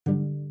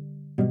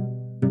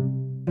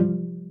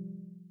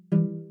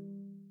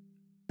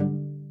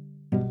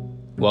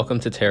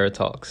Welcome to Terra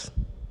Talks.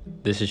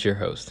 This is your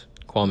host,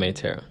 Kwame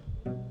Terra.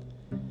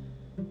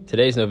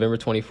 Today is November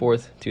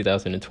 24th,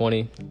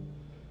 2020,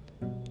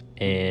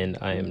 and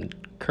I am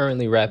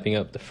currently wrapping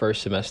up the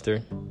first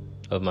semester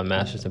of my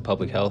Master's in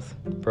Public Health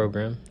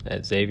program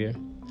at Xavier.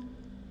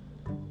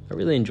 I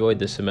really enjoyed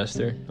this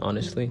semester,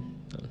 honestly.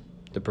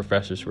 The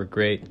professors were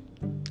great.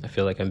 I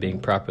feel like I'm being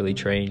properly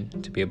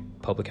trained to be a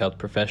public health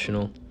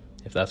professional,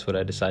 if that's what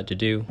I decide to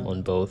do,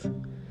 on both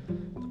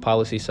the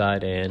policy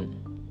side and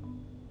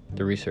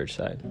the research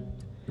side.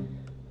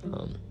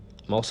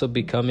 I'm also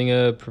becoming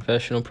a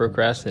professional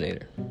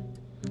procrastinator.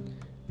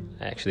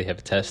 I actually have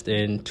a test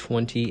in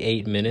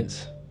 28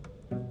 minutes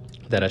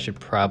that I should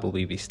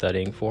probably be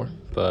studying for,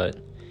 but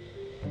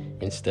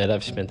instead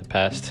I've spent the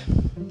past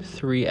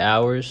 3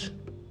 hours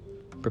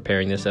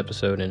preparing this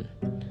episode and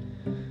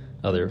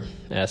other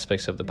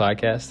aspects of the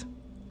podcast.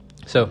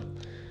 So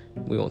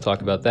we won't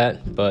talk about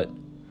that, but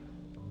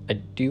I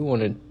do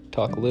want to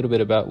talk a little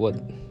bit about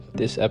what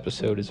this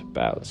episode is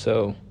about.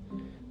 So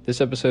this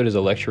episode is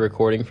a lecture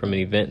recording from an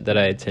event that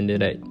I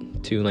attended at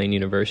Tulane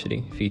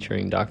University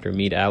featuring Dr.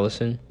 Mead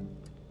Allison.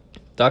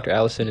 Dr.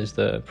 Allison is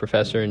the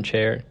professor and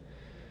chair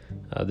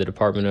of the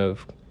Department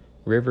of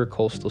River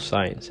Coastal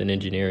Science and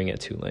Engineering at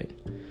Tulane.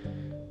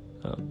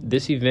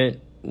 This event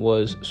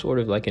was sort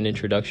of like an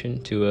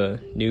introduction to a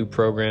new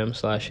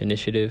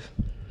program/initiative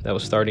that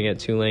was starting at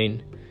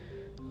Tulane,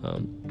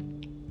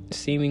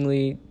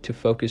 seemingly to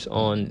focus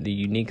on the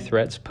unique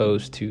threats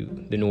posed to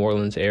the New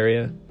Orleans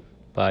area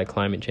by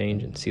climate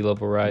change and sea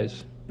level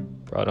rise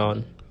brought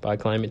on by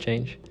climate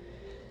change.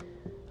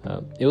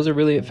 It was a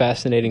really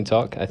fascinating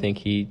talk. I think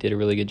he did a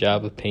really good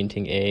job of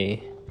painting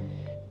a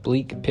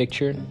bleak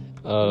picture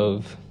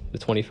of the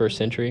 21st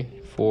century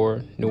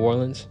for New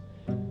Orleans.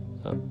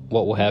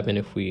 What will happen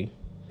if we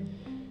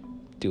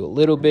do a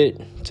little bit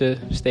to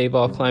stave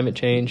off climate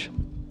change?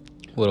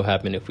 What will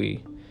happen if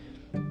we,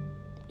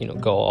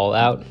 go all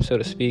out, so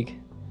to speak,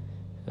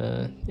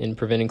 in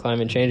preventing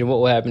climate change? And what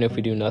will happen if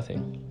we do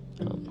nothing?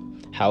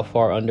 How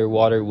far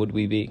underwater would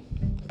we be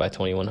by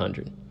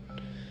 2100?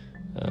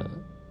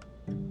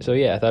 So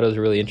I thought it was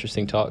a really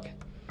interesting talk.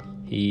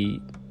 He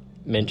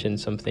mentioned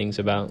some things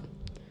about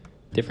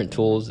different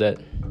tools that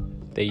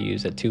they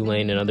use at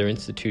Tulane and other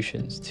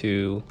institutions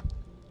to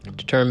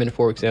determine,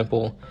 for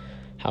example,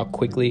 how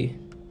quickly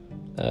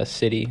a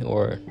city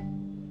or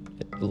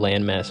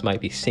landmass might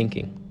be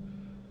sinking.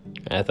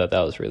 I thought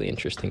that was really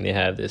interesting. They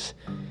have this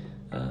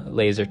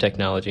laser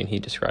technology, and he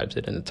describes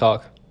it in the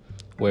talk,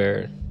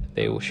 where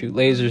they will shoot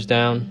lasers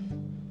down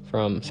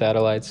from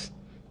satellites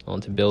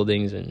onto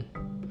buildings and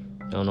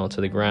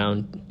onto the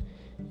ground.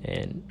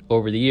 And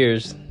over the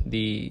years,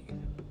 the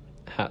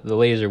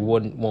laser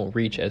won't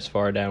reach as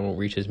far down, won't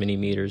reach as many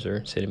meters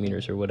or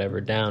centimeters or whatever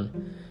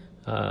down,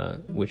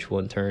 which will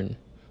in turn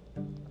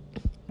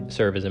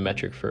serve as a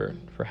metric for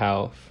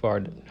how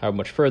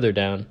much further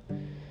down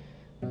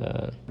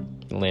the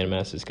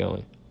landmass is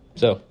going.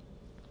 So,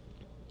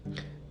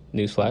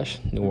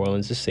 newsflash, New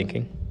Orleans is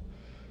sinking.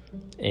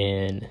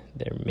 And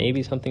there may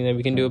be something that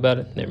we can do about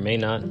it. There may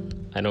not.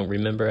 I don't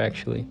remember,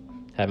 actually.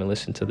 Haven't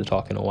listened to the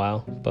talk in a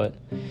while, but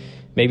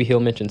maybe he'll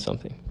mention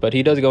something. But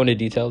he does go into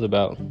details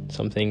about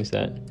some things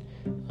that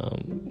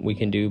we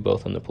can do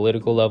both on the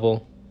political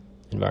level,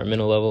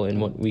 environmental level, and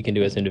what we can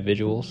do as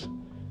individuals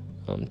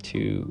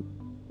to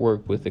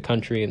work with the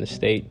country and the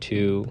state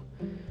to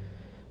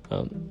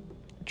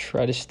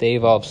try to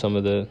stave off some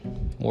of the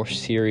more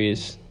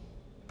serious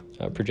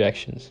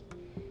projections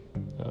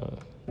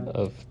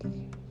of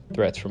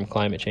threats from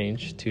climate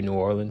change to New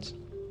Orleans.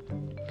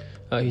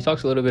 He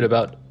talks a little bit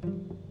about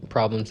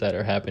problems that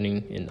are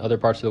happening in other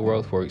parts of the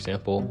world. For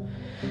example,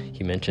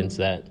 he mentions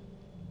that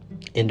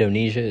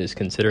Indonesia is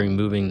considering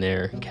moving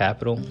their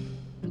capital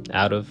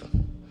out of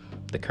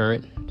the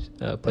current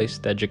place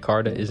that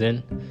Jakarta is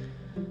in.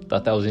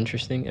 Thought that was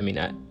interesting. I mean,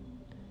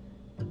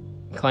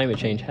 climate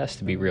change has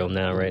to be real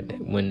now, right?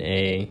 When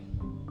a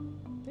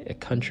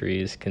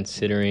country is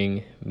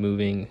considering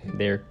moving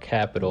their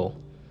capital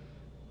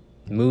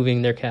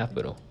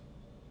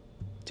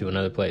to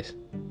another place.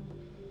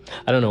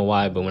 I don't know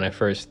why, but when I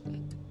first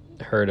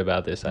heard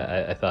about this,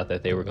 I thought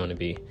that they were going to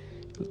be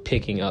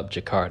picking up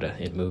Jakarta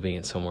and moving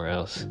it somewhere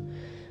else.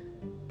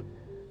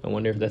 I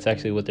wonder if that's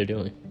actually what they're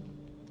doing.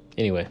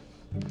 Anyway,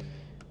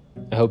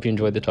 I hope you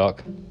enjoyed the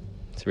talk.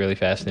 It's really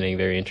fascinating,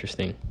 very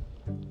interesting.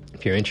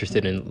 If you're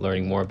interested in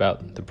learning more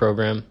about the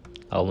program,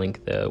 I'll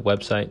link the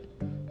website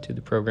to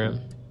the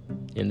program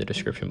in the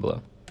description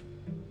below.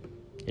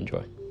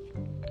 Enjoy.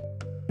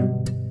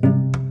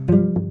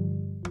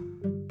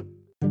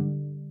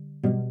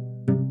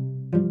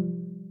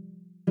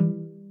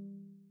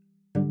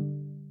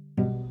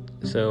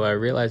 So I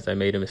realized I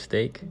made a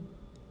mistake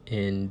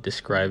in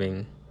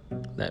describing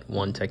that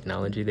one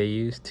technology they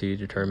use to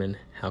determine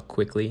how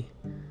quickly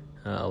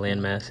a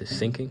landmass is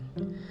sinking.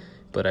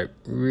 But I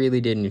really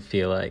didn't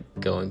feel like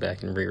going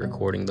back and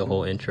re-recording the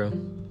whole intro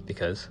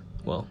because,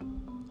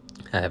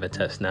 I have a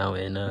test now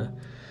in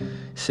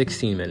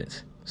 16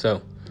 minutes.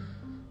 So,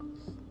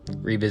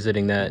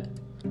 revisiting that,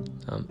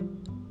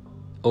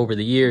 over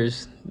the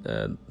years,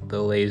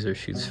 the laser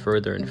shoots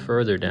further and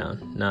further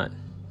down, not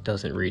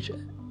doesn't reach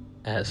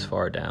as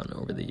far down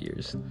over the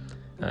years,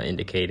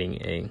 indicating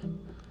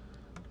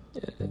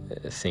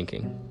a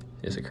sinking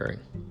is occurring.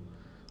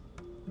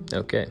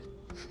 Okay.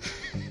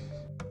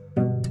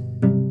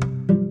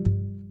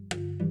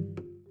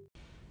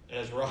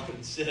 As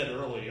Robin said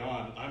early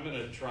on, I'm going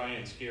to try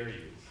and scare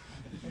you.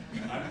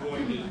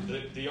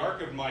 The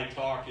arc of my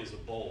talk is a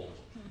bowl,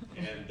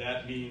 and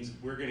that means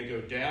we're going to go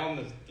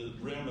down the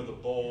rim of the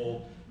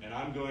bowl, and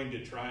I'm going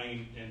to try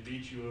and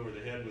beat you over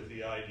the head with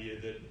the idea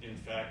that, in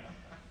fact,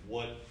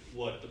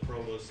 what the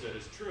provost said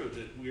is true,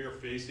 that we are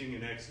facing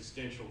an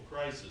existential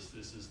crisis.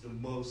 This is the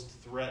most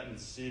threatened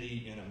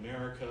city in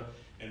America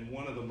and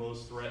one of the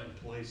most threatened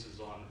places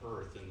on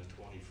earth in the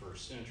 21st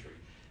century.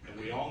 And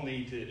we all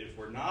need to, if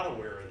we're not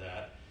aware of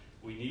that,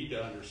 we need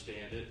to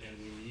understand it, and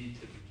we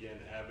need to begin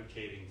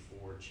advocating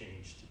for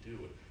change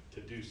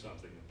to do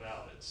something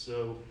about it.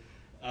 So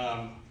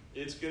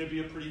it's going to be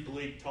a pretty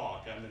bleak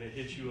talk. I'm going to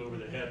hit you over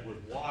the head with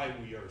why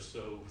we are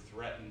so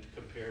threatened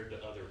compared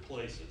to other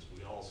places.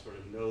 We all sort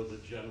of know the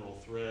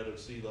general threat of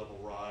sea level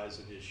rise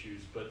and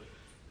issues, but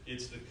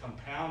it's the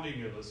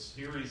compounding of a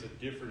series of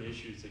different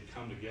issues that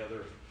come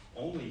together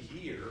only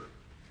here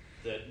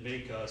that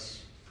make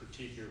us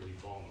particularly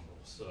vulnerable.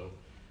 So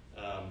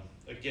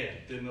again,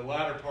 in the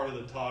latter part of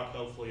the talk,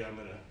 hopefully I'm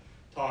going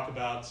to talk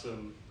about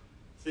some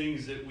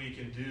things that we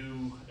can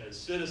do as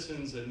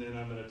citizens, and then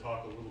I'm going to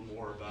talk a little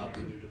more about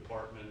the new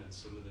department and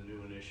some of the new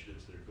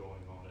initiatives that are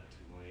going on at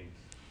Tulane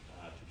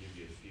to give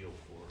you a feel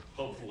for,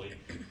 hopefully,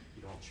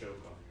 you don't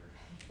choke on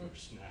your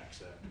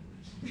snacks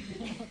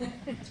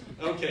afterwards.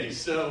 Okay,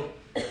 so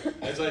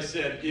as I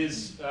said,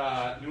 is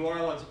New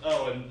Orleans,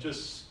 and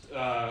just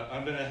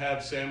I'm going to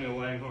have Samuel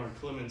Langhorne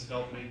Clemens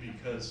help me,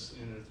 because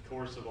in the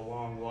course of a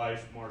long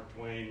life, Mark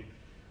Twain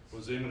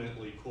was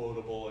eminently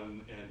quotable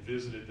and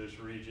visited this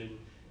region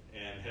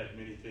and had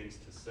many things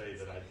to say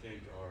that I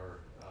think are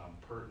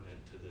pertinent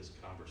to this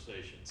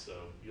conversation. So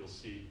you'll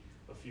see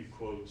a few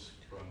quotes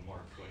from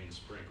Mark Twain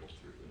sprinkled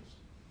through this.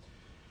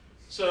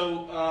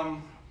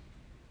 So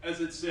as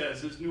it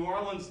says, is New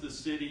Orleans the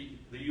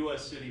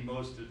U.S. city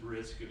most at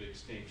risk of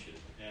extinction?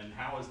 And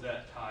how is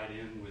that tied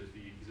in with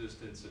the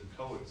existence and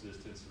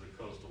coexistence of the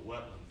coastal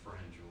wetland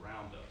fringe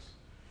around us?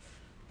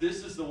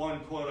 This is the one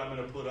quote I'm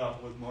going to put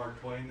up with Mark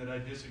Twain that I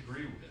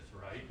disagree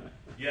with, right?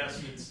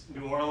 Yes,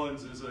 New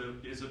Orleans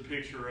is a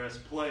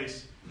picturesque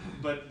place,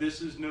 but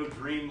this is no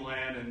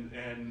dreamland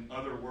and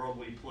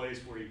otherworldly place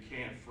where you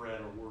can't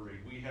fret or worry.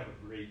 We have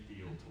a great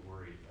deal to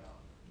worry about.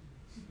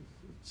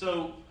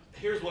 So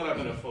here's what I'm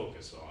going to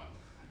focus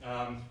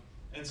on.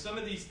 And some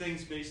of these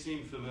things may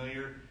seem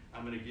familiar.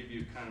 I'm going to give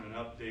you kind of an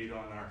update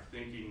on our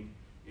thinking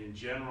in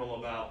general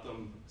about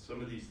them.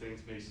 Some of these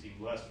things may seem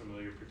less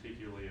familiar,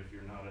 particularly if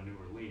you're not a New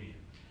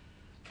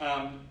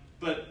Orleanian.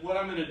 But what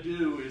I'm going to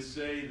do is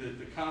say that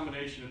the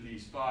combination of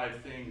these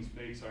 5 things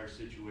makes our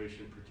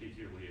situation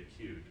particularly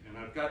acute. And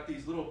I've got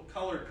these little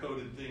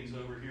color-coded things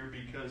over here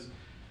because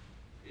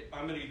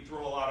I'm going to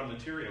throw a lot of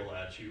material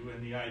at you,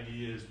 and the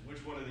idea is,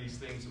 which one of these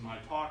things am I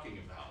talking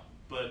about?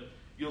 But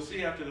you'll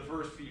see after the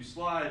first few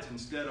slides,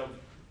 instead of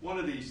one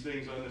of these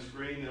things on the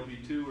screen, there'll be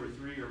 2 or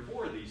 3 or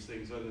 4 of these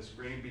things on the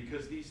screen,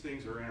 because these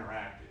things are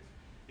interactive.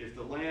 If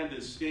the land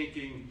is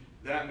stinking,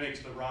 that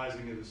makes the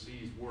rising of the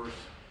seas worse,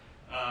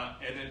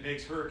 and it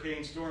makes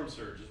hurricane storm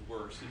surges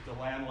worse. If the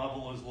land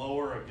level is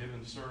lower, a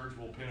given surge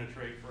will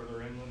penetrate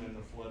further inland and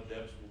the flood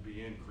depths will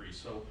be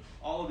increased. So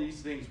all of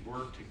these things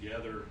work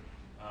together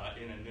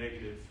in a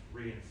negative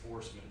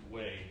reinforcement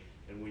way,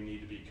 and we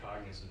need to be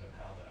cognizant of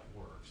how that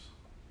works.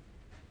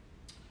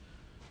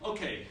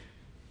 Okay,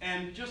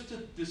 and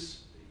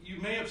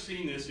you may have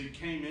seen this, it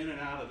came in and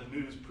out of the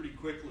news pretty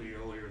quickly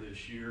earlier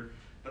this year,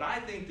 but I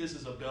think this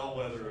is a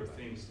bellwether of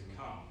things to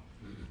come.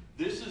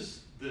 This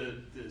is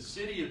the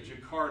city of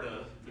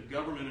Jakarta. The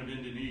government of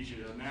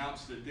Indonesia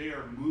announced that they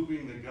are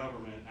moving the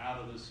government out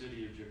of the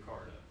city of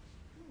Jakarta.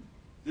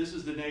 This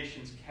is the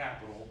nation's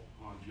capital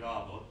on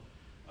Java.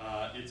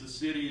 It's a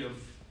city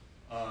of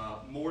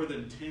more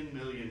than 10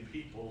 million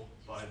people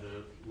by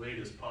the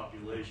latest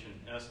population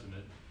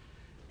estimate.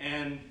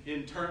 And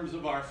in terms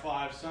of our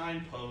 5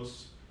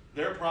 signposts,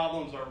 their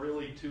problems are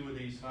really 2 of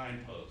these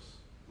signposts: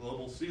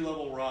 global sea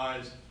level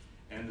rise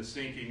and the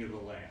sinking of the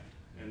land.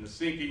 And the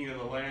sinking of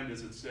the land,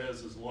 as it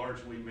says, is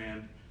largely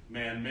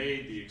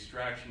man-made. The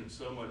extraction of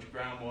so much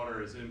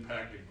groundwater has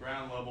impacted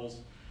ground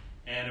levels.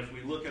 And if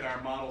we look at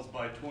our models,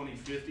 by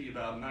 2050,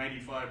 about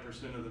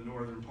 95% of the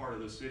northern part of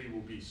the city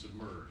will be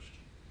submerged.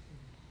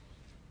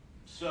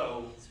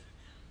 So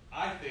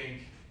I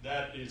think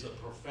that is a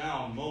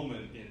profound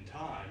moment in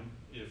time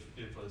if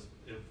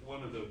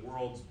one of the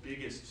world's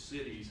biggest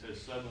cities has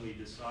suddenly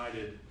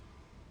decided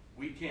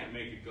we can't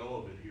make a go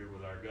of it here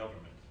with our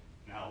government.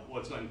 Now,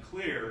 what's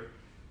unclear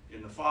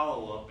in the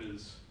follow-up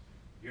is,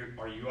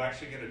 are you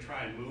actually going to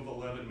try and move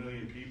 11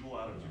 million people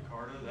out of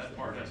Jakarta? That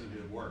part hasn't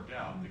been worked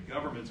out. The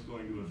government's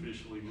going to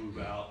officially move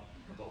out,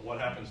 but what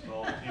happens to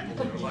all the people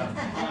that are left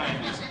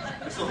behind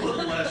is a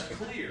little less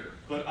clear.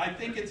 But I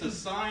think it's a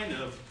sign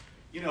of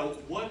you know,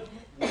 what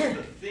was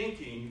the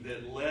thinking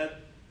that led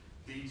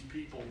these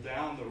people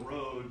down the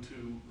road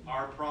to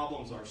our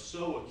problems are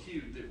so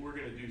acute that we're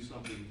going to do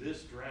something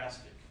this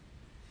drastic?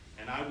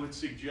 And I would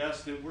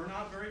suggest that we're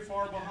not very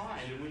far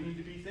behind, and we need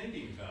to be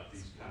thinking about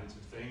these kinds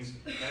of things.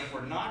 And if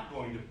we're not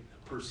going to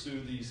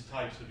pursue these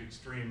types of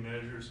extreme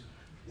measures,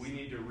 we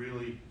need to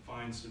really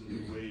find some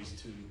new ways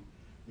to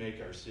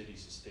make our city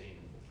sustainable.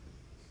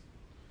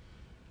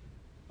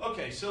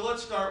 Okay, so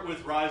let's start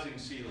with rising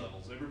sea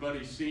levels.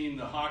 Everybody's seen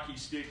the hockey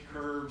stick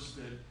curves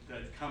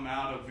that come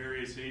out of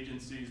various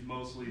agencies,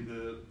 mostly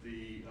the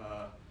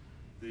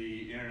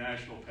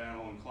International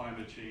Panel on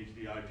Climate Change,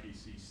 the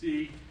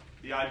IPCC.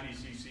 The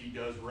IPCC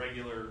does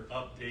regular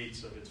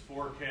updates of its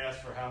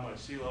forecast for how much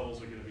sea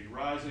levels are going to be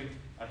rising.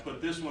 I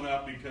put this one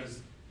up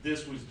because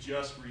this was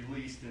just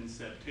released in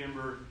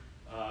September.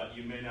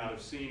 You may not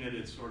have seen it.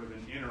 It's sort of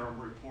an interim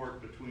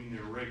report between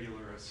their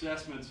regular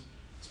assessments,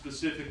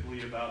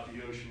 specifically about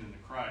the ocean and the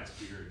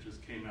cryosphere. It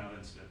just came out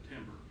in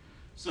September.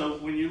 So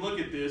when you look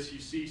at this, you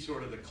see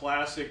sort of the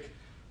classic,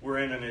 we're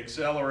in an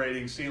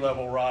accelerating sea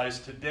level rise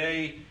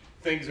today.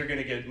 Things are going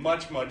to get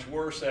much, much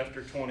worse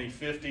after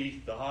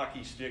 2050, the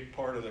hockey stick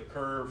part of the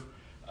curve,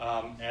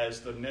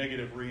 as the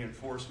negative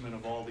reinforcement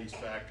of all these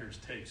factors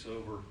takes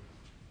over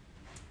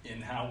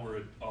in how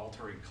we're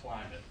altering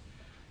climate.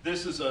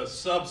 This is a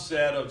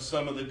subset of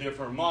some of the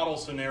different model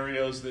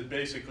scenarios that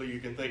basically you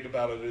can think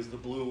about it as the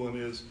blue one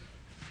is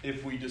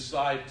if we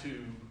decide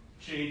to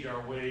change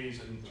our ways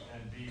and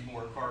be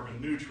more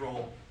carbon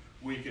neutral,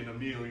 we can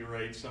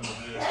ameliorate some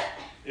of this.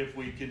 If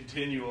we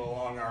continue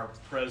along our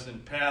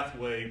present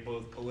pathway,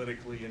 both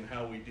politically and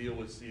how we deal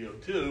with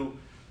CO2,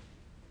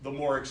 the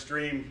more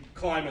extreme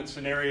climate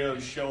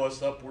scenarios show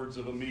us upwards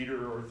of 1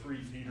 meter or 3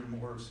 feet or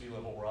more of sea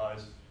level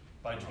rise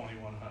by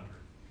 2100.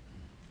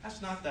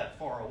 That's not that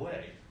far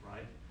away,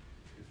 right?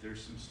 If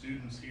there's some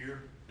students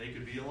here, they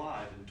could be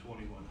alive in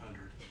 2100.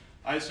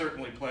 I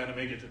certainly plan to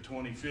make it to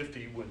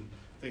 2050 when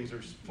things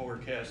are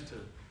forecast to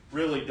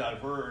really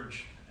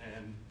diverge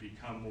and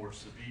become more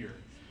severe.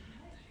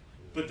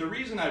 But the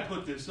reason I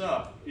put this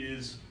up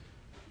is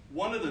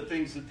one of the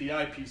things that the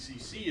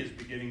IPCC is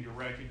beginning to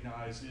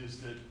recognize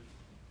is that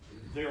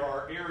there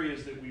are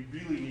areas that we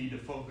really need to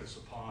focus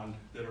upon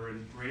that are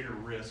in greater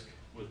risk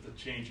with the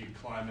changing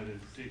climate and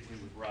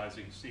particularly with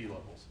rising sea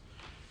levels.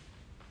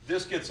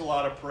 This gets a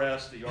lot of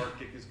press. The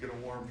Arctic is going to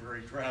warm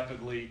very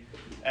rapidly.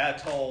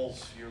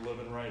 Atolls, you're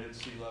living right at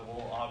sea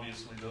level.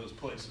 Obviously, those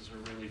places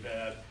are really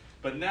bad.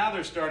 But now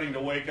they're starting to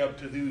wake up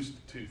to these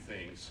two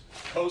things.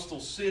 Coastal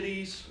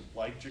cities,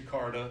 like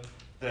Jakarta,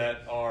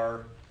 that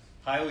are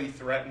highly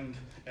threatened,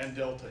 and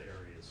delta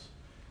areas.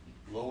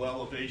 Low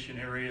elevation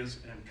areas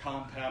and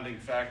compounding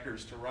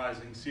factors to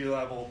rising sea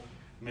level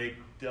make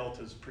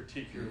deltas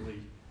particularly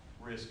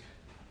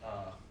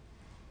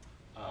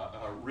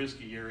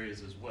risky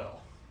areas as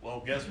well.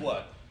 Well, guess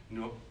what?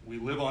 We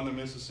live on the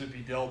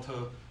Mississippi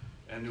Delta,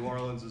 and New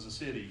Orleans is a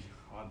city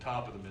on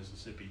top of the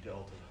Mississippi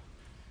Delta.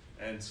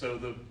 And so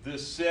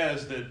this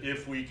says that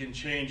if we can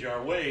change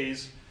our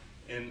ways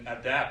in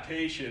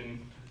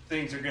adaptation,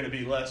 things are going to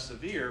be less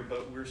severe,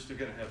 but we're still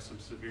going to have some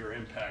severe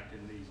impact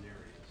in these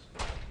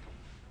areas.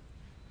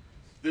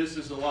 This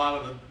is a lot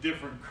of the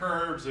different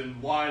curves and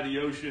why the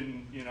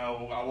ocean, I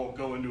won't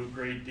go into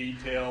great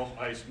detail.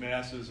 Ice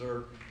masses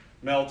are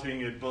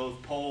melting at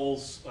both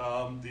poles.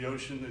 The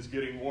ocean is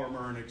getting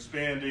warmer and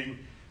expanding.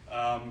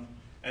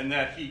 And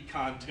that heat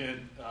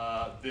content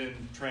then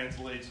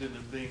translates into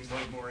things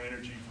like more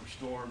energy for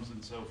storms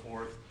and so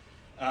forth.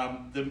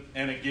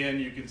 And again,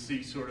 you can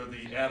see sort of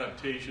the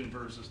adaptation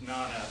versus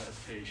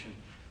non-adaptation.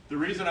 The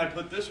reason I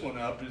put this one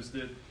up is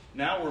that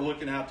now we're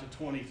looking out to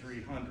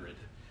 2300.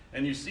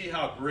 And you see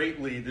how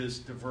greatly this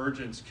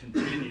divergence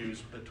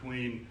continues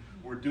between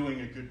we're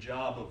doing a good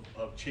job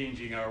of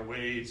changing our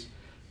ways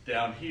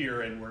down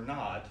here and we're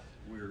not.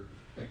 We're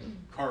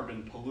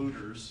carbon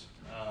polluters.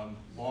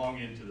 Long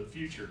into the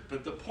future.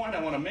 But the point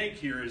I want to make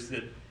here is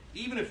that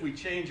even if we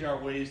change our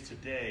ways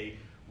today,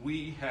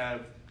 we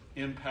have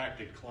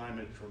impacted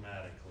climate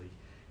dramatically.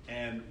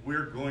 And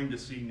we're going to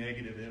see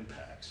negative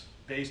impacts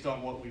based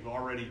on what we've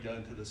already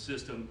done to the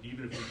system,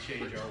 even if we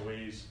change our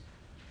ways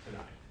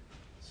tonight.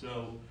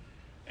 So,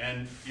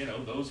 and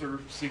those are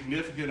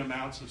significant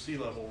amounts of sea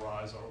level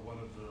rise are one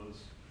of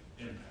those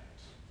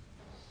impacts.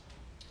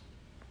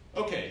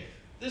 Okay,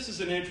 this is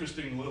an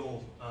interesting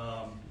little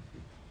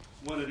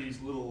one of these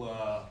little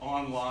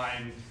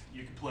online,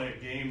 you can play a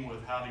game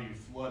with how do you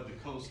flood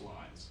the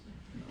coastlines.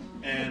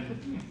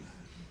 And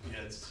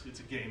yeah, it's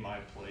a game I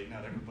play,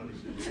 not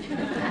everybody's into it.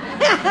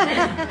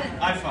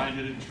 I find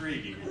it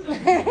intriguing.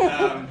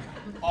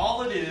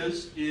 All it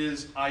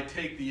is I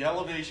take the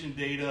elevation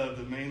data of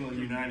the mainland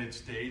United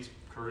States,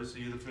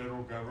 courtesy of the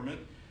federal government,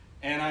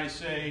 and I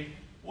say,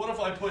 what if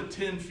I put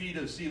 10 feet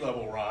of sea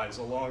level rise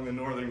along the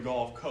northern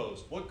Gulf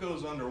Coast? What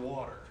goes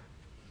underwater?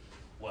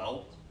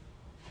 Well,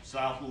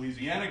 South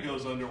Louisiana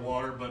goes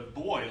underwater, but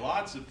boy,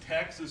 lots of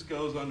Texas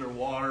goes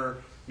underwater,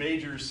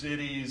 major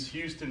cities,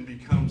 Houston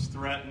becomes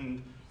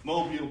threatened,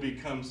 Mobile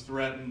becomes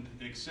threatened,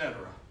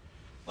 etc.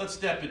 Let's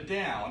step it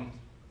down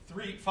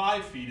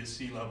 5 feet of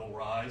sea level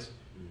rise,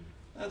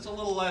 that's a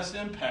little less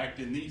impact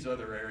in these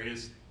other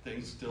areas.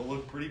 Things still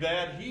look pretty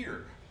bad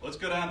here. Let's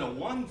go down to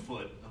 1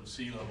 foot of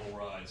sea level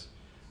rise.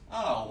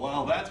 Oh,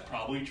 well, that's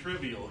probably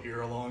trivial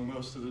here along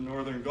most of the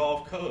northern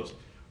Gulf Coast.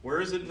 Where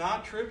is it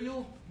not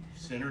trivial?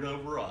 Centered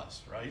over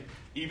us, right?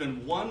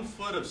 Even 1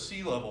 foot of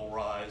sea level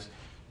rise,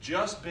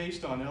 just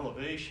based on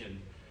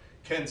elevation,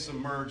 can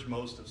submerge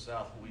most of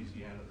South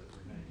Louisiana that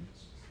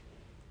remains.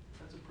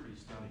 That's a pretty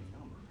stunning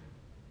number.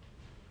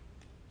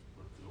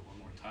 Let's do it one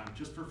more time,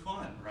 just for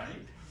fun, right?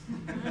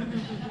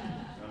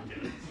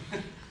 Okay.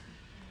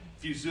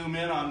 If you zoom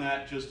in on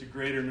that just to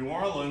greater New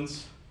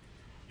Orleans,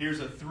 here's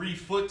a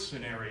 3-foot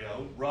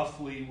scenario,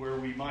 roughly where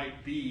we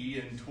might be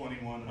in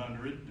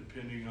 2100,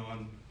 depending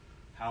on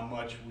how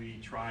much we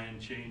try and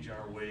change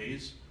our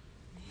ways.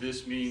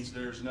 This means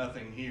there's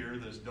nothing here.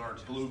 This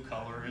dark blue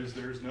color is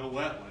there's no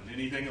wetland.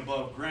 Anything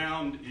above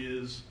ground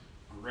is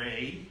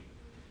gray.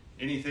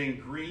 Anything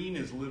green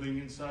is living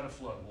inside of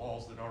flood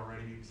walls that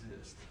already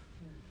exist.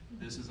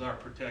 This is our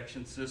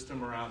protection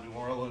system around New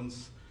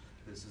Orleans.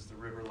 This is the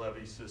river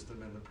levee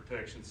system and the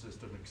protection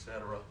system,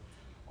 etc.,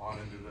 on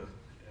into the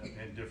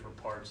in different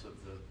parts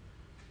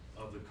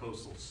of the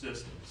coastal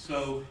system.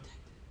 So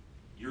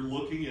you're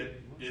looking at,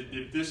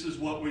 if this is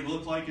what we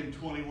look like in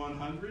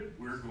 2100,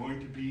 we're going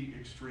to be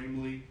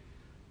extremely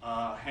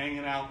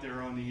hanging out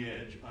there on the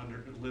edge,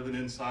 living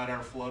inside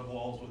our flood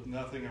walls with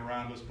nothing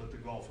around us but the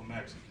Gulf of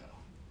Mexico.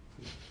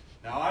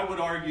 Now, I would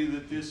argue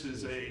that this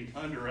is an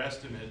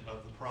underestimate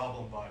of the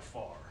problem by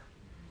far,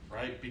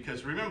 right?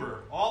 Because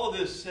remember, all of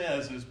this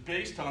says is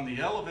based on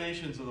the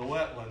elevations of the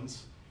wetlands.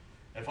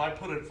 If I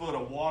put a foot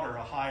of water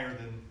higher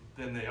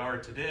than they are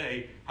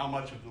today, how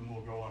much of them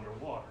will go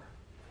underwater?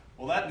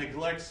 Well, that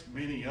neglects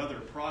many other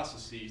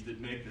processes that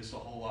make this a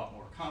whole lot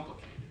more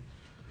complicated.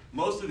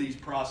 Most of these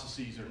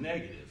processes are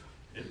negative.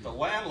 If the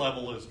land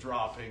level is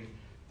dropping,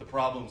 the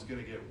problem's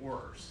going to get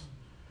worse.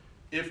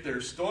 If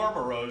there's storm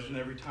erosion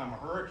every time a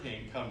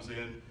hurricane comes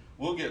in,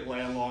 we'll get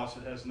land loss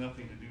that has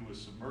nothing to do with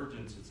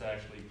submergence. It's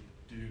actually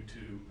due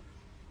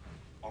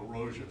to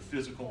erosion,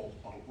 physical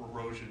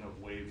erosion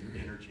of wave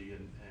energy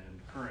and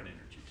current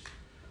energies.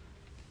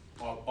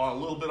 A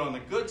little bit on the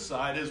good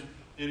side is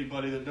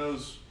anybody that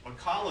knows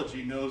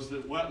ecology knows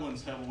that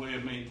wetlands have a way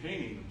of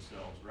maintaining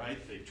themselves,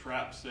 right? They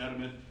trap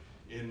sediment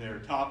in their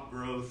top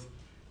growth.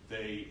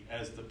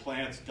 As the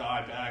plants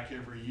die back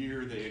every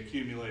year, they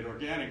accumulate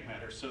organic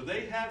matter. So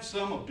they have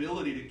some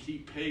ability to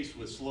keep pace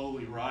with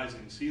slowly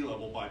rising sea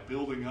level by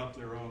building up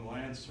their own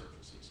land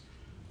surfaces.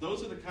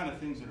 Those are the kind of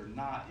things that are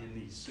not in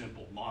these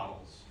simple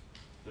models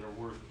that are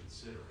worth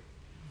considering.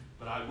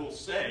 But I will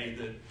say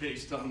that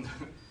based on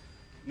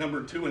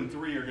number 2 and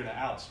 3 are going to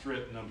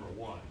outstrip number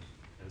 1,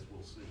 as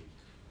we'll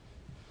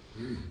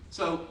see.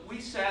 So we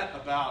sat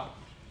about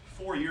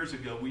 4 years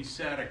ago, we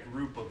sat a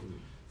group of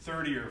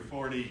 30 or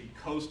 40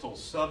 coastal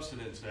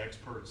subsidence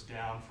experts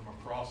down from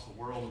across the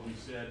world, and we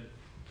said,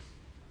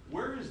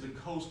 where is the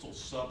coastal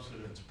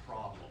subsidence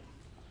problem?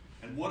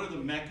 And what are the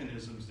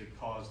mechanisms that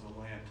cause the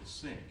land to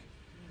sink?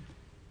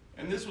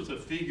 And this was a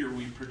figure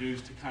we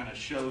produced to kind of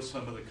show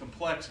some of the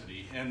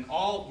complexity. And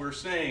all we're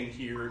saying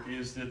here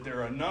is that there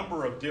are a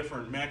number of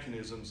different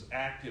mechanisms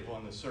active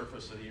on the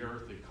surface of the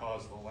earth that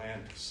cause the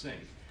land to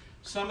sink.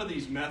 Some of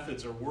these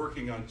methods are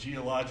working on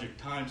geologic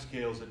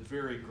timescales at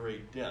very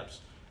great depths.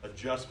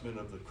 Adjustment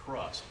of the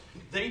crust.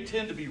 They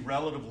tend to be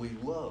relatively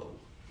low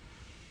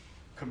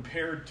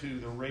compared to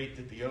the rate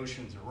that the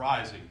oceans are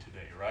rising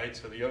today, right?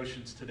 So the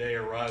oceans today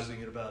are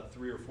rising at about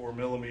 3 or 4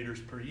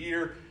 millimeters per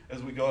year.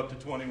 As we go up to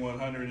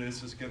 2100,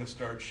 this is going to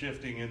start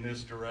shifting in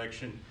this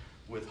direction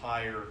with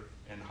higher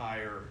and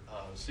higher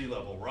sea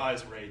level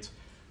rise rates.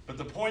 But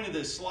the point of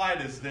this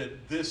slide is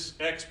that this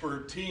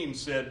expert team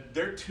said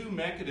there are 2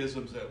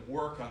 mechanisms that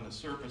work on the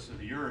surface of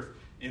the earth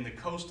in the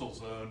coastal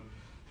zone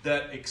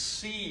that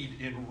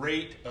exceed in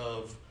rate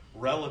of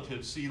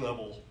relative sea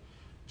level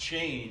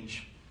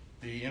change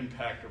the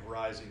impact of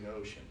rising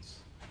oceans.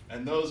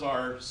 And those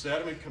are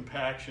sediment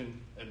compaction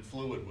and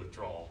fluid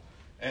withdrawal.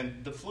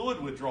 And the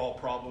fluid withdrawal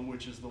problem,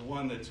 which is the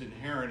one that's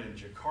inherent in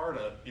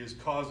Jakarta, is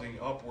causing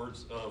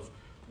upwards of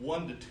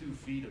 1 to 2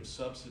 feet of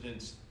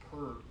subsidence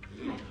per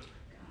year.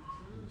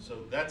 So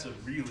that's a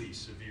really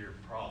severe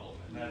problem,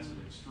 and that's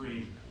an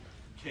extreme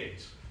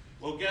case.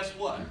 Well, guess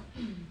what?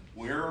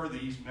 Where are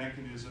these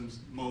mechanisms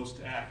most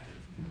active?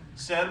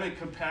 Sediment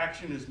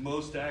compaction is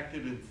most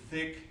active in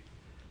thick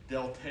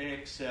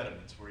deltaic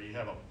sediments, where you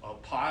have a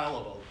pile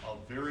of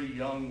a very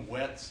young,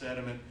 wet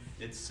sediment.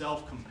 It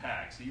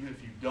self-compacts. Even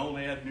if you don't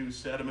add new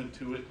sediment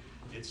to it,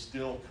 it's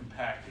still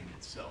compacting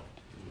itself.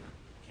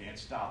 Can't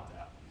stop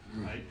that,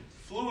 right?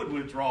 Fluid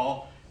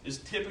withdrawal is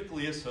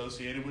typically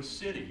associated with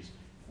cities.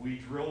 We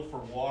drill for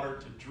water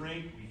to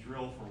drink. We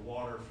drill for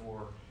water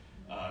for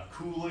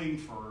cooling,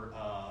 for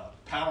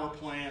power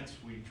plants.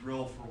 We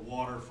drill for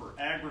water for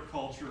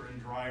agriculture in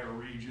drier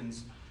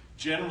regions.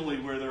 Generally,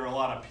 where there are a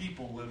lot of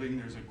people living,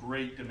 there's a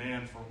great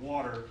demand for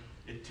water.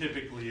 It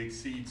typically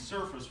exceeds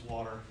surface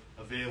water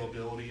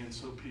availability, and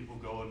so people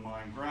go and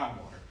mine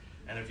groundwater.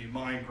 And if you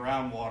mine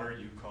groundwater,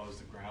 you cause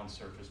the ground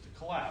surface to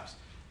collapse.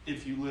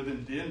 If you live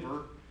in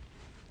Denver,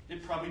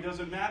 it probably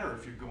doesn't matter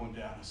if you're going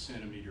down a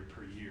centimeter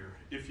per year.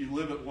 If you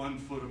live at 1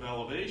 foot of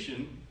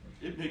elevation,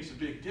 it makes a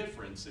big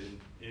difference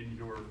in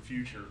your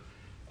future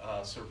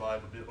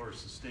survivability or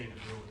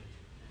sustainability.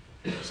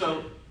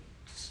 So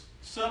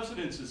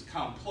subsidence is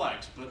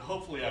complex, but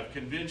hopefully I've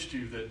convinced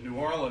you that New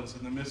Orleans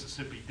and the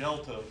Mississippi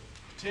Delta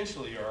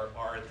potentially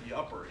are at the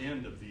upper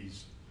end of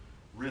these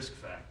risk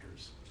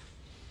factors.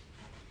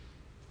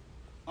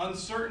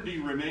 Uncertainty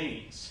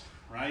remains,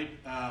 right?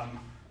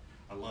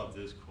 I love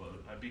this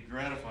quote. I'd be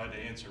gratified to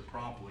answer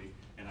promptly,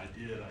 and I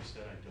did. I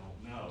said I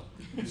don't know.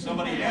 If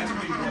somebody asked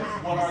me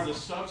what are the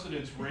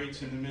subsidence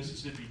rates in the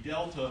Mississippi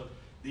Delta,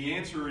 the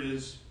answer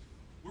is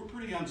we're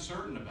pretty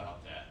uncertain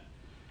about that.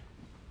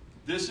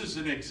 This is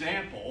an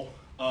example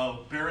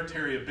of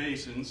Barataria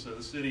Basin. So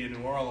the city of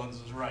New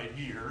Orleans is right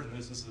here, and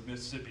this is the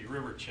Mississippi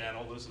River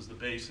Channel. This is the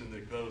basin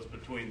that goes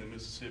between the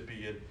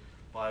Mississippi and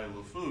Bayou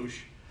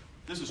Lafourche.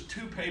 This is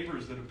 2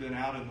 papers that have been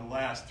out in the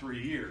last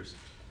 3 years.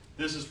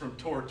 This is from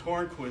Tor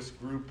Tornquist's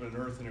group in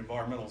Earth and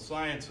Environmental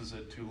Sciences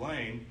at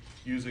Tulane,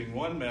 using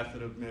one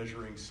method of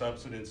measuring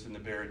subsidence in the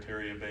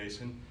Barataria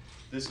Basin.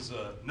 This is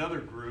another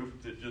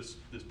group that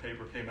this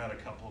paper came out a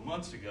couple of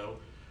months ago,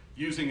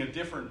 using a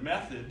different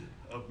method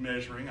of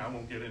measuring. I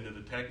won't get into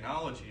the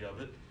technology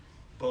of it.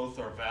 Both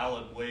are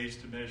valid ways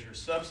to measure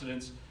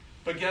subsidence.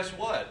 But guess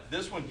what?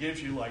 This one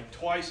gives you like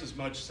twice as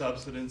much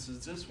subsidence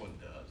as this one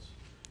does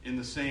in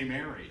the same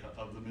area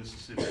of the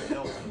Mississippi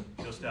Delta,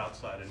 just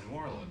outside of New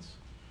Orleans.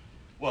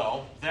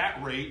 Well,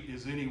 that rate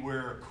is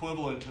anywhere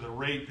equivalent to the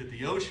rate that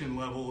the ocean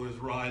level is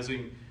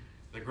rising,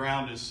 the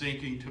ground is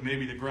sinking, to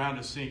maybe the ground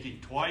is sinking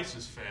twice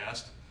as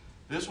fast.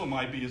 This one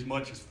might be as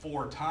much as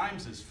 4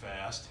 times as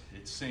fast.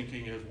 It's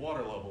sinking as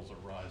water levels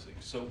are rising.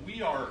 So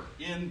we are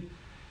in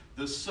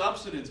the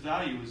subsidence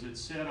value, as it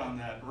said on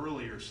that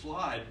earlier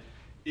slide,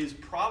 is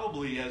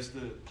probably, as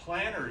the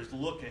planners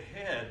look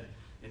ahead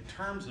in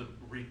terms of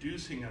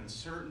reducing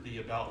uncertainty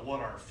about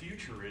what our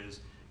future is,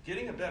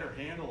 getting a better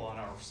handle on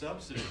our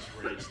subsidence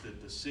rates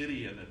that the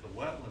city and that the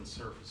wetland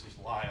surfaces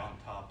lie on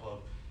top of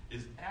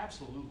is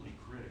absolutely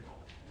critical.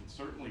 And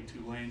certainly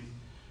Tulane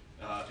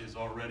is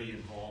already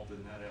involved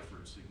in that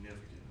effort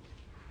significantly.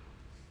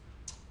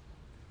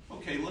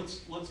 Okay,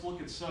 let's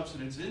look at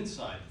subsidence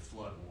inside the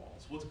flood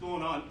walls. What's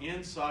going on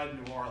inside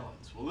New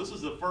Orleans? Well, this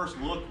is the first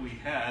look we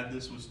had.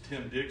 This was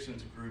Tim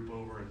Dixon's group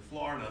over in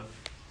Florida.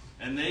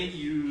 And they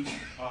used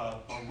a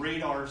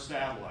radar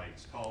satellite.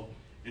 It's called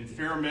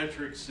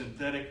Interferometric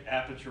Synthetic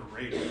Aperture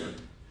Radar,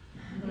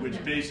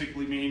 which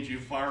basically means you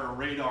fire a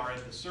radar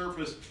at the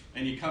surface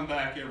and you come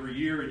back every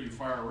year and you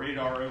fire a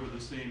radar over the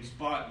same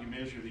spot. You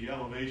measure the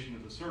elevation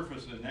of the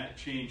surface, and that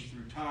change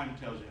through time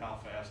tells you how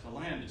fast the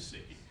land is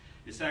sinking.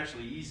 It's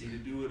actually easy to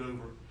do it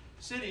over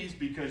cities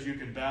because you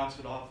can bounce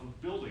it off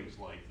of buildings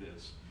like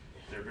this.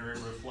 They're very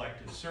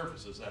reflective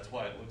surfaces. That's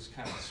why it looks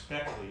kind of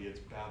speckly. It's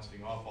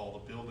bouncing off all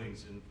the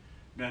buildings in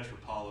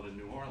metropolitan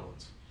New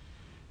Orleans.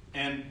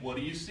 And what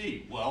do you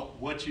see? Well,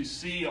 what you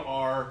see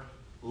are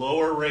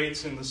lower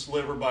rates in the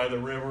sliver by the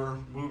river,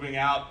 moving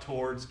out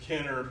towards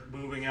Kenner,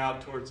 moving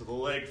out towards the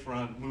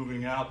lakefront,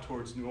 moving out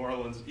towards New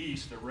Orleans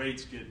east. The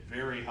rates get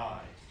very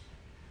high,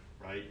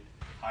 right?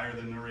 Higher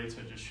than the rates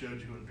I just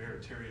showed you in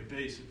Barataria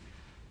Basin.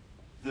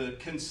 The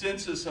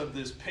consensus of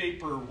this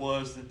paper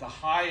was that the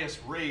highest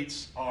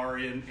rates are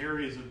in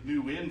areas of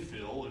new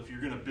infill. If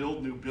you're going to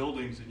build new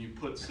buildings and you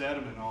put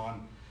sediment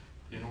on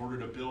in order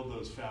to build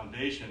those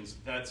foundations,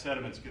 that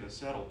sediment's going to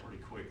settle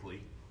pretty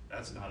quickly.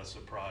 That's not a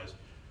surprise.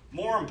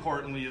 More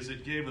importantly is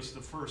it gave us the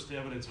first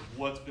evidence of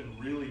what's been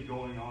really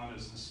going on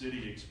as the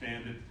city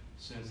expanded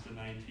since the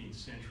 19th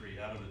century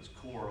out of its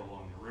core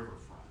along the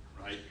riverfront,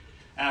 right?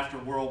 After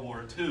World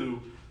War II,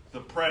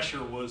 the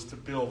pressure was to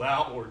build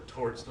outward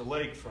towards the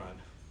lakefront,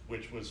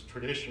 which was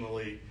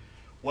traditionally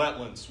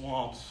wetlands,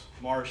 swamps,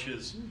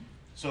 marshes.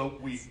 So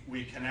we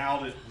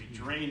canaled it, we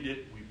drained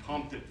it, we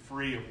pumped it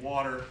free of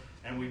water,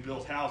 and we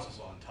built houses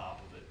on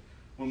top of it.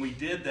 When we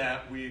did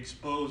that, we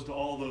exposed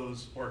all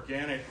those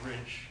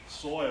organic-rich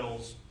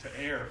soils to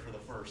air for the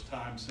first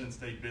time since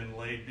they'd been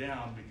laid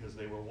down because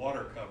they were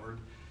water-covered,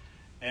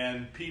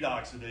 and peat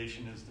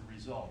oxidation is the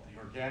result. The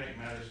organic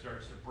matter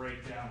starts to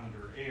break down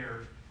under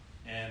air,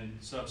 and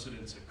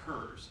subsidence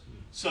occurs.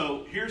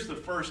 So here's the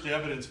first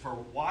evidence for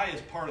why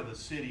is part of the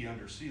city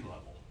under sea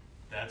level.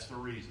 That's the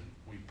reason.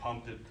 We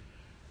pumped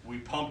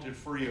it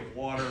free of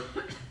water.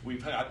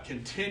 We've had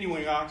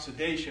continuing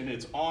oxidation.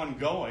 It's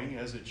ongoing,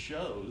 as it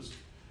shows.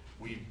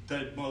 We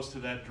did most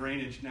of that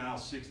drainage now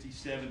 60,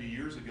 70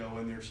 years ago,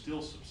 and they're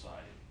still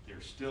subsiding.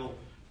 There's still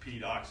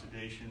peat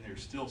oxidation.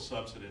 There's still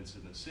subsidence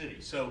in the city.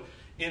 So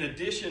in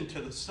addition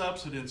to the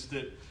subsidence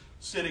that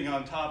sitting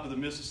on top of the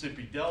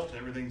Mississippi Delta,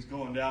 everything's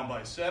going down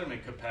by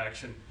sediment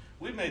compaction,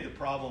 we've made the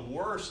problem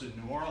worse in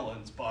New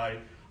Orleans by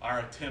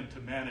our attempt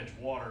to manage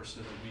water so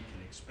that we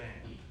can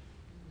expand.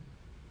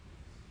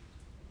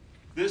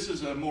 This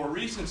is a more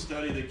recent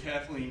study that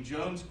Kathleen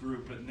Jones'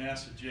 group at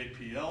NASA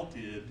JPL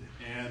did,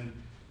 and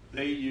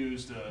they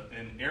used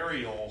an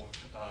aerial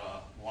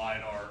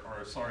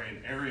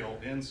an aerial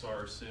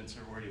INSAR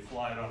sensor where you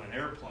fly it on an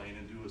airplane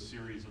and do a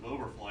series of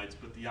overflights,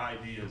 but the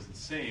idea is the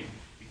same.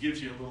 It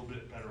gives you a little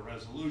bit better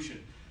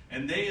resolution.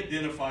 And they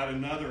identified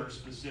another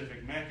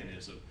specific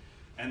mechanism,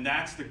 and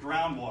that's the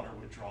groundwater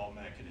withdrawal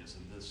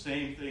mechanism. The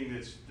same thing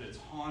that's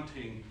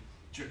haunting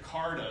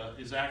Jakarta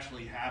is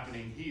actually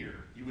happening here.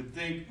 You would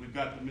think we've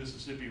got the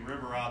Mississippi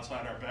River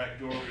outside our back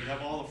door, we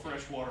have all the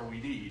fresh water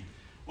we need.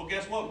 Well,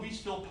 guess what? We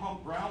still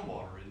pump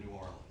groundwater in New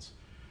Orleans.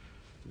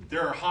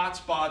 There are hot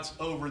spots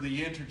over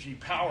the Entergy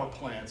power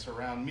plants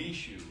around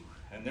Michoud,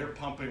 and they're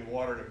pumping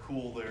water to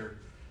cool their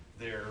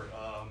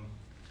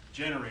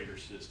generator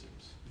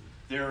systems.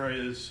 There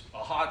is a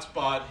hot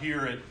spot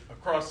here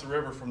across the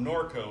river from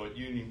Norco at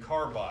Union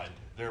Carbide.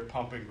 They're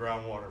pumping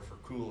groundwater for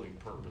cooling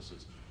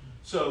purposes.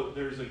 So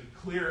there's a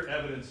clear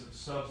evidence of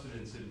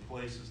subsidence in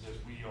places that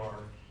we are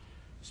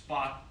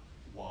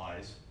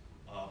spot-wise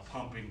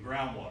pumping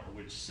groundwater,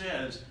 which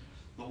says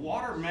the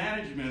water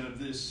management of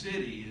this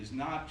city is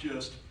not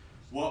just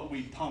what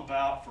we pump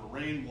out for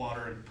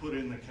rainwater and put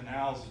in the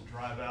canals and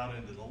drive out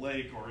into the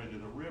lake or into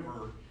the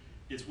river.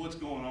 It's what's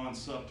going on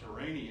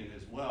subterranean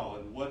as well,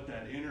 and what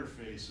that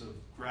interface of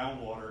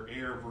groundwater,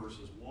 air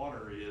versus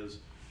water is,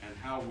 and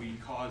how we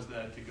cause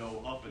that to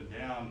go up and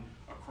down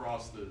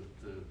across the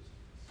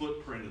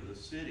footprint of the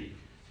city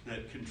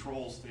that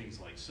controls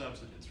things like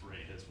subsidence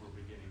rate, as we're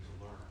beginning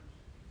to learn.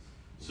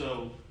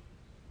 So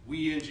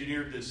we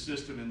engineered this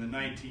system in the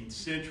 19th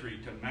century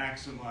to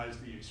maximize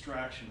the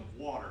extraction of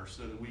water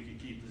so that we could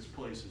keep this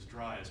place as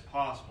dry as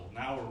possible.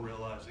 Now we're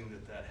realizing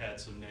that that had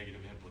some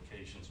negative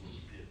implications when we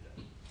did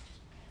that.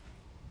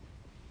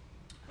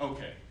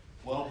 Okay,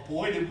 well,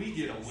 boy, did we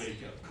get a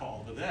wake-up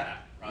call to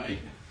that, right?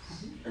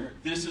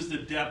 This is the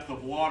depth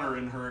of water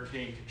in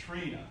Hurricane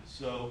Katrina.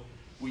 So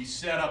we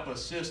set up a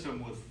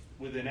system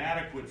with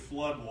inadequate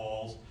flood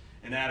walls,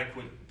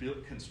 inadequate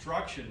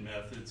construction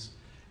methods,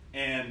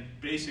 and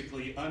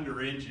basically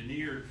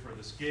under-engineered for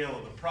the scale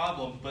of the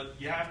problem. But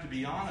you have to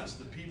be honest,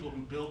 the people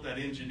who built that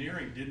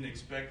engineering didn't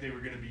expect they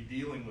were going to be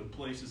dealing with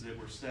places that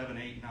were 7,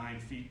 8, 9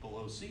 feet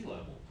below sea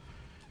level.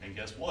 And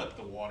guess what?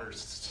 The water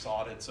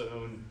sought its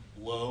own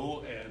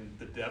low, and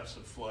the depths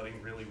of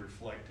flooding really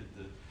reflected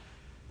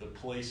the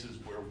places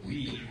where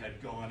we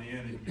had gone in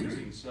and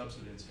using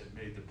subsidence had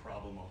made the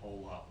problem a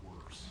whole lot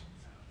worse.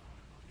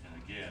 And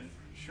again,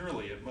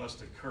 surely it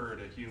must occur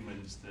to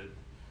humans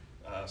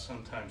that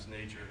sometimes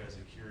nature has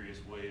a curious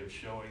way of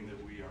showing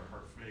that we are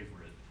her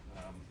favorite.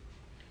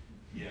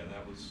 Yeah,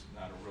 that was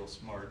not a real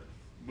smart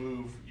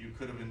move. You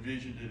could have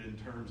envisioned it in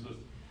terms of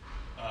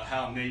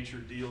how nature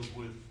deals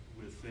with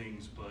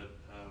things, but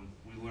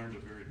we learned a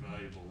very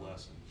valuable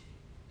lesson.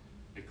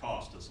 It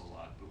cost us a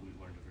lot, but we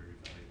learned a very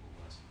valuable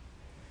lesson.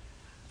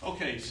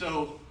 Okay,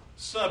 so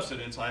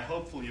subsidence, I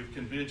hopefully have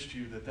convinced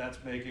you that that's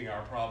making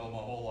our problem a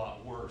whole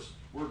lot worse.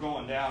 We're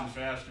going down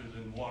faster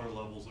than water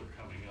levels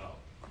are coming up.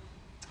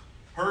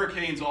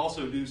 Hurricanes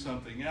also do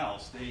something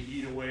else. They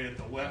eat away at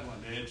the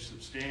wetland edge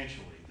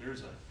substantially.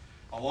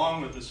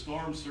 Along with the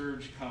storm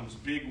surge comes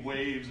big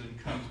waves,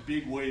 and comes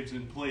big waves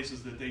in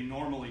places that they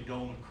normally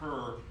don't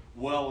occur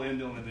well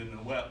inland in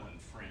the wetland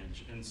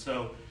fringe. And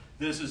so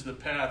this is the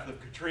path of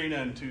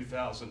Katrina in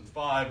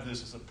 2005.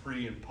 This is a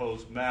pre and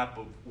post map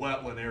of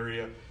wetland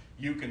area.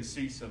 You can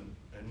see some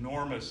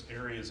enormous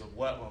areas of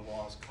wetland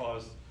loss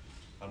caused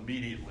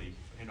immediately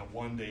in a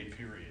one-day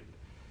period.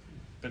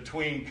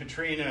 Between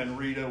Katrina and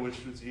Rita,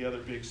 which was the other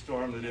big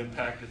storm that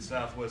impacted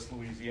southwest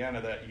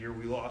Louisiana that year,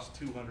 we lost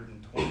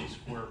 220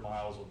 square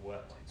miles of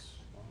wetlands.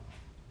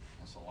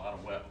 That's a lot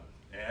of wetland.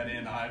 Add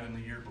in Ivan the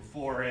year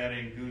before, add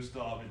in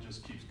Gustav, it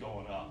just keeps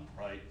going up,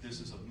 right? This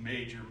is a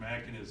major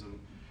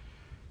mechanism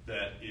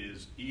that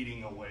is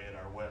eating away at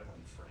our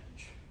wetland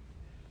fringe.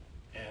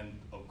 And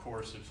of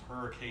course, if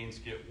hurricanes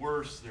get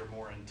worse, they're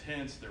more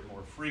intense, they're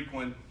more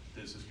frequent,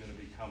 this is going to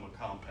become a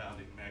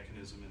compounding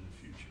mechanism in the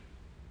future.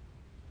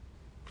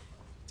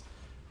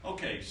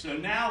 Okay, so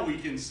now we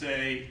can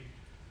say,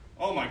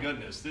 oh my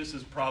goodness, this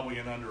is probably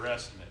an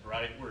underestimate,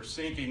 right? We're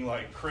sinking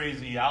like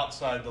crazy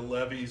outside the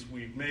levees.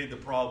 We've made the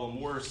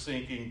problem worse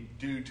sinking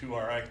due to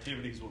our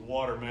activities with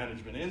water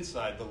management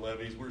inside the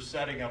levees. We're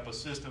setting up a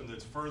system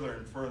that's further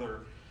and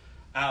further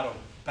out of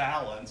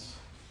balance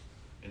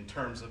in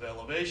terms of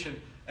elevation.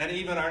 And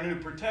even our new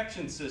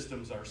protection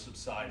systems are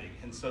subsiding.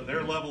 And so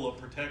their level of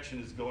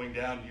protection is going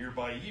down year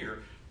by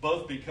year,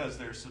 both because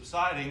they're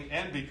subsiding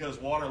and because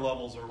water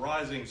levels are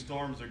rising,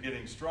 storms are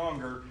getting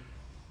stronger.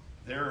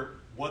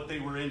 What they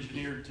were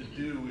engineered to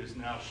do is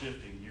now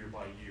shifting year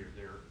by year.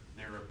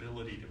 Their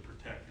ability to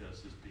protect us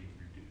is being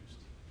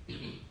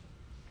reduced.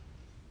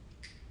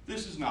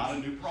 This is not a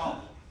new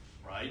problem,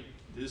 right?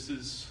 This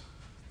is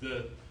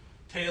the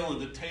tail of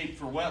the tape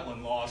for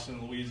wetland loss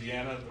in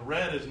Louisiana. The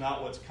red is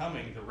not what's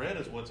coming. The red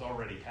is what's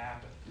already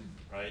happened,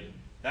 right?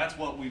 That's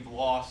what we've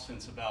lost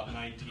since about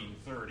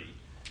 1930.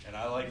 And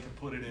I like to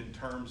put it in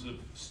terms of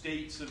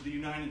states of the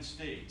United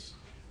States.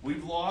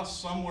 We've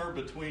lost somewhere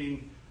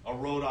between a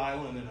Rhode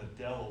Island and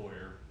a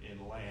Delaware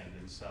in land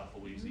in South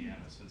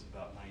Louisiana since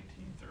about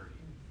 1930.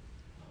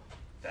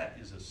 That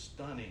is a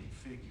stunning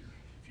figure.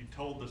 If you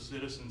told the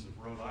citizens of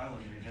Rhode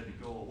Island they had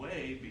to go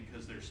away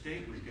because their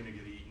state was going to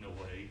get eaten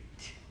away,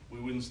 we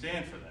wouldn't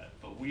stand for that.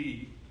 But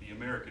we, the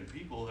American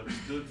people, have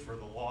stood for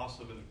the loss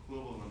of an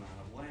equivalent amount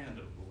of land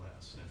over the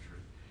last century.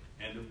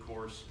 And of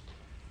course,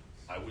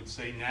 I would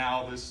say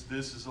now this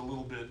is a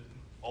little bit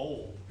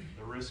old.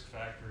 The risk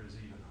factor is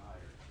even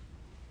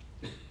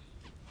higher.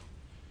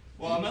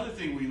 Well, another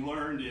thing we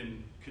learned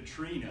in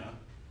Katrina,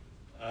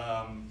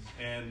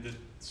 and that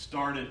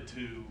started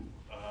to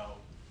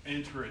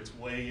enter its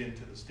way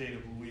into the state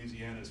of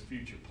Louisiana's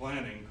future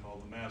planning,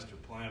 called the Master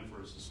Plan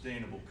for a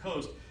Sustainable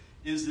Coast,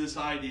 is this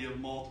idea of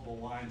multiple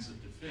lines of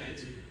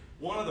defense.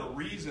 One of the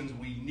reasons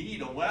we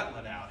need a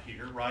wetland out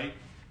here, right?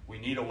 We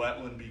need a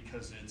wetland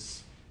because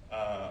it's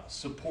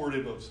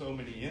supportive of so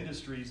many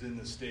industries in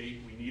the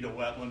state. We need a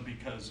wetland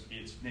because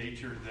it's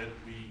nature that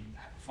we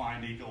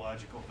find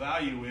ecological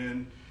value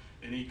in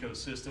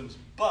ecosystems.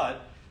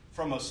 But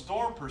from a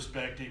storm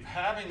perspective,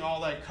 having all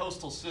that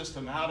coastal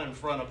system out in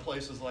front of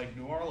places like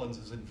New Orleans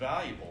is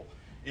invaluable.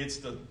 It's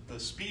the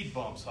speed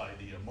bumps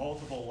idea,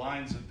 multiple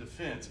lines of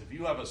defense. If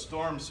you have a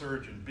storm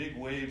surge and big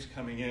waves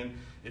coming in,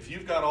 if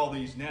you've got all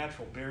these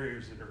natural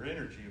barriers that are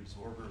energy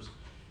absorbers,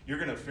 you're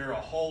going to fare a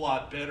whole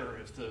lot better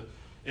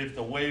if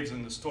the waves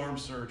and the storm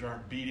surge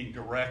aren't beating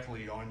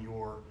directly on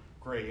your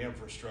gray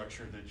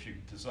infrastructure that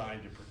you've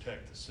designed to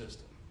protect the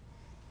system.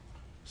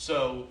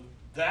 So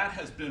that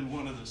has been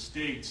one of the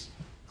state's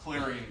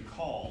clarion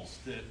calls,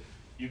 that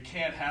you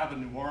can't have a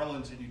New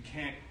Orleans and you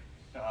can't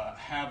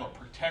have a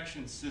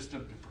protection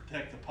system to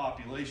protect the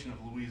population of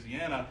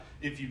Louisiana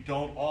if you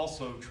don't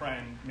also try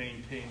and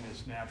maintain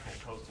this natural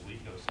coastal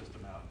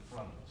ecosystem out in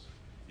front of us.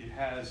 It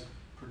has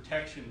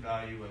protection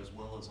value as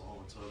well as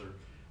all its other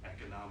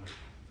economic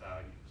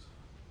values.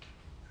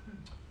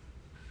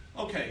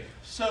 Okay,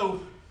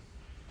 so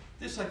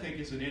this I think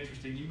is an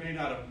interesting, you may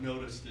not have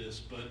noticed this,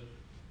 but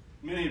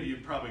many of you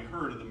have probably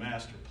heard of the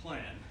master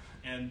plan.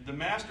 And the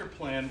master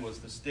plan was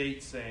the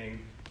state saying,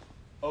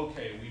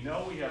 okay, we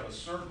know we have a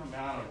certain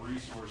amount of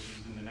resources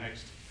in the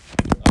next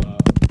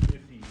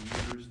 50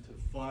 years to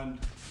fund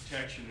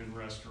protection and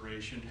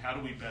restoration. How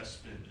do we best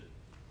spend it?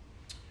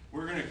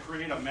 We're going to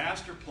create a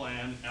master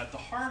plan, at the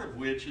heart of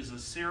which is a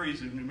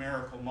series of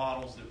numerical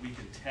models that we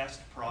can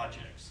test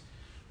projects.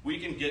 We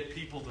can get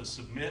people to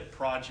submit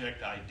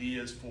project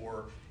ideas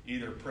for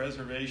either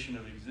preservation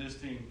of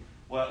existing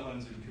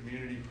wetlands and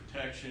community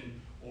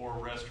protection or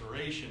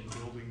restoration,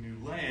 building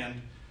new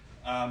land.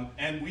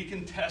 And we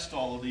can test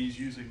all of these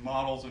using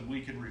models, and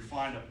we can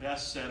refine a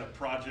best set of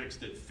projects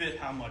that fit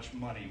how much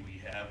money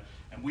we have.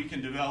 And we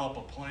can develop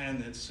a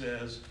plan that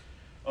says,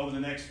 over the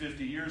next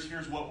 50 years,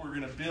 here's what we're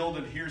going to build,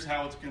 and here's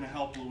how it's going to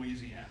help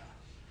Louisiana.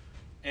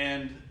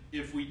 And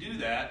if we do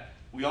that,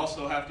 we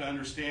also have to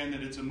understand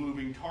that it's a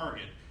moving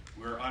target.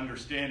 We're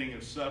understanding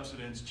of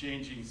subsidence,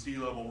 changing sea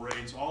level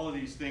rates, all of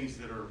these things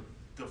that are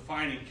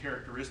defining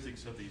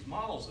characteristics of these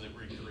models that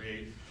we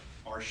create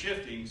are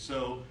shifting.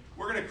 So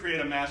we're going to create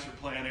a master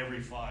plan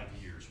every 5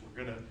 years.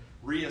 We're going to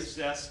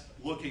reassess,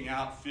 looking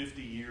out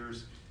 50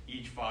 years,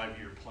 each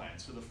 5-year plan.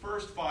 So the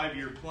first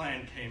 5-year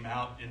plan came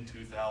out in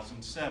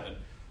 2007,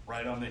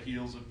 right on the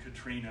heels of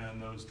Katrina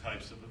and those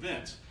types of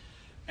events.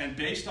 And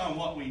based on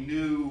what we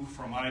knew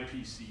from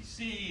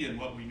IPCC and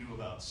what we knew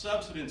about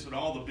subsidence and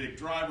all the big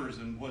drivers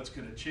and what's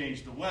going to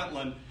change the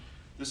wetland,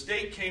 the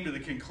state came to the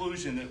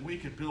conclusion that we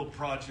could build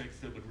projects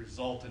that would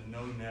result in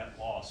no net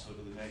loss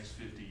over the next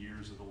 50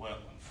 years of the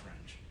wetland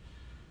fringe.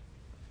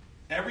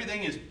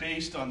 Everything is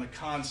based on the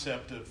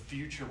concept of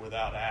future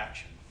without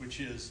action,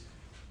 which is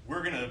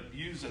we're going to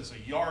use as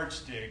a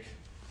yardstick,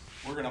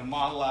 we're going to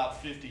model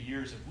out 50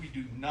 years if we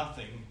do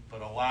nothing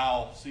but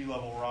allow sea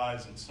level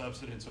rise and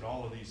subsidence and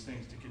all of these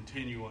things to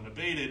continue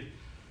unabated,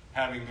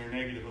 having their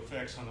negative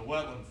effects on the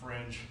wetland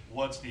fringe,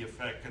 what's the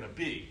effect going to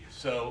be?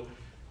 So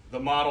the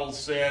model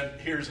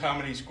said, here's how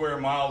many square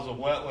miles of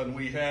wetland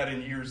we had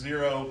in year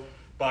 0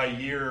 by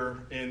year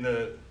in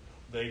the,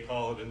 they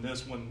call it in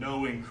this one,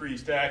 no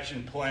increased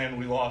action plan.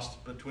 We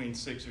lost between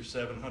 600 or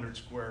 700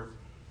 square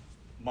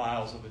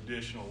miles of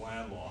additional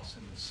land loss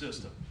in the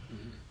system.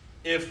 Mm-hmm.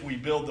 If we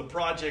build the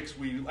projects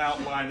we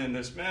outline in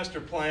this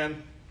master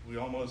plan, we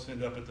almost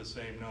end up at the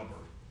same number,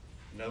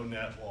 no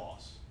net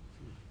loss.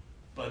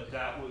 But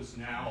that was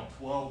now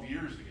 12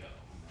 years ago.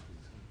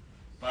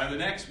 By the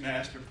next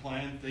master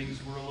plan,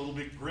 things were a little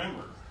bit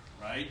grimmer,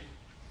 right?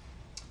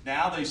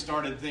 Now they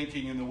started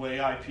thinking in the way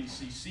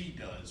IPCC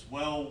does.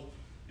 Well,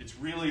 it's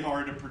really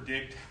hard to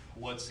predict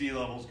what sea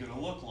level is going to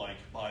look like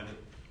by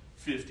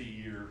the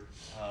 50-year.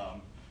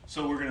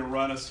 So we're going to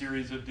run a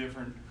series of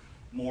different,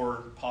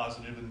 more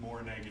positive and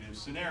more negative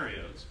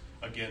scenarios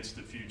against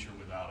the future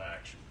without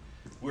action.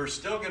 We're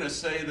still going to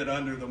say that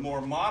under the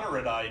more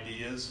moderate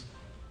ideas,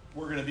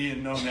 we're going to be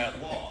in no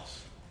net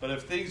loss. But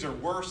if things are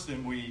worse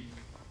than we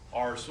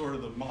are sort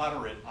of the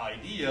moderate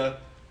idea,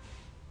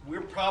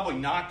 we're probably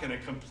not going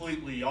to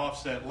completely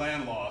offset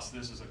land loss,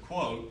 this is a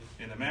quote,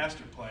 in the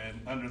master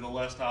plan under the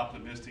less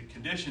optimistic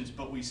conditions,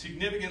 but we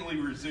significantly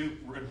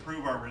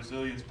improve our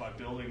resilience by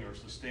building or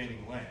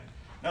sustaining land.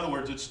 In other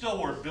words, it's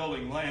still worth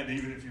building land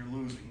even if you're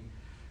losing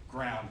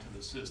ground to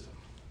the system.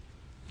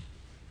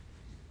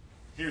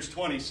 Here's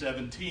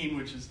 2017,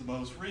 which is the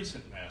most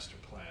recent master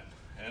plan.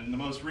 And the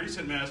most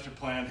recent master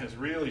plan has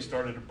really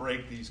started to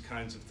break these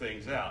kinds of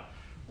things out.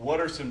 What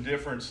are some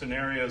different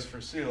scenarios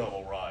for sea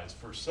level rise,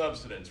 for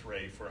subsidence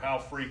rate, for how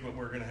frequent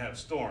we're going to have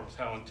storms,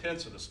 how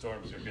intense the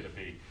storms are going to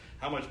be,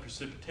 how much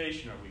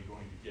precipitation are we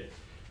going to get?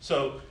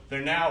 So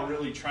they're now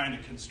really trying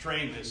to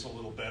constrain this a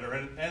little better.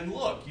 And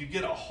look, you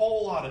get a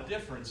whole lot of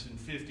difference in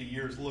 50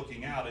 years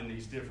looking out in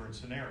these different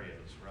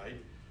scenarios, right?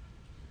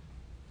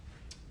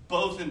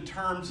 Both in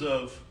terms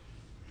of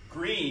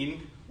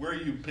green, where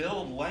you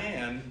build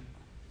land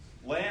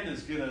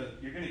is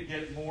you're gonna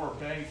get more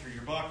bang for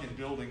your buck in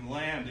building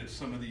land if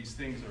some of these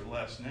things are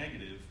less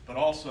negative, but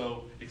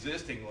also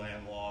existing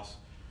land loss,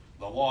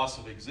 the loss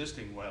of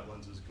existing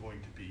wetlands is going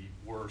to be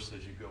worse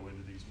as you go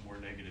into these more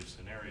negative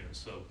scenarios.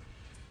 So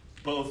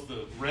both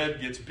the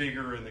red gets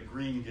bigger and the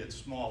green gets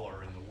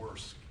smaller in the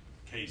worst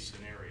case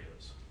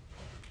scenarios.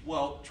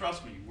 Well,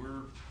 trust me,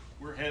 we're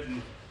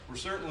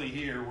certainly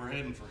here, we're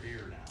heading for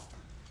here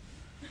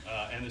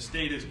now. And the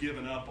state has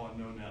given up on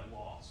no net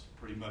loss.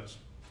 Pretty much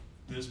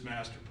this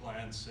master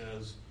plan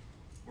says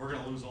we're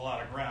going to lose a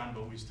lot of ground,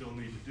 but we still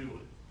need to do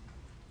it.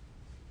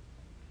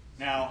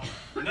 Now,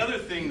 another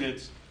thing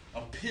that's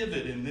a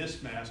pivot in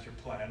this master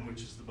plan,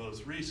 which is the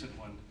most recent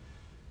one,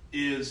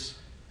 is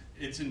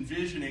it's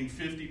envisioning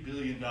 $50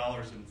 billion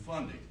in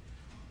funding.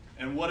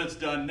 And what it's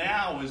done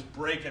now is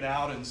break it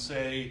out and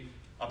say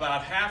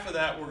about half of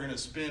that we're going to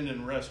spend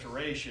in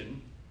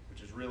restoration,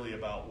 which is really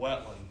about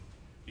wetland,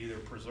 either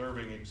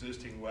preserving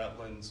existing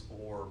wetlands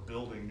or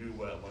building new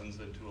wetlands,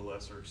 and to a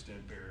lesser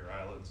extent barrier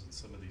islands and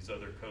some of these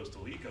other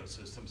coastal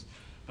ecosystems.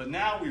 But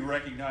now we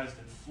recognize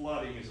that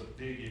flooding is a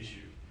big issue,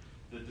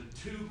 that the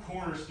two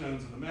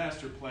cornerstones of the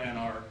master plan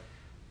are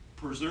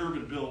preserve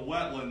and build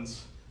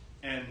wetlands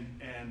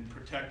and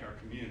protect our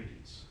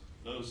communities.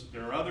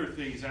 There are other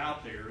things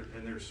out there,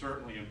 and they're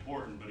certainly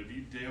important, but if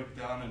you dig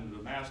down into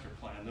the master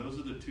plan, those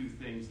are the two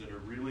things that are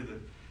really the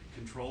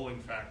controlling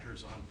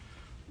factors on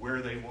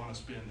where they want to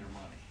spend their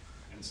money.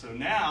 And so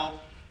now,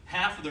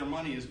 half of their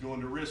money is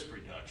going to risk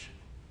reduction.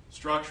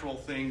 Structural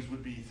things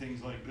would be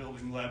things like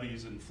building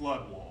levees and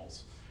flood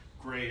walls,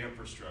 gray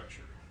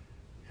infrastructure.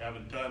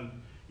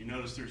 You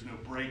notice there's no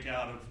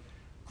breakout of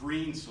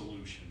green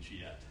solutions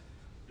yet.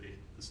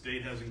 The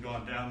state hasn't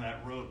gone down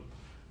that road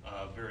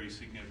very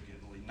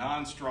significantly.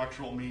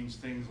 Non-structural means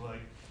things like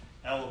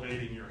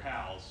elevating your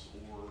house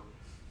or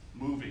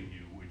moving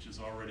you, which is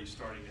already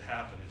starting to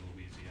happen in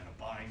Louisiana,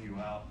 buying you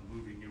out and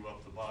moving you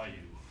up the bayou.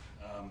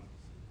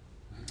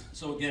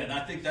 So again,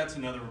 I think that's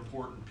another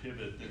important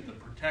pivot, that the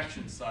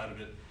protection side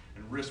of it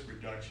and risk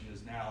reduction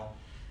is now,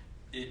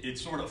 it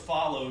sort of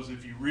follows.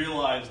 If you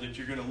realize that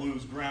you're going to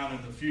lose ground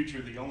in the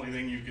future, the only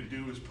thing you can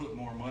do is put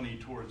more money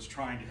towards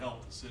trying to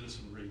help the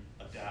citizenry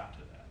adapt to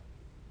that.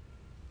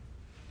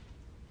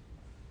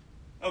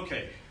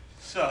 Okay,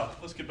 so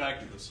let's get back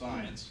to the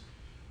science.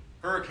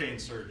 Hurricane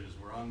surges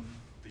were on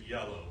the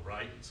yellow,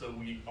 right? So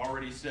we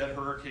already said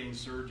hurricane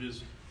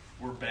surges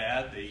were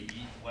bad. They eat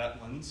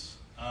wetlands.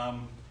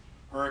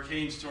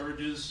 Hurricane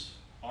surges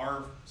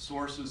are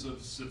sources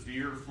of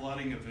severe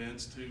flooding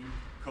events to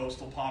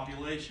coastal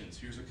populations.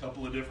 Here's a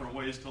couple of different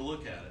ways to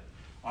look at it.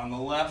 On the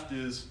left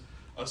is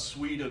a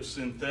suite of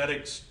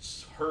synthetic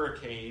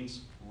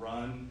hurricanes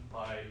run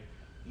by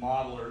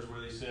modelers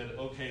where they said,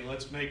 okay,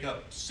 let's make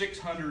up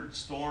 600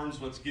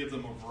 storms. Let's give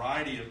them a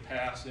variety of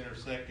paths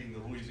intersecting the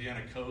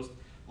Louisiana coast.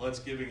 Let's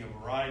give them a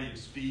variety of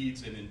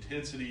speeds and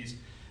intensities.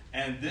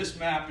 And this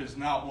map is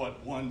not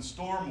what one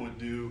storm would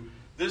do.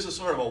 This is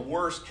sort of a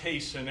worst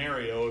case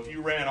scenario. If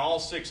you ran all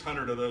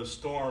 600 of those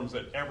storms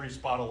at every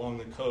spot along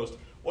the coast,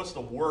 what's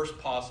the worst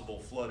possible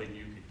flooding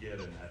you could get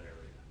in that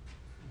area?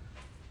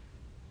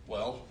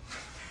 Well,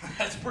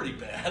 that's pretty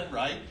bad,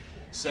 right?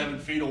 7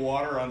 feet of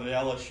water on the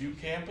LSU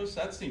campus,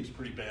 that seems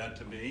pretty bad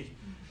to me.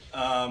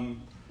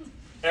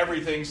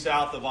 Everything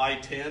south of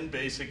I-10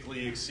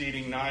 basically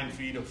exceeding 9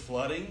 feet of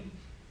flooding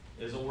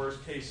is a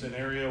worst case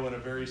scenario in a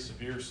very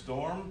severe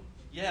storm.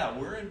 Yeah,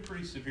 we're in a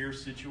pretty severe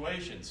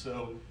situation.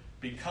 So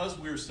because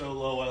we're so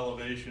low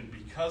elevation,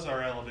 because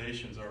our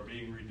elevations are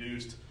being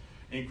reduced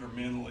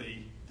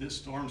incrementally, this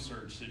storm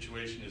surge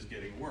situation is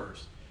getting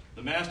worse.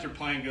 The master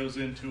plan goes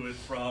into it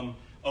from,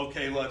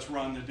 okay, let's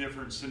run the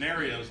different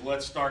scenarios.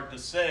 Let's start to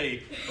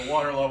say the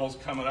water level's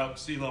coming up,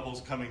 sea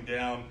level's coming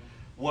down.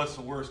 What's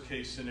the worst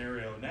case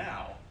scenario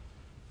now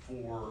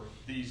for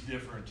these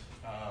different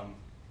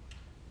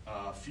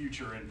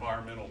future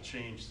environmental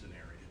change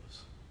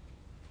scenarios?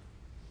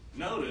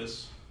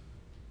 Notice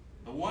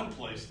the one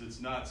place that's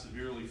not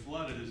severely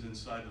flooded is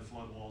inside the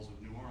flood walls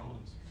of New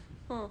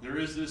Orleans. There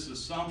is this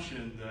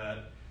assumption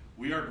that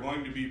we are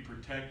going to be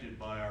protected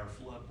by our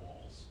flood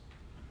walls,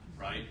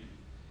 right?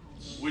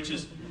 Which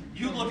is,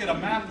 you look at a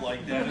map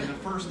like that and the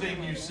first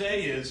thing you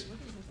say is,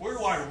 where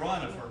do I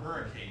run if a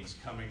hurricane's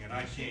coming and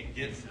I can't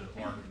get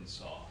to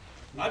Arkansas?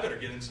 I better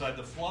get inside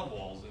the flood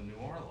walls in New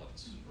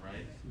Orleans,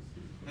 right?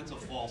 That's a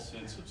false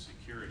sense of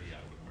security, I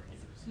would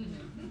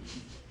argue.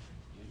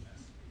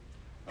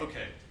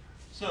 Okay,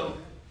 so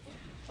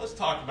let's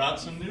talk about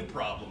some new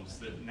problems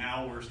that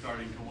now we're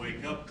starting to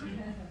wake up to.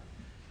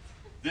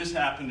 This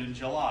happened in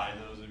July.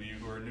 Those of you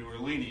who are New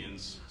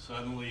Orleanians,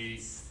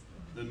 suddenly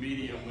the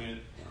media went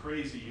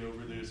crazy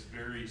over this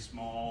very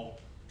small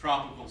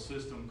tropical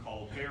system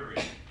called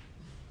Barry.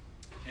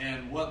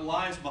 And what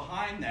lies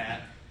behind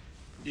that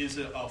is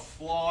a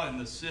flaw in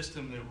the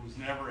system that was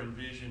never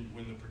envisioned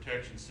when the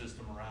protection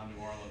system around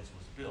New Orleans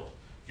was built.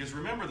 Because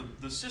remember,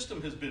 the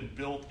system has been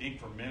built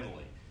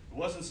incrementally. It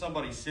wasn't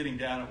somebody sitting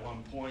down at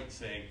one point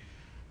saying,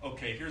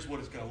 okay, here's what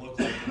it's going to look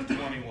like in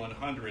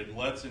 2100.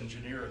 Let's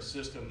engineer a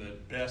system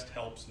that best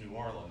helps New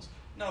Orleans.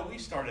 No, we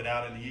started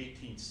out in the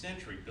 18th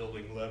century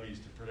building levees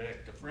to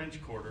protect the French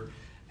Quarter,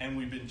 and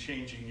we've been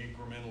changing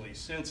incrementally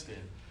since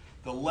then.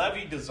 The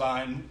levee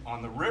design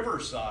on the river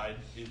side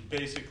is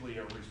basically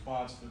a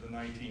response to the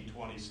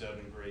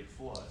 1927 Great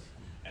Flood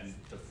and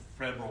the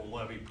federal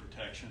levee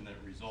protection that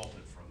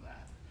resulted from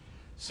that.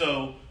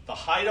 So the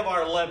height of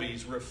our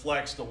levees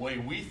reflects the way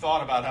we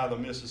thought about how the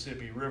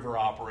Mississippi River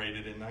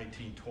operated in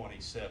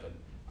 1927.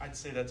 I'd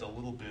say that's a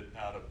little bit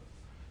out of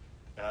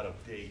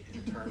date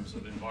in terms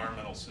of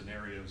environmental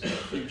scenarios in the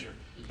future.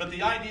 But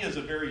the idea is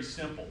a very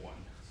simple one.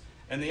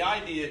 And the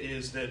idea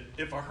is that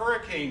if a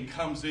hurricane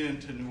comes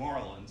into New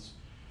Orleans,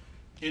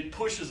 it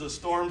pushes a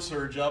storm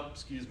surge up,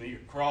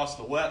 across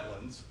the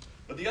wetlands.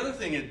 But the other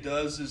thing it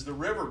does is the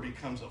river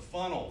becomes a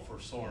funnel for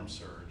storm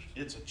surge.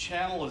 It's a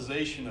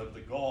channelization of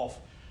the Gulf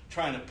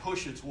trying to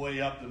push its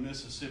way up the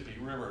Mississippi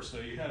River. So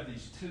you have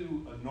these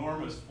two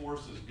enormous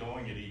forces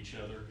going at each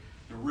other,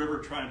 the river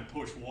trying to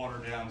push water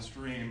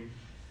downstream,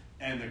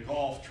 and the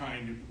Gulf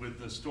with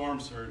the storm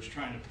surge,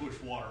 trying to push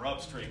water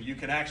upstream. You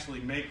can actually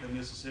make the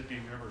Mississippi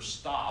River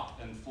stop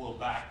and flow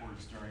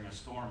backwards during a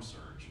storm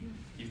surge.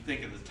 You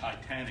think of the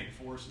titanic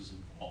forces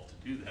involved to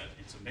do that.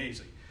 It's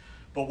amazing.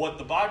 But what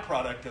the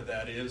byproduct of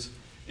that is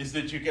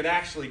that you can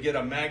actually get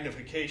a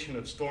magnification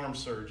of storm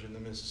surge in the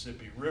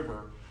Mississippi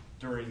River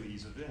during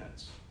these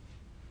events.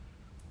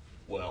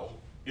 Well,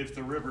 if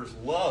the river's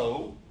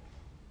low,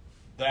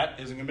 that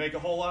isn't going to make a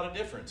whole lot of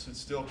difference. It's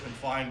still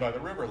confined by the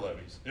river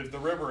levees. If the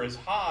river is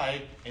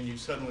high and you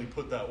suddenly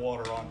put that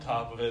water on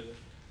top of it,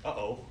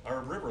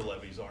 our river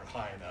levees aren't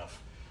high enough.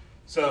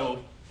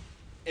 So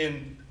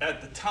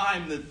at the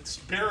time that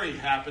Barry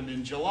happened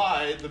in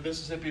July, the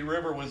Mississippi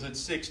River was at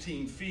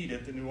 16 feet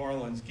at the New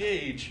Orleans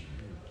gauge.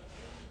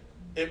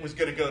 It was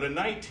going to go to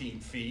 19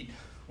 feet,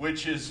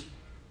 which is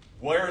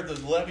where the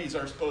levees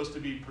are supposed to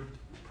be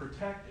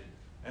protected.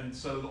 And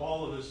so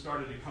all of this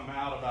started to come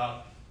out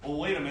about, well,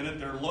 wait a minute,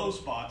 there are low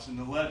spots in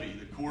the levee.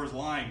 The Corps is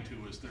lying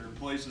to us. There are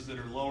places that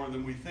are lower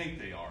than we think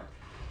they are.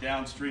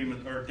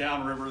 Downstream or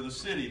downriver of the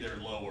city, they're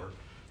lower.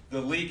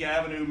 The Leake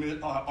Avenue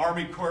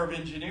Army Corps of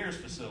Engineers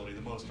facility,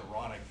 the most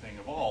ironic thing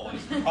of all,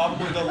 is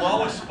probably the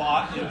lowest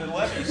spot in the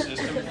levee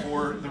system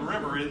for the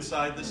river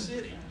inside the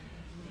city.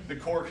 The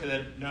Corps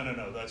said,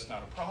 no, that's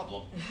not a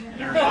problem.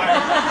 They're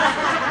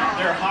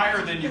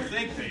higher than you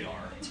think they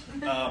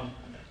are.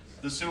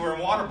 The Sewer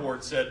and Water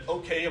Board said,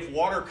 okay, if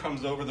water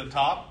comes over the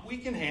top, we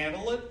can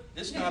handle it.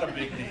 It's not a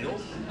big deal.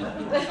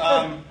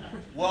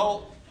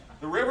 Well,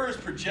 the river is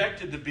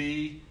projected to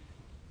be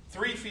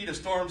 3 feet of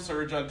storm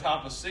surge on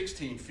top of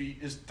 16 feet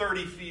is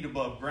 30 feet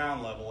above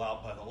ground level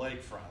out by the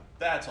lakefront.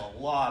 That's a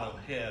lot of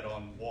head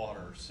on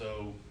water,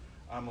 so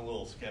I'm a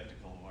little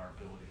skeptical of our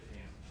ability to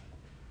handle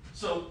that.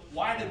 So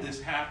why did this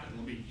happen?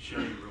 Let me show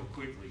you real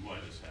quickly why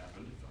this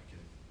happened, if I can.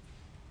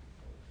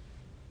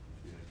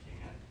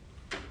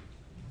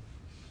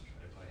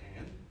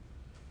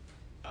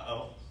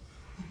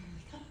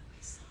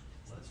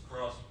 Let's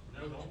cross.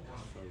 No, don't.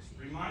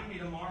 Remind me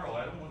tomorrow.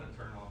 I don't want to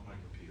turn off my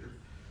computer.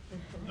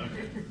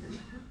 Okay.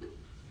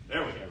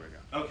 There we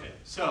go. Okay.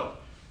 So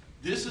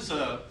this is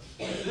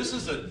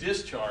a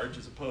discharge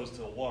as opposed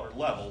to a water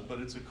level, but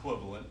it's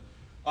equivalent.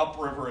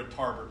 Upriver at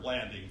Tarbert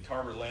Landing.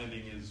 Tarbert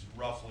Landing is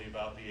roughly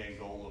about the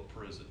Angola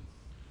prison.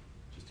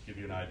 Just to give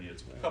you an idea,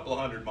 it's a couple of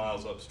 100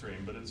 miles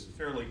upstream, but it's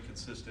fairly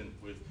consistent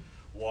with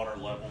water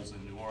levels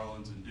in New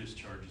Orleans and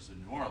discharges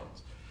in New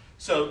Orleans.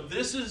 So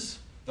this is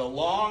the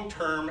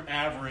long-term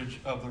average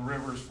of the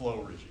river's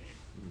flow regime.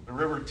 The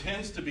river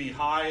tends to be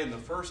high in the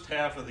first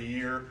half of the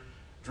year,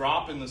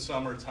 drop in the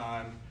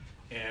summertime,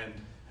 and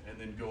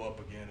then go up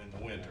again in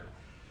the winter.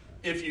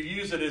 If you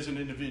use it as an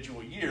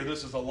individual year,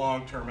 this is a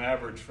long-term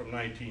average from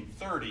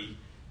 1930.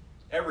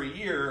 Every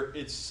year,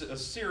 it's a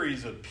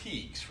series of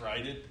peaks,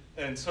 right?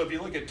 And so if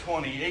you look at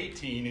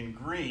 2018 in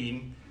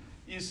green,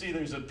 you see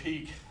there's a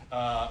peak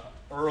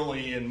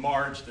early in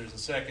March, there's a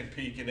second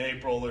peak in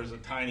April, there's a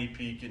tiny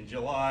peak in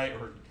July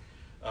or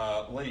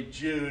late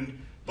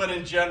June. But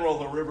in general,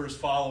 the river's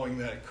following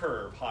that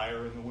curve,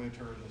 higher in the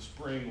winter and the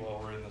spring,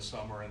 lower in the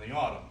summer and the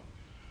autumn.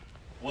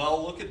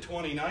 Well, look at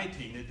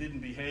 2019. It didn't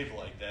behave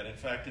like that. In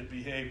fact, it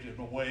behaved in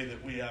a way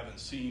that we haven't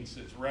seen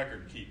since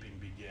record keeping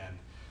began.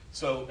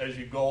 So as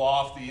you go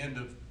off the end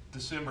of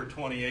December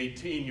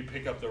 2018, you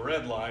pick up the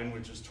red line,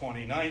 which is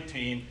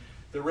 2019.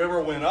 The river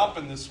went up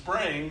in the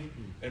spring,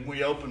 and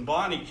we opened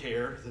Bonnie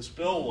Care, the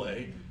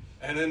spillway,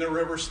 and then the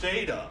river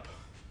stayed up.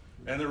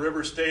 And the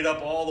river stayed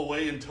up all the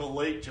way until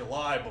late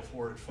July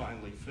before it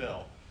finally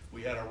fell.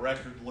 We had a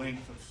record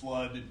length of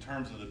flood in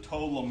terms of the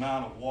total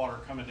amount of water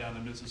coming down the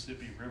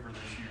Mississippi River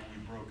this year.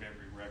 We broke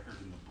every record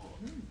in the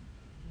book.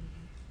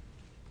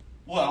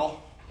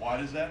 Well, why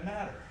does that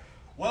matter?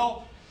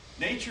 Well,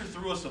 nature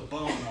threw us a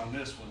bone on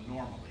this one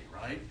normally,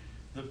 right?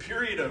 The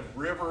period of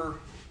river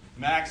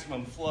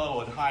maximum flow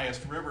and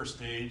highest river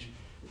stage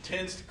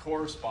tends to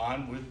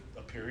correspond with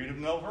a period of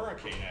no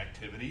hurricane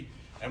activity.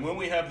 And when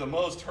we have the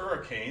most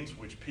hurricanes,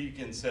 which peak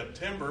in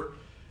September,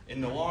 in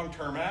the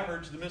long-term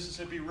average, the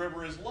Mississippi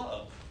River is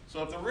low.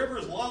 So if the river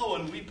is low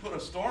and we put a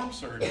storm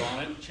surge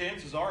on it,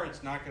 chances are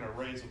it's not going to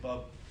raise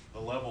above the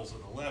levels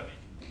of the levee.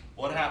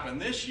 What happened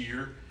this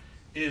year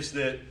is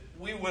that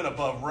we went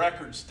above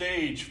record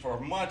stage for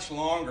much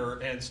longer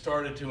and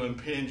started to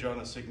impinge on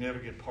a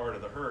significant part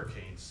of the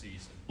hurricane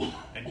season.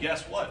 And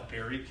guess what?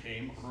 Barry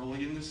came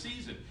early in the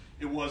season.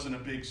 It wasn't a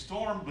big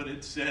storm, but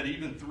it said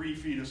even 3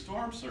 feet of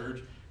storm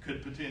surge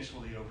could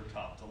potentially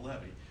overtop the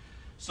levee.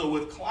 So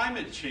with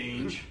climate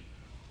change,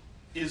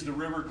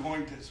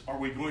 are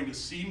we going to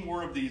see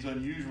more of these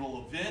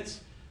unusual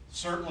events?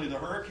 Certainly the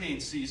hurricane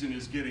season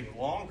is getting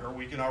longer.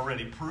 We can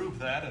already prove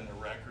that in the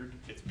record.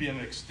 It's been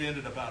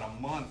extended about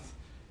a month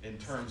in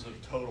terms of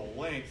total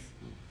length,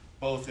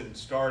 both in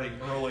starting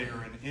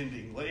earlier and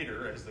ending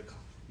later, as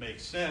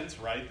makes sense,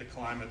 right? The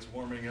climate's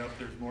warming up,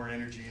 there's more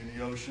energy in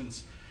the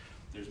oceans,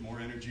 there's more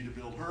energy to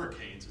build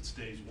hurricanes. It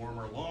stays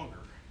warmer longer.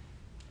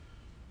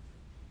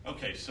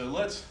 Okay, so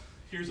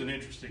here's an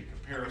interesting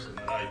comparison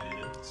that I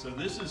did. So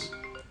this is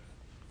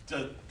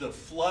the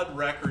flood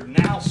record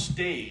now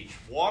stage,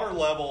 water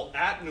level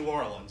at New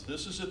Orleans.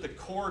 This is at the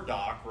core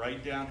dock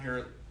right down here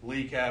at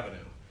Leake Avenue.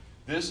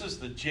 This is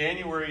the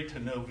January to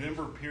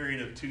November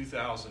period of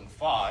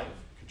 2005,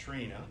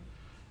 Katrina,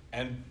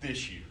 and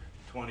this year,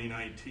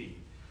 2019.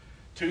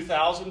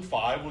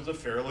 2005 was a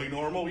fairly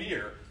normal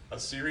year, a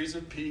series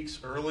of peaks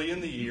early in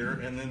the year,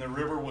 and then the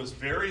river was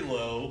very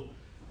low,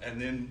 and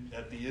then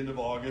at the end of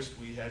August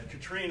we had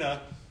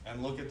Katrina,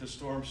 and look at the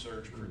storm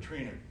surge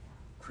Katrina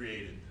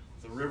created.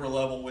 The river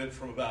level went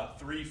from about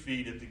 3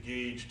 feet at the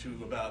gauge to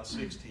about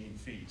 16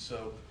 feet.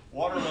 So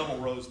water level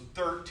rose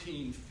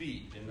 13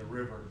 feet in the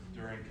river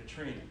during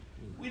Katrina.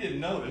 We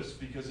didn't notice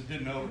because it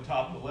didn't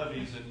overtop the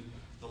levees, and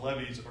the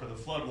levees or the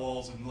flood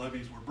walls and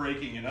levees were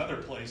breaking in other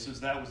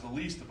places. That was the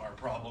least of our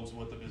problems,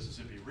 what the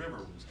Mississippi River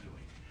was doing.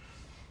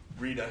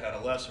 Rita had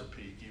a lesser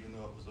peak, even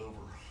though it was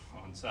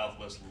over on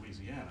southwest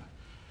Louisiana.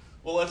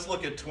 Well, let's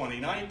look at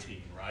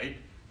 2019, right?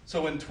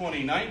 So in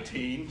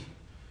 2019,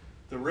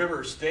 the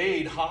river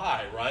stayed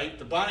high, right?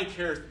 The Bonnie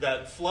Care,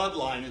 that flood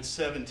line at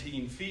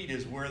 17 feet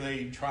is where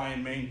they try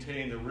and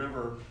maintain the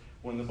river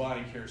when the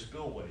Bonnie Care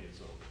spillway is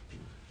open.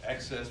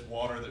 Excess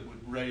water that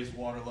would raise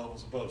water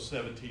levels above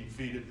 17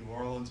 feet at New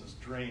Orleans is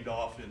drained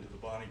off into the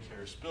Bonnie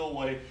Care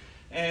spillway.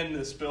 And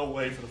the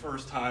spillway, for the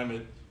first time,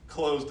 it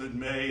closed in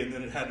May, and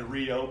then it had to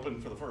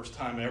reopen for the first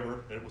time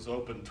ever. It was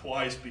open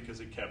twice because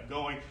it kept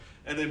going.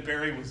 And then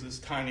Barry was this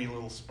tiny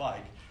little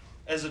spike.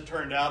 As it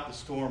turned out, the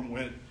storm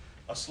went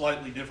a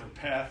slightly different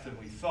path than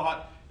we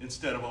thought.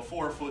 Instead of a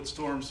 4-foot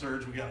storm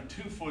surge, we got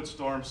a 2-foot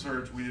storm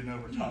surge. We didn't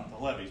overtop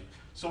the levees.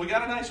 So we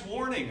got a nice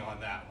warning on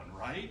that one,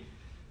 right?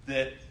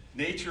 That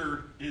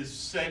nature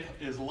is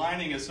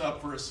lining us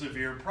up for a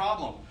severe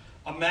problem.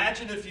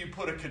 Imagine if you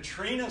put a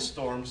Katrina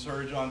storm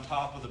surge on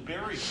top of the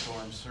Barry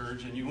storm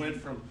surge, and you went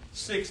from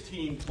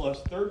 16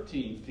 plus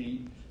 13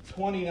 feet,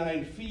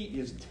 29 feet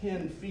is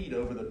 10 feet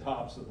over the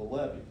tops of the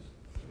levees.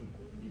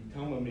 You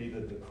telling me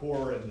that the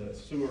Corps and the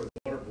sewer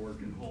water board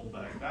can hold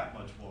back that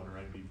much water,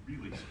 I'd be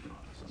really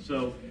surprised.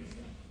 So,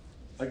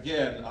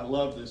 again, I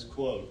love this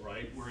quote,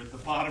 right? We're at the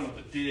bottom of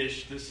the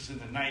dish. This is in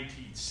the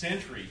 19th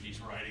century, he's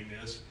writing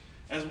this.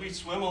 As we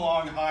swim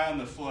along high on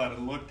the flood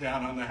and look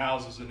down on the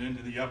houses and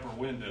into the upper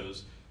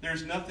windows,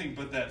 there's nothing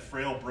but that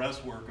frail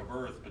breastwork of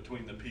earth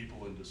between the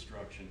people and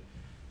destruction.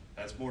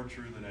 That's more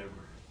true than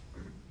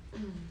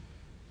ever.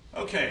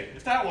 Okay,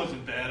 if that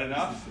wasn't bad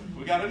enough,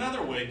 we got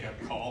another wake-up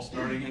call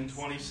starting in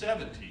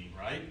 2017,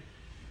 right?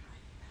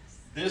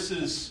 This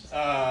is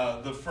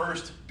the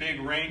first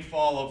big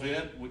rainfall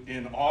event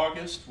in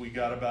August. We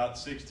got about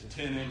 6 to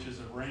 10 inches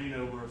of rain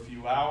over a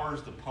few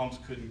hours. The pumps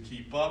couldn't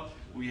keep up.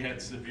 We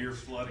had severe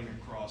flooding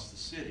across the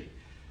city.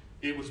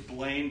 It was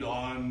blamed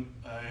on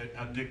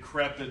a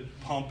decrepit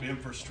pump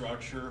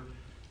infrastructure,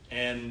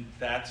 and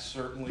that's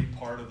certainly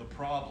part of the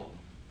problem.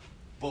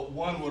 But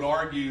one would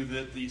argue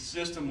that the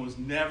system was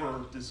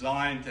never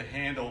designed to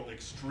handle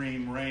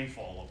extreme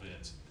rainfall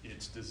events.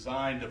 It's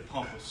designed to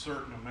pump a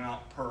certain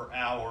amount per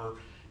hour,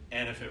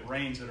 and if it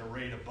rains at a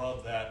rate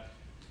above that,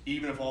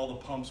 even if all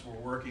the pumps were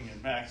working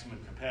at maximum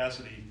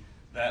capacity,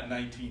 that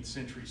 19th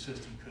century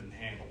system couldn't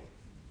handle it.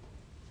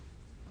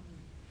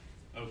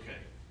 Okay,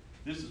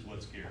 this is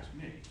what scares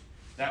me.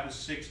 That was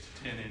 6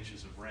 to 10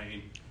 inches of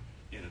rain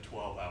in a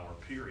 12-hour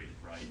period,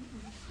 right?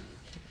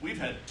 We've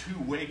had 2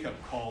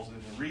 wake-up calls in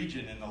the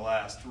region in the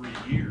last 3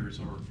 years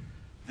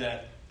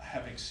that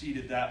have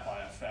exceeded that by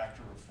a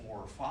factor of 4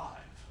 or 5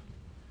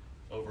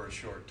 over a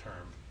short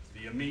term.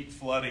 The Amite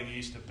flooding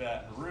east of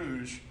Baton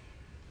Rouge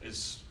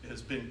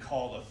has been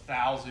called a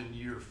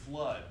 1,000-year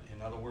flood.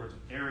 In other words,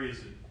 areas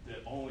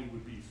that only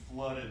would be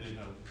flooded in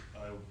a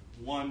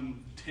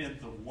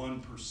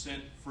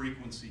 1/10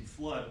 frequency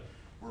flood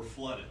were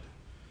flooded.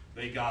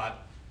 They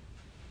got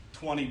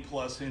 20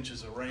 plus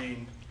inches of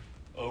rain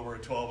over a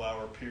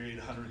 12-hour period,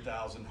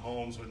 100,000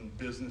 homes and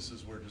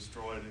businesses were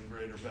destroyed in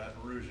greater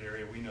Baton Rouge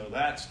area. We know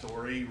that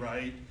story,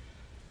 right?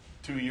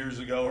 2 years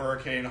ago,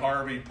 Hurricane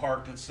Harvey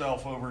parked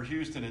itself over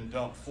Houston and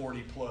dumped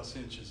 40 plus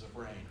inches of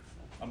rain.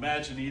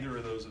 Imagine either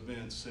of those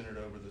events centered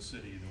over the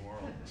city of New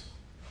Orleans.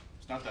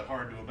 It's not that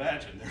hard to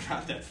imagine. They're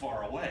not that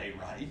far away,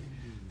 right?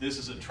 This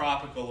is a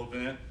tropical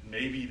event.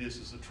 Maybe this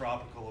is a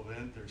tropical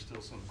event. There's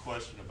still some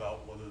question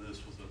about whether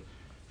this was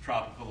a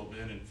tropical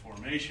event in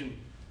formation.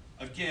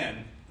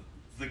 Again,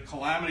 the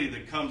calamity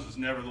that comes is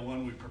never the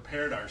one we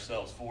prepared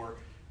ourselves for.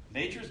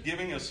 Nature's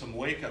giving us some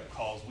wake-up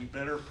calls. We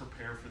better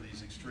prepare for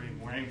these extreme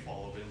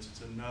rainfall events.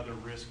 It's another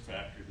risk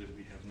factor that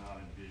we have not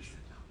envisioned.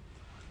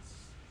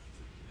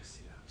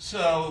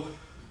 So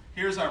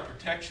here's our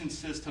protection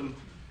system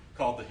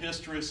called the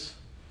Hysteris.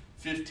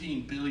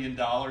 $15 billion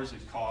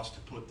it cost to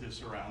put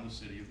this around the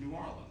city of New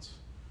Orleans,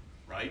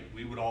 right?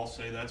 We would all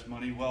say that's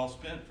money well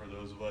spent for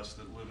those of us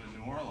that live in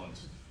New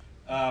Orleans.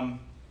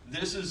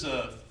 This is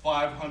a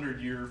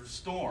 500-year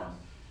storm.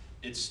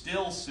 It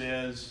still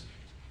says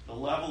the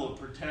level of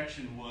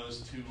protection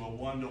was to a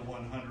 1 to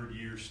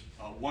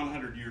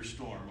 100-year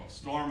storm, a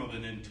storm of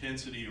an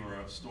intensity or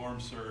a storm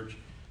surge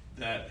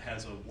that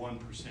has a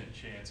 1%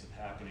 chance of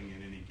happening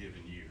in any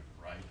given year,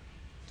 right?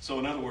 So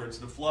in other words,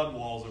 the flood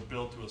walls are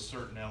built to a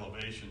certain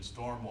elevation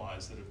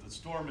storm-wise that if the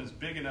storm is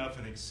big enough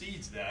and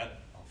exceeds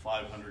that, a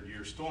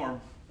 500-year storm,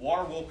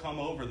 water will come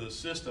over the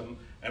system,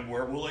 and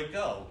where will it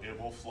go?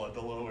 It will flood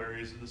the low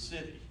areas of the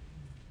city,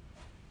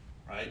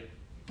 right?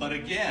 But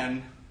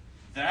again,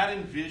 that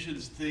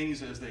envisions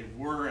things as they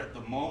were at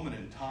the moment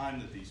in time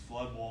that these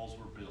flood walls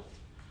were built.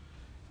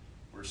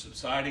 We're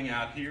subsiding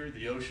out here,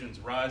 the ocean's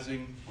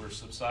rising, we're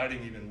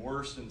subsiding even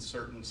worse in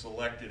certain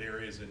selected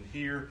areas in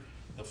here.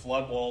 The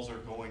flood walls are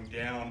going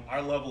down.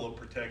 Our level of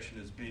protection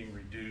is being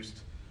reduced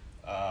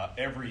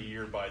every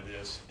year by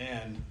this,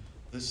 and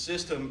the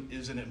system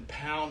is an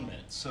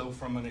impoundment. So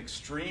from an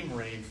extreme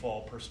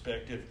rainfall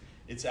perspective,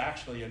 it's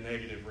actually a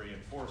negative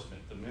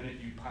reinforcement. The minute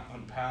you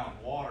impound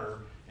water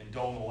and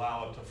don't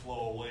allow it to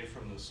flow away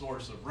from the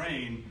source of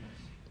rain,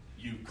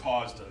 you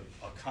caused a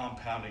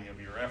compounding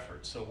of your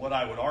efforts. So what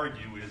I would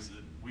argue is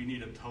that we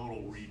need a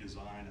total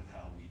redesign of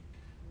how we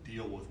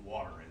deal with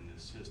water in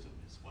this system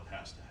is what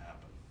has to happen.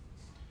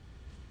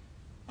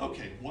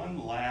 Okay,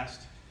 one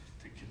last,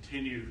 to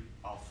continue,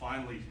 I'll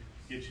finally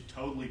get you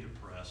totally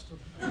depressed.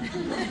 The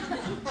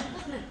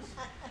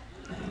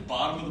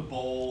bottom of the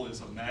bowl is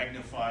a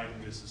magnified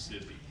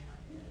Mississippi.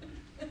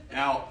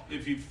 Now,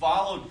 if you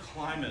followed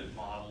climate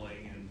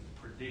modeling and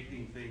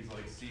predicting things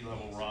like sea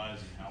level rise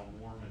and how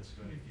warm it's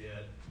going to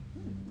get,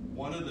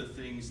 one of the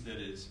things that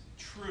is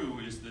true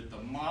is that the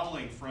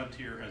modeling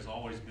frontier has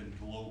always been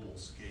global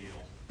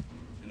scale.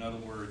 In other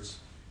words,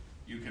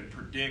 you can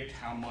predict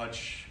how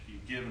much,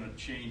 given a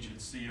change in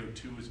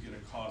CO2, is going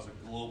to cause a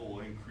global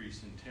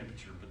increase in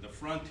temperature. But the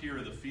frontier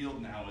of the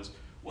field now is,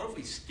 what if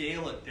we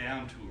scale it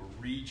down to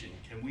a region?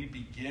 Can we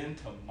begin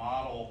to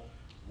model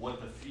what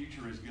the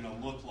future is going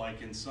to look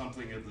like in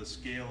something of the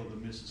scale of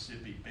the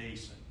Mississippi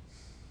Basin?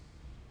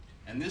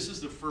 And this is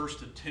the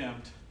first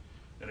attempt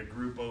that a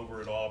group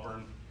over at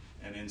Auburn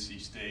and NC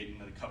State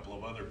and a couple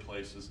of other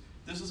places,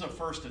 this is a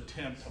first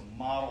attempt to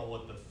model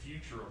what the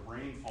future of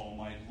rainfall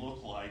might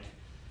look like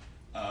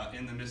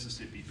in the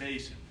Mississippi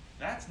Basin.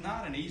 That's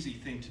not an easy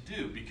thing to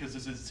do because,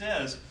 as it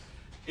says,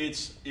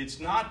 it's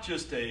not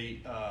just a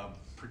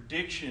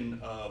prediction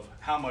of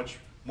how much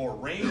more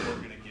rain we're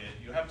going to get.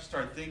 You have to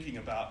start thinking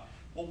about,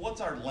 well, what's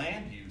our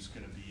land use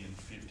going to be in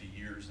 50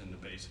 years in the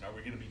basin? Are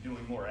we going to be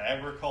doing more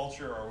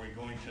agriculture? Are we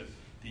going to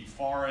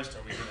deforest?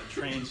 Are we going to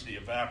change the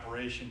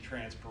evaporation,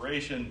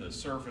 transpiration, the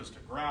surface to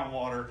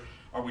groundwater?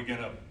 Are we going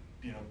to,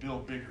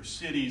 build bigger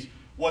cities?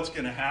 What's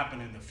going to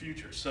happen in the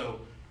future?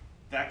 So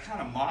that kind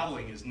of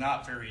modeling is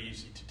not very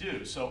easy to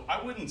do. So I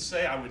wouldn't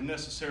say I would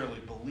necessarily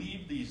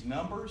believe these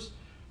numbers,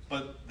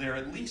 but they're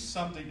at least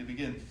something to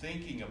begin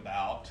thinking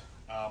about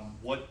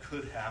what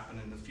could happen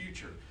in the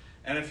future.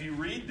 And if you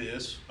read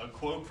this, a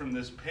quote from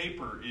this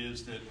paper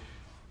is that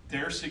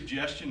their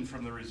suggestion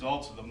from the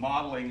results of the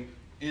modeling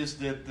is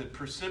that the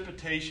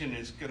precipitation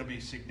is going to be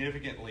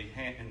significantly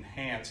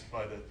enhanced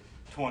by the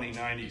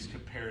 2090s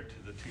compared to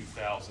the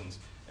 2000s.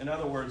 In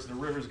other words, the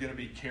river is going to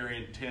be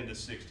carrying 10 to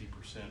 60%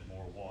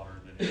 more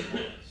water than it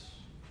was.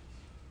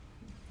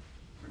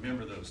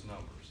 Remember those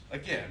numbers.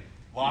 Again,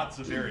 lots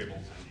of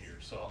variables in here.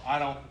 So I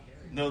don't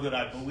know that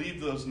I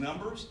believe those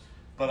numbers,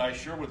 but I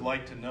sure would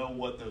like to know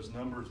what those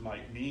numbers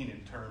might mean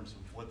in terms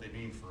of what they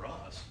mean for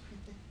us.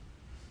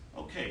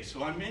 Okay,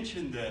 so I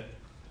mentioned that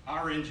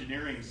our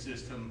engineering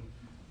system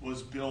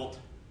was built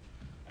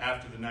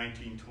after the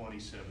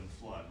 1927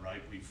 flood,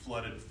 right? We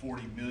flooded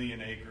 40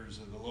 million acres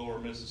of the lower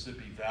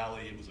Mississippi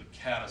Valley. It was a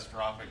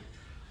catastrophic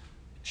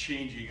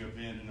changing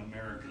event in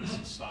American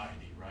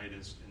society, right?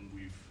 If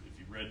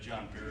you read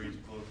John Barry's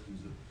book,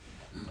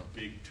 who's a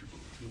big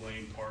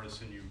Tulane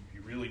partisan,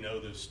 you really know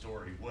this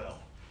story well.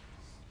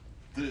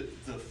 The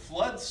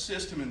flood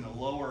system in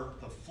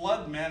the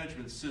flood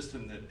management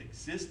system that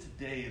exists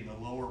today in the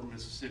lower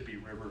Mississippi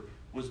River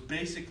was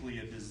basically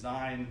a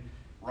design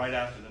right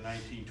after the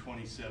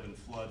 1927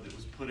 flood that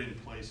was put in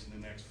place in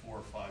the next 4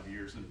 or 5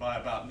 years. And by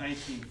about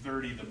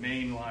 1930, the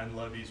mainline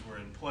levees were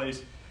in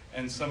place,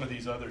 and some of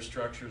these other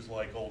structures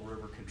like Old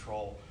River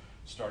Control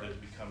started to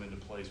become into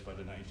place by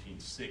the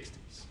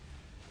 1960s.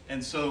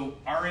 And so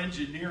our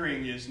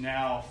engineering is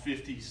now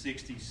 50,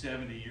 60,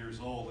 70 years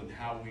old in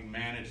how we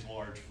manage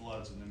large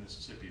floods in the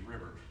Mississippi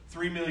River.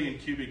 3 million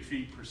cubic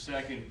feet per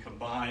second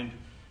combined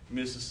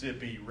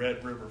Mississippi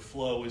Red River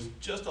flow is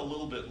just a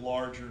little bit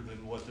larger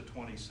than what the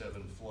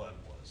 27 flood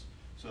was.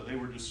 So they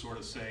were just sort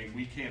of saying,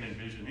 we can't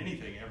envision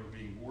anything ever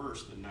being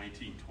worse than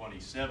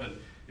 1927.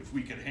 If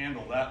we could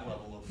handle that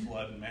level of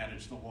flood and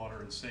manage the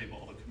water and save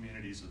all the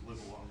communities that live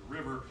along the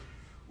river,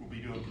 we'll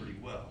be doing pretty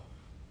well.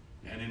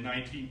 And in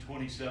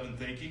 1927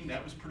 thinking,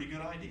 that was a pretty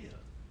good idea.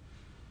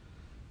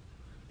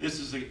 This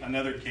is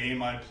another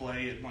game I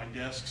play at my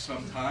desk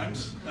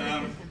sometimes.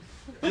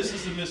 This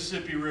is the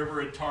Mississippi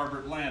River at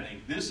Tarbert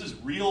Landing. This is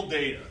real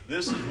data.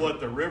 This is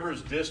what the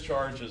river's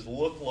discharges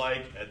look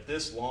like at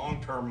this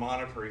long-term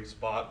monitoring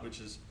spot, which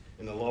is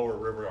in the lower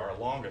river, our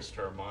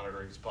longest-term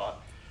monitoring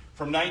spot,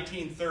 from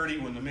 1930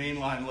 when the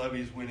mainline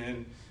levees went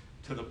in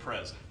to the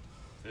present.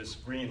 This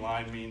green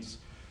line means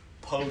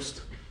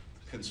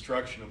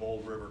post-construction of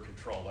Old River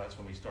Control. That's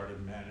when we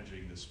started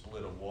managing the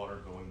split of water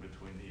going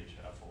between the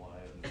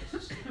Atchafalaya and the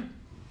Mississippi.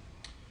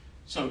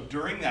 So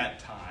during that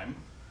time,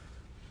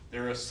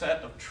 there are a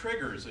set of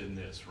triggers in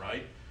this,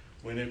 right?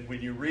 When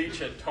you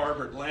reach at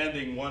Tarbert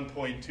Landing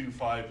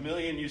 1.25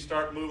 million, you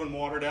start moving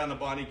water down the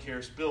Bonnie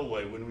Care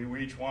Spillway. When we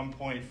reach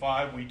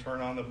 1.5, we turn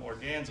on the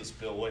Morganza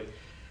Spillway.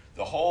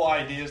 The whole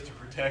idea is to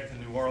protect the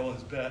New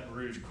Orleans-Baton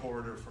Rouge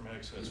corridor from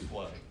excess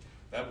flooding.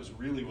 That was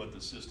really what the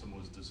system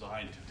was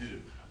designed to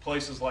do.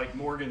 Places like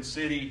Morgan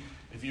City,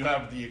 if you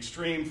have the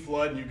extreme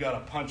flood and you've got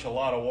to punch a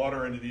lot of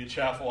water into the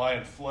Atchafalaya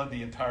and flood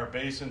the entire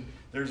basin,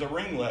 there's a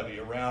ring levee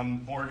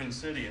around Morgan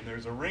City and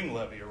there's a ring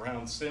levee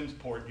around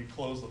Simmsport. You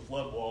close the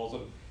flood walls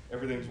and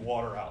everything's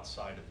water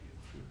outside of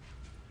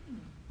you.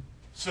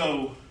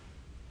 So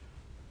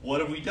what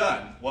have we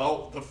done?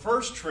 Well, the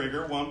first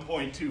trigger,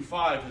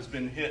 1.25, has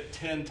been hit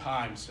 10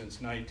 times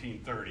since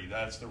 1930.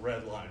 That's the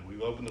red line.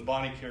 We've opened the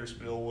Bonnie Care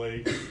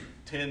Spillway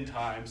 10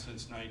 times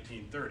since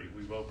 1930.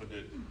 We've opened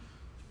it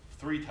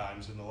 3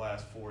 times in the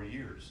last 4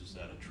 years. Is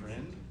that a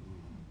trend?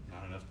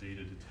 Not enough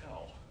data to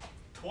tell.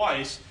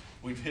 Twice,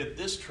 we've hit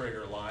this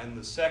trigger line,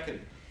 the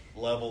second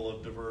level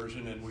of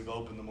diversion, and we've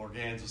opened the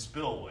Morganza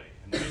Spillway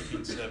in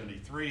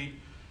 1973,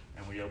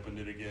 and we opened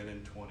it again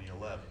in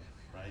 2011,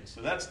 right?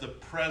 So that's the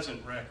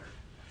present record.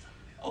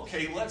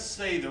 Okay, let's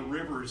say the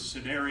river's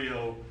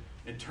scenario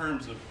in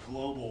terms of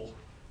global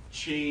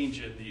change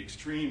and the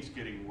extremes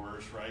getting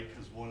worse, right?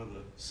 Because one of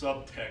the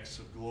subtexts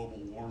of global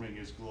warming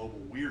is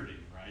global weirding,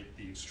 right?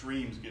 The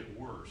extremes get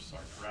worse,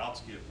 our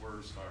droughts get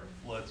worse, our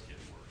floods get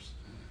worse.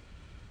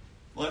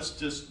 Let's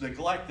just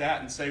neglect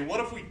that and say,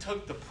 what if we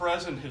took the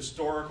present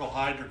historical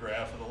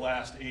hydrograph of the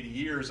last 80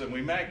 years and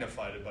we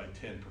magnified it by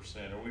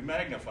 10%, or we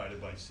magnified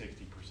it by 60%,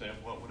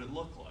 what would it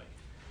look like?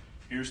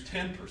 Here's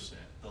 10%,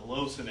 the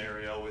low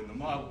scenario in the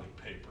modeling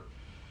paper.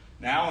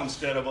 Now,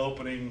 instead of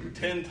opening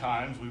 10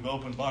 times, we've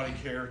opened Bonnie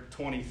Care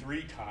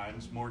 23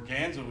 times.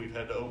 Morganza, we've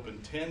had to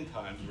open 10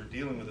 times. We're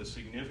dealing with a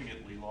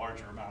significantly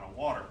larger amount of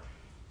water.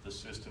 The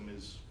system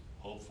is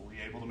hopefully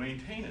able to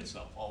maintain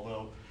itself,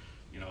 although,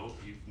 you know,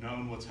 you've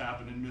known what's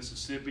happened in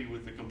Mississippi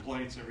with the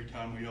complaints every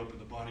time we open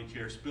the Bonnie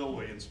Care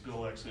Spillway and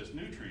spill excess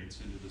nutrients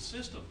into the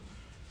system.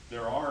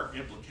 There are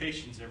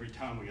implications every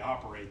time we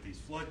operate these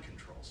flood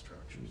control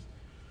structures.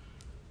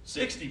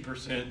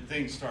 60%,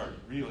 things start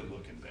really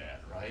looking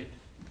bad, right?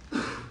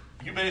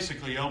 You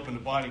basically open the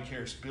Bonnie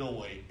Care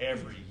Spillway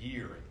every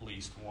year at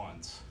least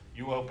once.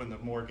 You open the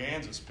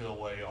Morganza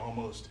Spillway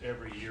almost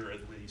every year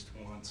at least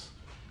once.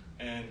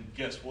 And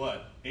guess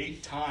what?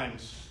 8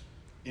 times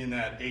in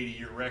that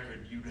 80-year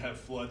record, you'd have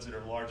floods that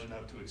are large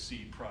enough to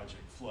exceed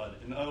Project Flood.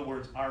 In other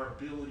words, our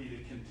ability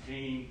to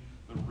contain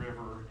the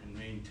river and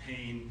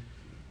maintain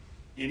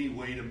any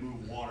way to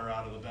move water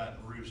out of the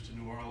Baton Rouge to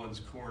New Orleans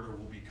corridor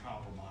will be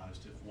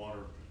compromised if water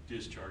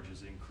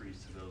discharges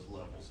increase to those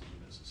levels in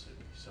the Mississippi.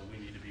 So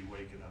we need to be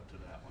waking up to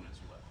that one as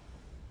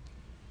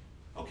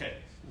well. Okay,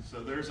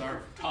 so there's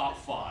our top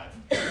 5.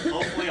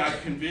 Hopefully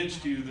I've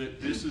convinced you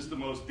that this is the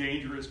most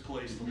dangerous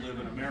place to live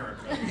in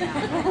America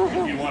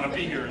if you want to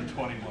be here in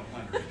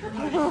 2100.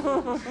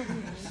 Right?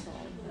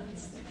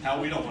 Now,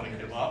 we don't want to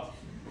give up.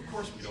 Of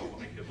course we don't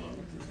want to give up.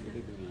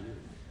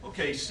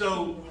 Okay,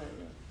 so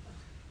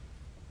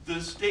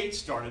the state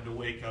started to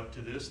wake up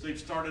to this. They've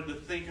started to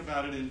think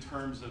about it in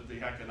terms of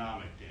the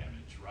economic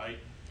damage, right?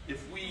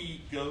 If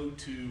we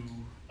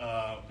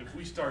if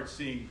we start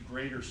seeing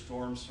greater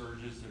storm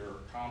surges that are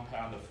a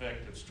compound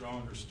effect of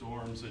stronger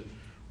storms, and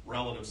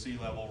relative sea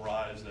level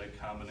rise, that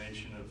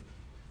combination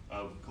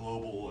of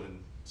global and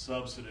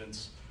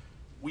subsidence,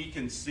 we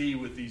can see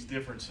with these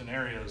different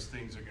scenarios,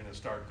 things are going to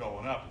start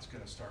going up. It's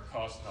going to start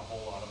costing a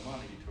whole lot of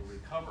money to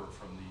recover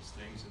from these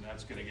things, and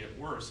that's going to get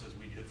worse as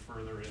we get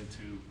further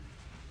into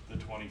the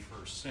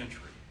 21st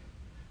century.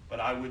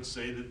 But I would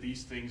say that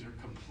these things are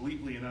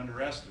completely an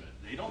underestimate.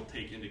 They don't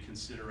take into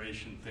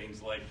consideration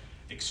things like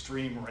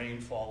extreme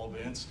rainfall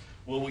events.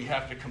 Will we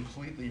have to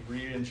completely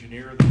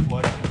re-engineer the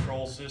flood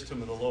control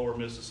system of the lower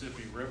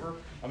Mississippi River?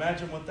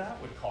 Imagine what that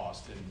would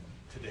cost in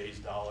today's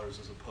dollars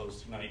as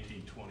opposed to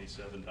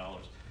 1927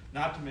 dollars.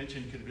 Not to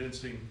mention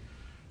convincing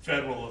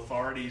federal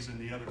authorities in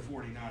the other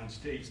 49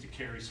 states to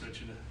carry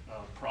such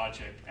a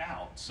project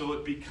out. So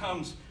it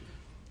becomes,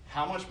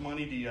 how much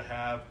money do you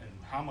have and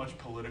how much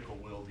political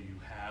will do you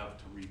have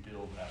to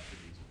rebuild after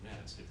these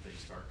events if they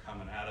start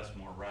coming at us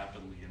more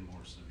rapidly and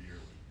more severely?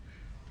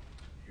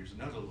 Here's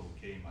another little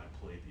game I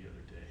played the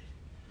other day,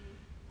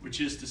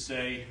 which is to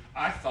say,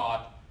 I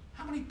thought,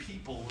 how many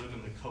people live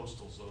in the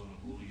coastal zone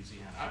of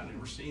Louisiana? I've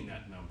never seen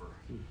that number.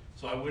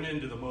 So I went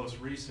into the most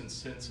recent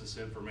census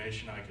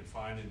information I could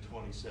find in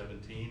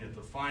 2017 at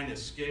the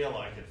finest scale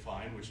I could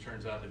find, which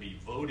turns out to be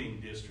voting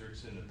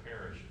districts in the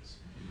parishes.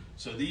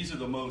 So these are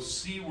the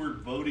most seaward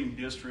voting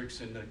districts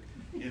in the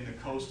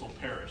coastal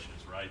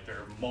parishes, right? There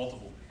are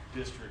multiple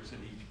districts in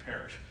each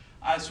parish.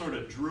 I sort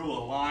of drew a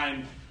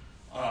line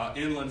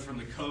inland from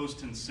the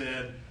coast and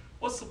said,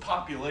 what's the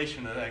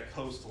population of that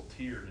coastal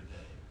tier today?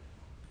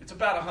 It's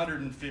about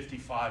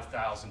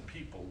 155,000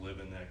 people live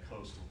in that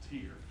coastal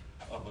tier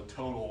of a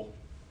total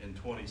in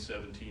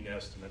 2017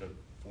 estimate of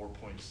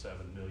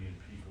 4.7 million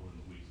people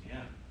in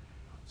Louisiana.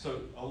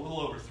 So a little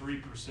over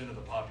 3% of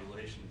the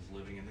population is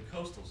living in the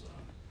coastal zone.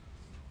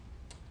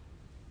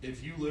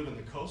 If you live in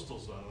the coastal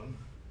zone,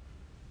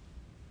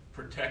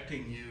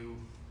 protecting you,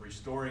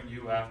 restoring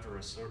you after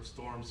a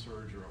storm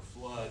surge or a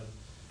flood,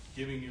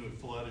 giving you a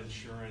flood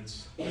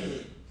insurance,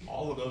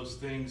 all of those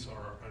things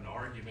are an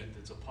argument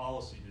that's a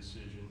policy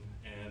decision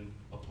and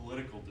a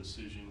political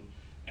decision.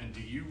 And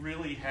do you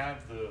really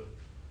have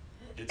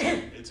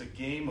it's a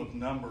game of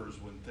numbers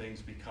when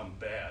things become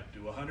bad.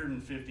 Do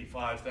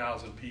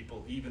 155,000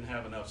 people even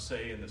have enough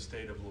say in the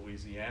state of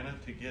Louisiana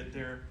to get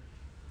their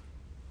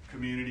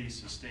community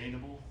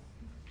sustainable?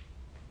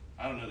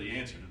 I don't know the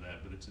answer to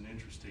that, but it's an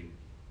interesting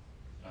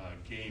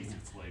game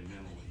to play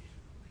mentally.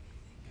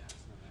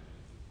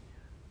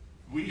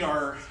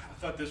 I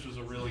thought this was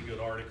a really good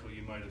article.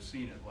 You might have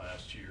seen it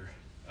last year.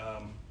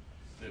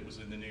 That was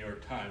in the New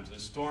York Times.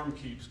 As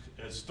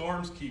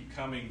storms keep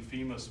coming,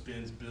 FEMA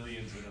spends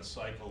billions in a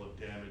cycle of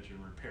damage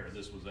and repair.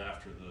 This was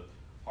after the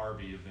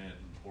Harvey event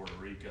in Puerto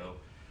Rico.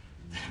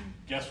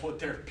 Guess what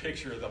their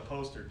picture of the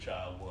poster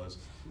child was?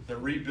 The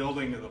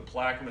rebuilding of the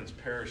Plaquemines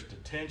Parish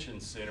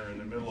Detention Center in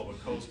the middle of a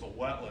coastal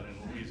wetland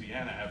in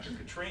Louisiana after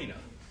Katrina.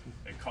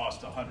 It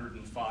cost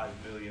 $105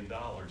 million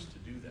to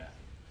do that.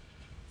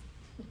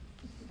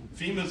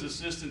 FEMA's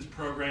assistance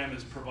program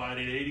has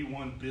provided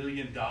 $81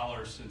 billion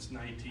since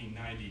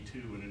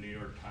 1992 in a New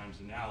York Times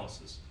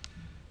analysis.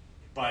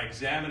 By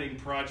examining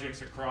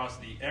projects across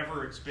the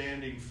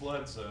ever-expanding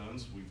flood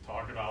zones, we've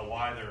talked about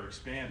why they're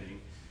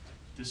expanding,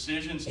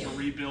 decisions to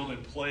rebuild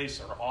in place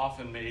are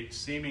often made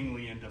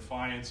seemingly in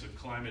defiance of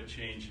climate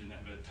change and at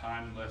a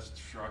time left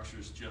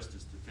structures just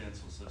as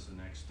defenseless as the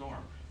next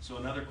storm. So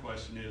another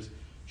question is,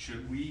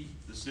 should we,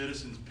 the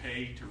citizens,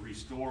 pay to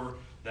restore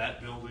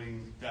that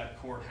building, that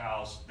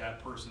courthouse,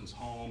 that person's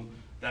home,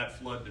 that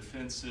flood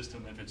defense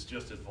system if it's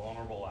just as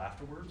vulnerable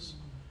afterwards,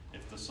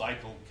 if the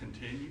cycle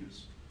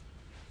continues?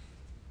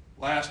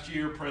 Last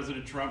year,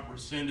 President Trump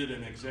rescinded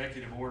an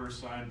executive order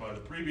signed by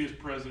the previous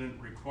president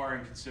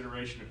requiring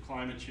consideration of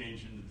climate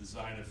change in the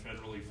design of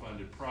federally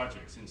funded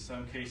projects. In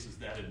some cases,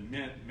 that had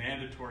meant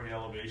mandatory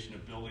elevation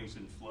of buildings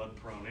in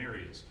flood-prone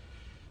areas.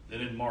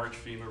 Then in March,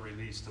 FEMA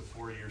released a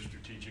 4-year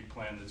strategic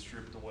plan that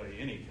stripped away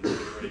any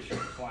consideration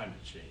of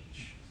climate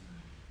change.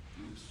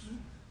 Oops.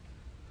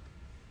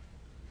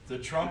 The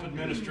Trump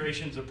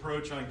administration's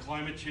approach on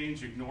climate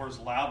change ignores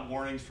loud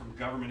warnings from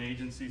government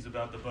agencies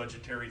about the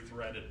budgetary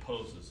threat it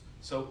poses.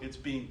 So it's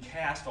being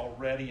cast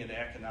already in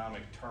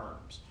economic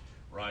terms,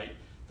 right?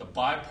 The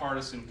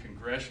Bipartisan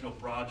Congressional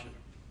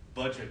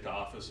Budget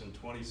Office in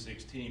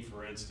 2016,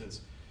 for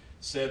instance,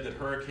 said that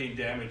hurricane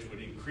damage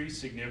would increase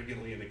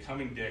significantly in the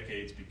coming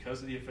decades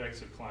because of the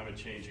effects of climate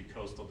change and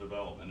coastal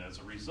development. As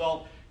a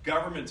result,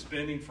 government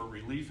spending for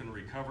relief and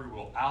recovery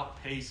will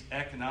outpace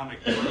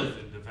economic growth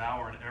and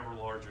devour an ever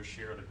larger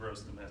share of the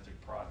gross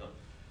domestic product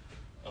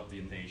of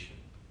the nation.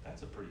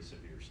 That's a pretty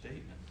severe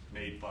statement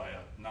made by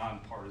a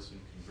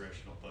nonpartisan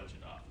Congressional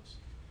Budget Office.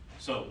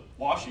 So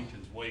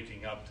Washington's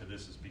waking up to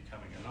this as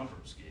becoming a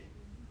numbers game.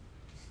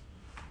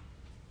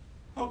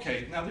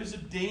 Okay, now there's a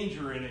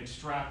danger in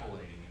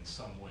extrapolating in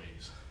some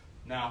ways.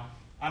 Now,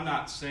 I'm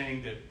not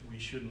saying that we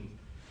shouldn't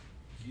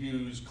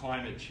use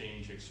climate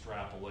change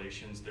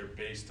extrapolations. They're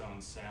based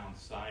on sound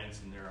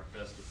science and they're our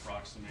best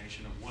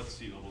approximation of what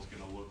sea level is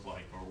going to look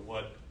like or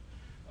what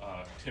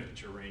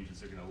temperature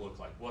ranges are going to look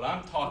like. What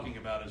I'm talking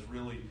about is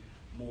really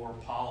more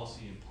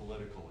policy and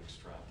political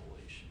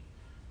extrapolation,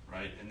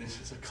 right? And this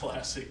is a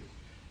classic,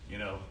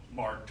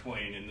 Mark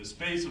Twain. In the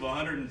space of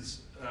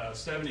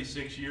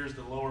 176 years,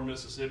 the lower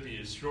Mississippi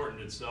has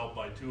shortened itself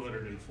by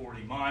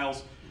 240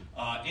 miles.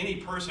 Any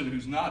person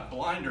who's not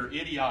blind or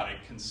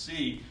idiotic can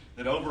see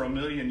that over 1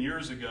 million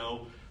years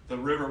ago, the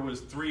river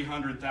was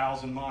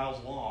 300,000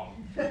 miles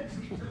long,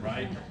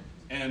 right?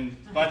 And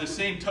by the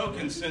same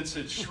token, since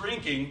it's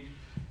shrinking,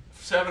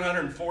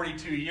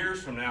 742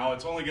 years from now,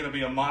 it's only going to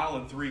be 1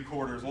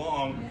 3/4 miles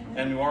long,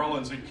 and New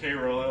Orleans and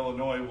Cairo,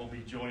 Illinois will be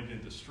joined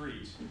into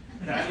streets.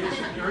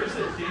 There is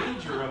a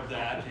danger of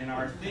that in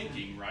our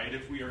thinking, right?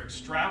 If we are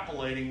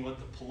extrapolating what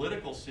the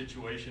political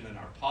situation and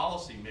our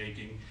policy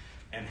making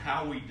and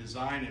how we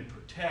design and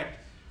protect,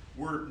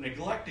 we're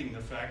neglecting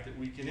the fact that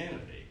we can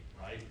innovate,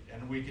 right?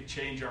 And we can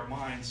change our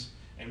minds,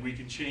 and we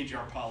can change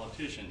our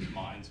politicians'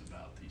 minds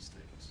about these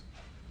things.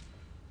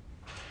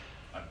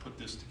 I put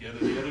this together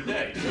the other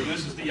day. So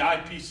this is the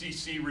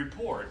IPCC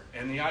report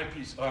and the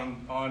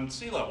on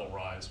sea level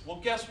rise. Well,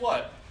 guess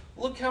what?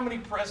 Look how many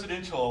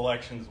presidential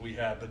elections we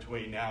have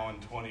between now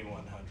and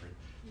 2100.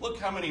 Look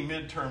how many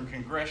midterm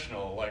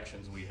congressional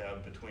elections we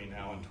have between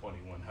now and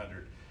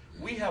 2100.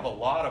 We have a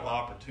lot of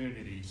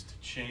opportunities to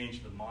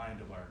change the mind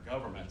of our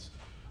governments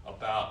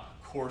about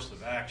course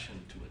of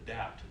action to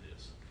adapt to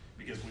this.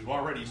 Because we've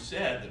already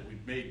said that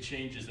we've made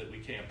changes that we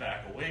can't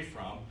back away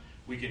from.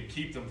 We can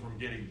keep them from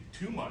getting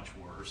too much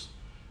worse.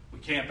 We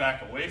can't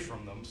back away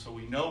from them, so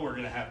we know we're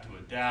going to have to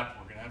adapt.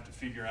 We're going to have to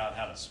figure out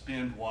how to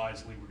spend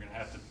wisely. We're going to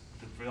have to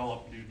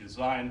develop new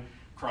design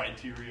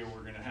criteria.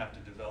 We're going to have to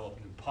develop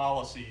new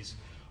policies.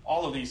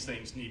 All of these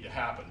things need to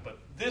happen. But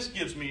this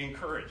gives me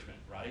encouragement,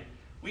 right?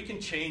 We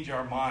can change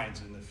our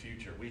minds in the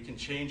future. We can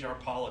change our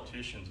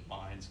politicians'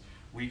 minds.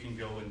 We can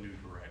go in new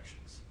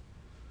directions.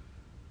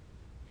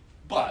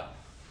 But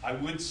I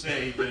would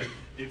say that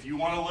if you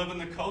want to live in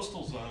the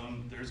coastal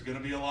zone, there's going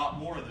to be a lot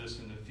more of this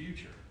in the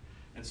future.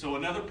 And so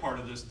another part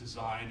of this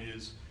design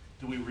is,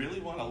 do we really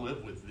want to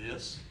live with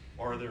this,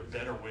 or are there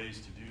better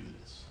ways to do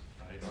this,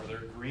 right? Are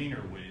there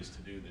greener ways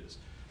to do this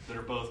that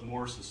are both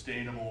more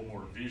sustainable,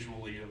 more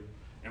visually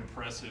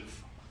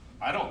impressive?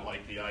 I don't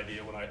like the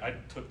idea when I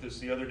took this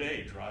the other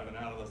day, driving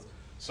out of the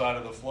side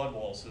of the flood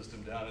wall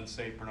system down in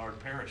St. Bernard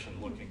Parish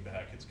and looking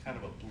back. It's kind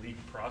of a bleak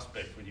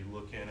prospect when you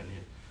look in and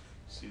you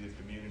see the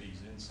communities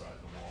inside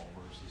the wall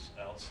versus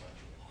outside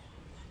the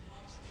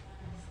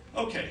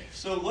wall. Okay,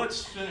 so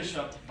let's finish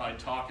up by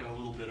talking a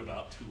little bit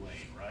about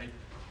Tulane, right?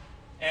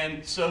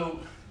 And so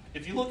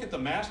if you look at the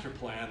master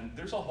plan,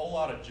 there's a whole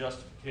lot of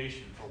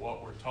justification for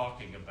what we're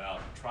talking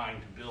about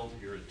trying to build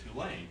here at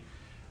Tulane,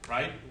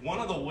 right? One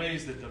of the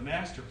ways that the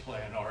master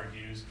plan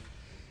argues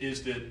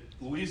is that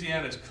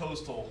Louisiana's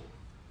coastal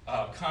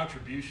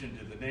contribution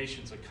to the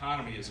nation's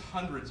economy is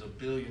hundreds of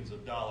billions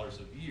of dollars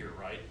a year,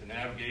 right? The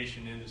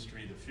navigation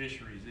industry, the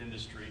fisheries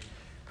industry,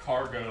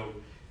 cargo,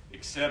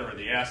 etc.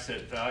 The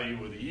asset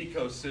value of the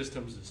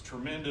ecosystems is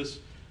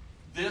tremendous.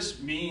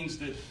 This means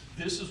that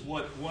this is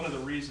one of the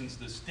reasons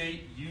the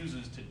state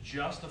uses to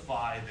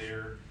justify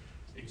their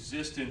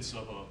existence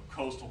of a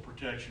coastal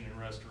protection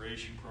and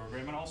restoration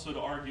program, and also to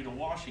argue to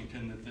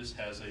Washington that this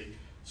has a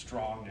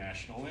strong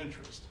national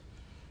interest.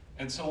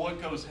 And so what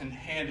goes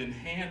hand in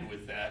hand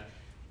with that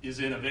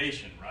is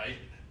innovation, right?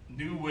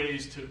 New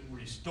ways to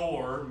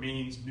restore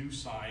means new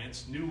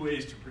science. New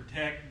ways to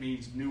protect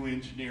means new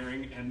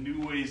engineering. And new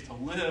ways to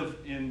live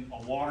in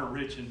a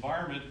water-rich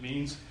environment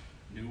means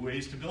new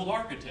ways to build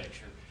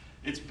architecture.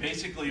 It's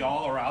basically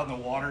all around the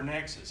water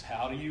nexus.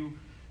 How do you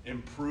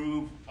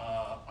improve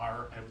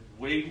our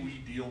way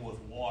we deal with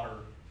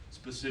water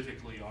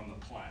specifically on the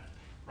planet,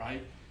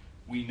 right?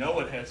 We know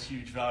it has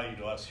huge value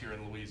to us here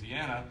in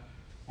Louisiana.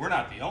 We're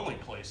not the only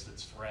place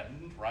that's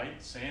threatened,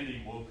 right?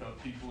 Sandy woke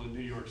up people in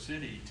New York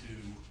City to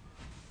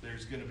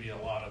there's going to be a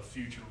lot of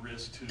future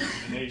risk to the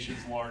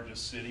nation's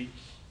largest city.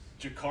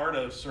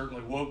 Jakarta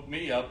certainly woke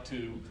me up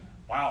to,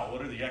 wow,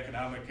 what are the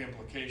economic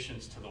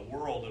implications to the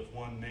world if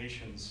one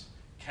nation's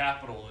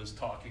capital is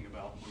talking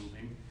about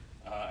moving,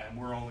 and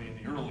we're only in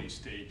the early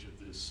stage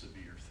of this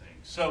severe thing.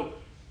 So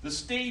the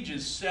stage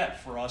is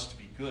set for us to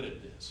be good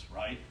at this,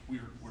 right?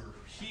 We're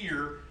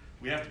here.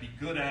 We have to be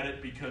good at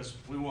it because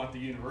we want the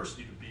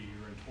university to be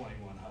here in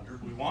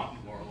 2100. We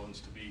want New Orleans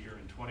to be here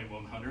in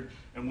 2100,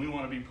 and we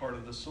want to be part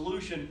of the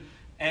solution.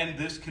 And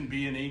this can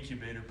be an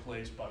incubator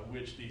place by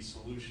which these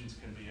solutions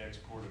can be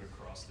exported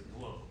across the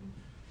globe.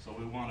 So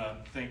we want to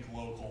think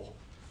local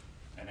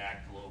and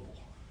act global.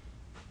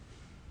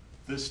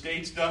 The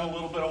state's done a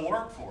little bit of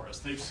work for us.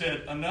 They've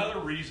said another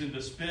reason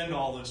to spend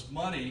all this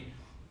money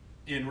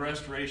in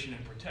restoration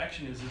and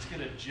protection is it's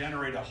going to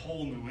generate a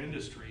whole new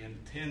industry and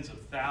tens of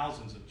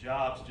thousands of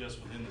jobs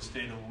just within the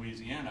state of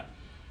Louisiana.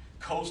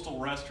 Coastal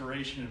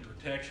restoration and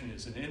protection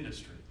is an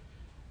industry.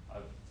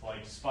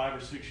 Like 5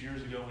 or 6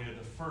 years ago, we had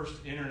the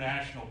first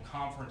international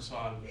conference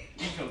on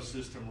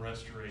ecosystem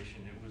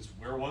restoration. It was,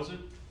 where was it?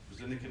 It was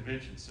in the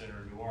convention center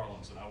in New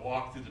Orleans. And I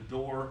walked through the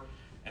door,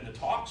 And the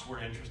talks were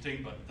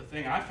interesting, but the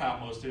thing I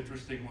found most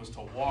interesting was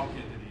to walk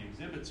into the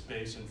exhibit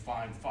space and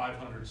find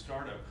 500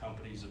 startup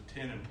companies of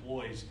 10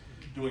 employees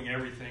doing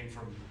everything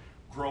from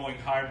growing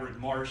hybrid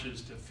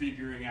marshes to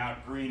figuring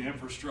out green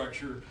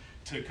infrastructure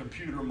to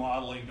computer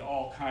modeling to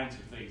all kinds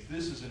of things.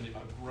 This is a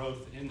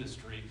growth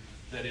industry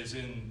that is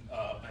in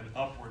an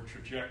upward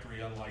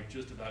trajectory unlike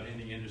just about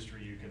any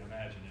industry you can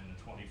imagine in the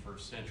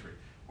 21st century.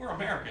 We're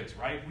Americans,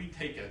 right? We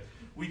take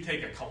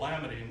a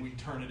calamity and we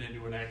turn it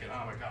into an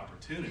economic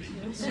opportunity.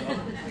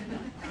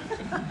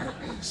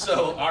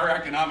 So our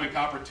economic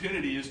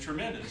opportunity is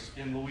tremendous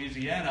in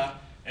Louisiana,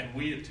 and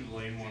we at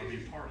Tulane want to be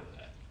part of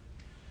that.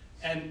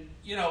 And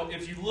you know,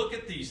 if you look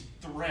at these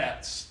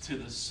threats to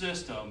the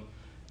system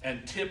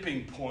and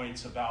tipping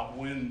points about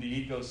when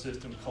the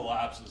ecosystem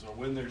collapses or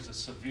when there's a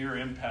severe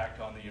impact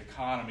on the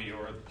economy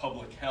or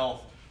public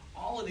health,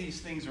 all of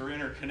these things are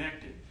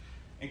interconnected.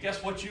 And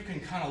guess what? You can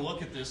kind of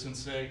look at this and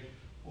say,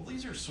 well,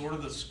 these are sort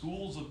of the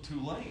schools of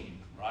Tulane,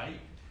 right?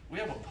 We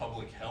have a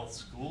public health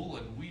school,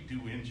 and we do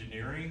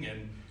engineering,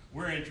 and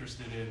we're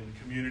interested in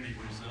community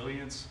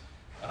resilience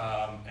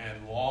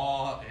and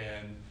law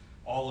and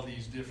all of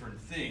these different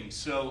things.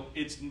 So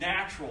it's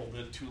natural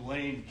that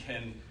Tulane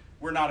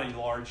we're not a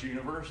large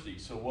university,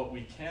 so what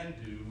we can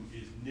do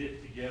is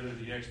knit together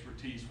the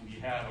expertise we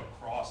have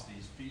across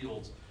these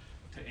fields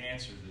to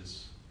answer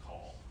this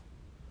call.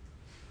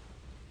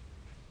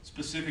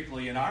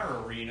 Specifically in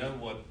our arena,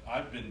 what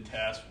I've been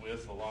tasked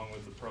with, along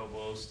with the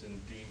provost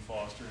and Dean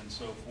Foster and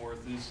so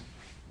forth, is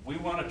we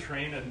want to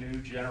train a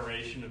new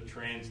generation of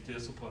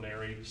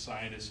transdisciplinary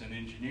scientists and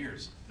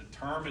engineers. The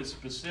term is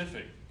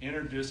specific.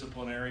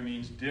 Interdisciplinary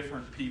means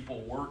different people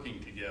working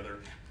together.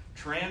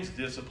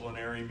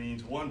 Transdisciplinary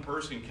means one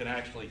person can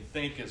actually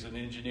think as an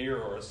engineer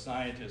or a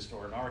scientist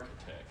or an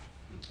architect.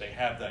 They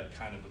have that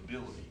kind of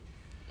ability.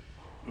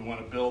 We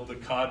want to build the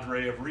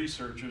cadre of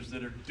researchers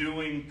that are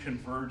doing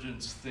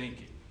convergence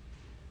thinking.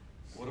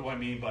 What do I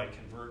mean by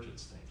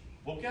convergence thinking?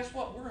 Well, guess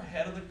what? We're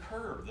ahead of the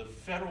curve. The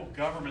federal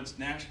government's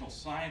National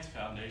Science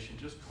Foundation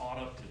just caught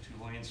up to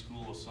Tulane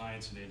School of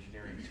Science and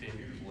Engineering 10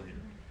 years later,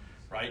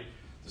 right?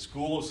 The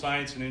School of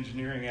Science and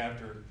Engineering,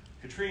 after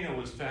Katrina,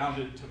 was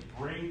founded to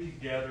bring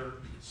together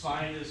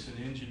scientists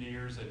and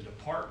engineers and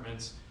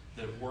departments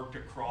that worked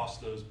across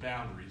those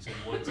boundaries in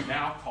what's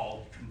now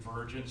called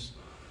convergence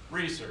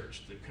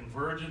research. The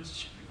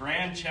convergence,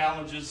 grand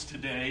challenges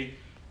today,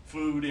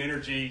 food,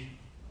 energy,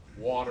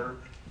 water,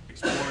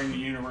 exploring the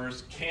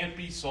universe, can't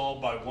be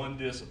solved by one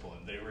discipline.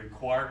 They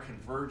require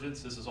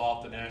convergence. This is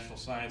off the National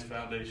Science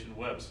Foundation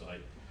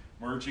website.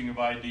 Merging of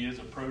ideas,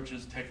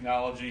 approaches,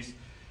 technologies.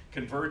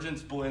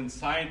 Convergence blends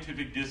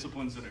scientific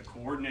disciplines in a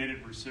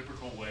coordinated,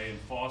 reciprocal way and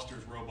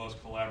fosters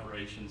robust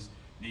collaborations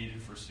needed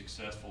for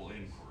successful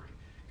inquiry.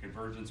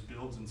 Convergence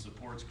builds and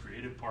supports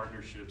creative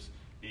partnerships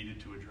needed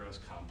to address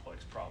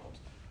complex problems.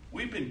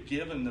 We've been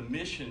given the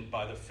mission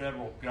by the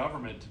federal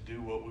government to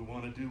do what we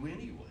want to do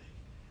anyway,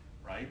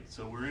 right?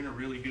 So we're in a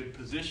really good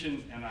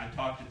position, and I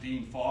talked to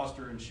Dean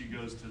Foster, and she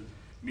goes to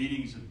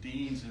meetings of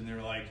deans, and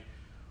they're like,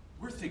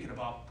 we're thinking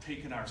about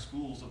taking our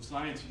schools of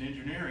science and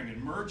engineering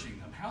and merging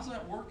them. How's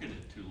that working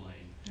at Tulane?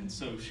 And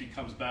so she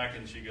comes back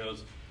and she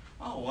goes,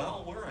 oh,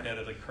 well, we're ahead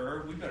of the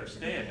curve. We better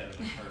stay ahead of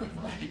the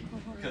curve, right?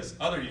 Because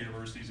other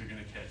universities are going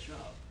to catch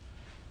up.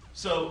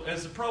 So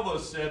as the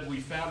provost said,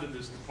 we founded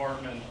this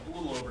department a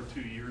little over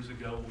 2 years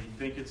ago. We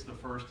think it's the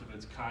first of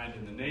its kind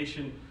in the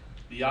nation.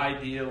 The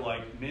idea,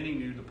 like many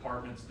new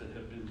departments that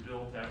have been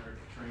built after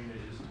Katrina,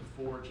 is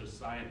to forge a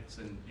science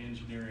and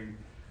engineering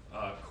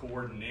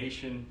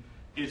coordination.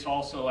 It's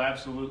also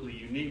absolutely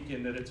unique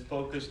in that it's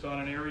focused on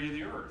an area of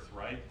the earth,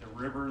 right? The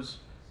rivers,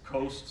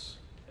 coasts,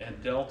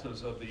 and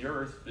deltas of the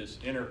earth, this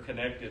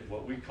interconnected,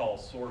 what we call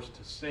source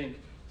to sink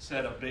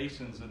set of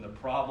basins, and the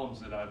problems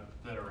that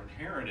are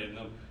inherent in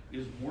them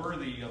is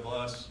worthy of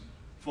us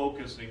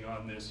focusing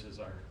on this as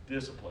our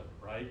discipline,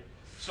 right?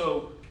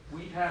 So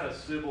we had a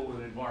civil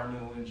and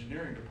environmental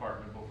engineering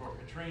department before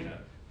Katrina.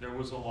 There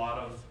was a lot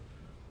of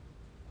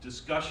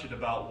discussion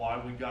about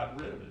why we got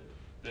rid of it.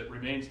 That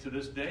remains to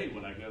this day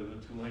when I go to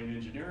the Tulane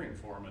Engineering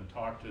Forum and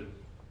talk to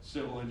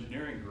civil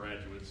engineering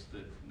graduates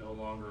that no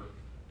longer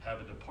have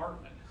a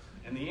department.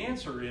 And the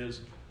answer is,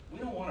 we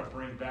don't want to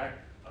bring back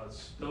a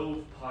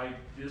stovepipe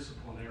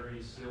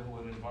disciplinary civil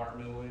and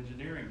environmental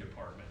engineering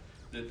department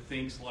that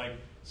thinks like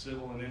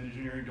civil and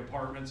engineering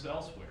departments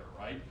elsewhere,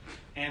 right?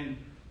 And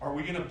are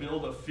we going to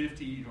build a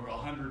 50 or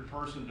 100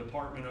 person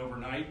department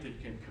overnight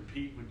that can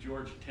compete with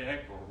Georgia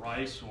Tech or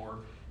Rice or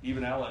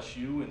even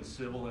LSU in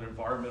civil and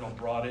environmental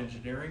broad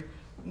engineering?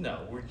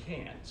 No, we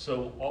can't.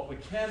 So what we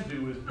can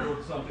do is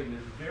build something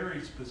that's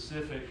very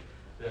specific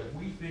that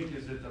we think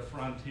is at the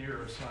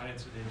frontier of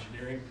science and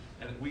engineering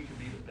and that we can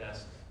be the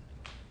best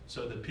at.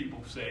 So that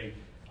people say,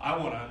 I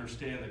want to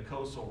understand the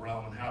coastal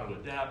realm and how to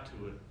adapt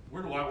to it.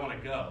 Where do I want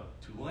to go?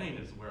 Tulane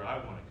is where I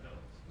want to go.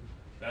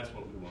 That's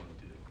what we want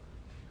to do.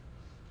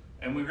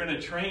 And we're going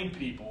to train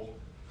people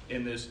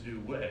in this new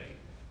way.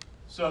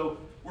 So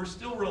we're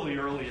still really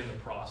early in the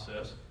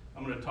process.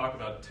 I'm going to talk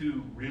about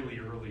two really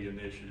early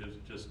initiatives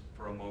just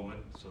for a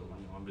moment, so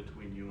I'm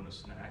between you and a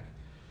snack.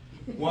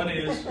 One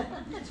is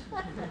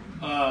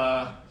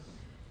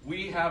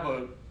we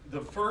have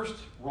the first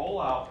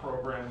rollout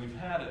program we've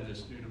had in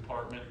this new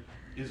department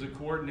is a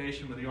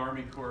coordination with the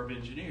Army Corps of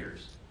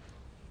Engineers.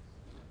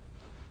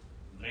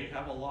 They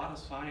have a lot of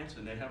science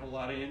and they have a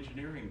lot of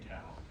engineering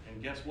talent.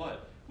 And guess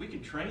what? We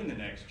can train the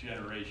next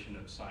generation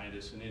of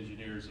scientists and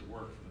engineers that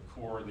work for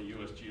the Corps and the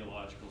U.S.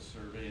 Geological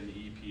Survey and the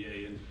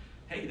EPA. And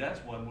hey, that's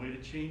one way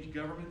to change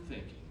government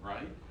thinking,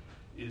 right?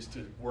 Is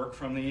to work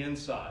from the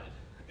inside.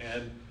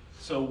 And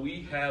so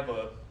we have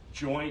a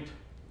joint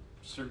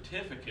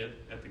certificate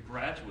at the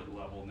graduate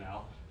level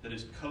now that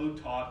is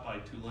co-taught by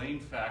Tulane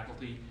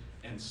faculty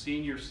and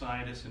senior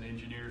scientists and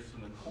engineers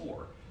from the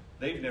Corps.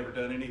 They've never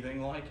done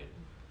anything like it.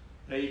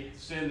 They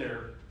send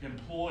their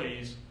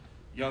employees,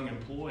 young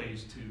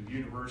employees, to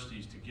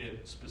universities to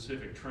get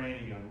specific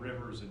training on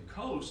rivers and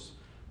coasts,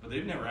 but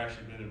they've never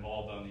actually been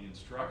involved on the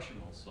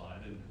instructional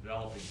side in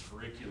developing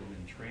curriculum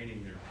and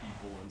training their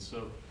people. And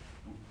so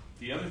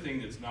the other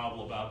thing that's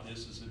novel about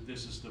this is that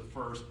this is the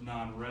first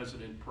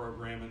non-resident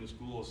program in the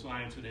School of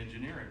Science and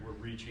Engineering. We're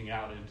reaching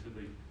out into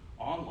the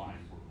online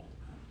world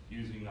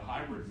using the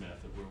hybrid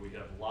method where we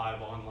have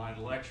live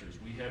online lectures.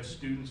 We have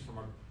students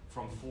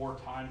from 4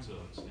 time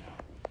zones now,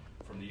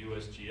 from the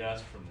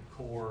USGS, from the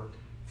Corps,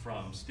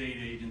 from state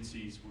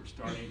agencies. We're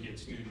starting to get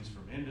students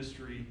from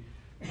industry,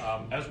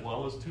 as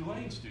well as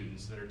Tulane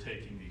students that are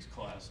taking these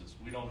classes.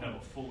 We don't have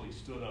a fully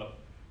stood up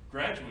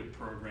graduate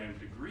program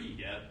degree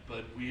yet,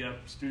 but we have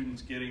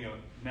students getting a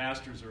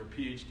master's or a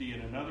PhD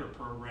in another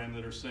program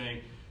that are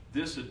saying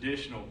this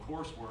additional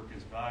coursework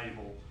is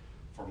valuable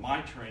for my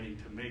training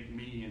to make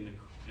me in the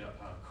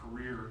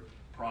career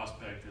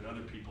prospect that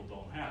other people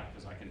don't have.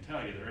 Because I can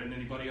tell you, there isn't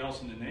anybody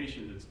else in the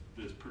nation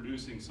that's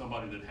producing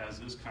somebody that has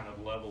this kind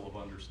of level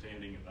of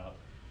understanding about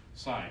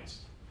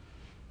science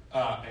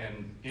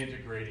and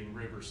integrating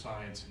river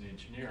science and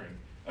engineering.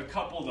 A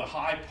couple of the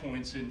high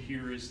points in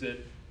here is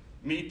that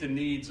meet the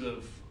needs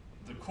of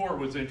the Corps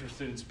was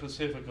interested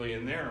specifically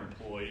in their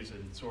employees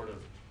and sort of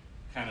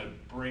kind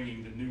of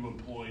bringing the new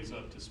employees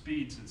up to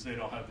speed since they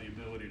don't have the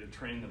ability to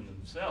train them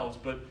themselves.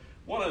 But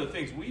one of the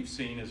things we've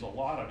seen is a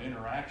lot of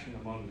interaction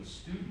among the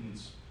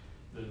students,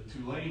 the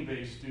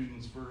Tulane-based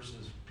students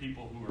versus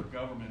people who are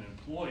government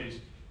employees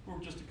who are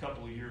just a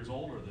couple of years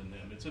older than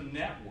them. It's a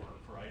network,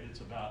 right? It's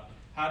about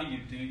how do you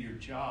do your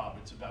job?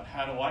 It's about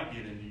how do I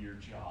get into your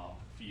job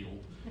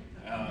field?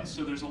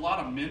 So there's a lot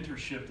of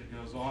mentorship that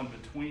goes on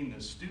between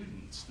the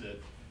students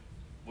that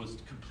was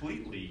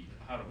completely,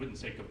 I wouldn't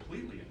say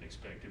completely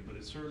unexpected, but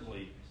it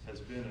certainly has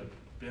been a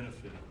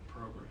benefit of the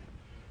program.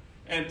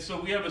 And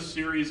so we have a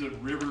series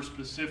of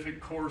river-specific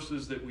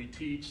courses that we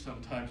teach.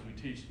 Sometimes we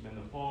teach them in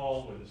the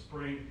fall or the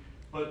spring,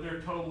 but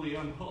they're totally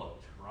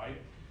unhooked, right?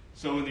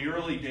 So in the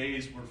early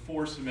days, we're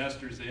 4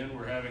 semesters in,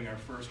 we're having our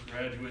first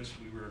graduates.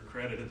 We were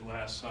accredited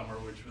last summer,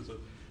 which was a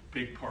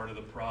big part of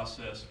the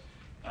process.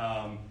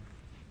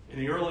 In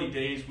the early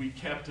days, we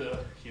kept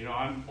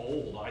I'm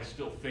old, I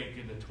still think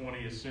in the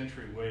 20th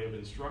century way of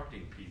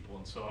instructing people.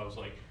 And so I was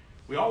like,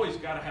 we always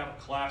got to have a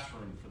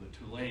classroom for the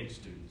Tulane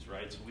students,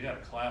 right? So we had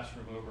a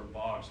classroom over in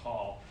Boggs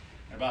Hall.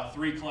 And about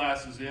 3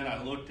 classes in,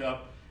 I looked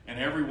up, and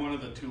every one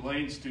of the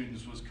Tulane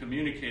students was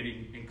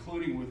communicating,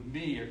 including with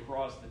me,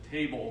 across the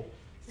table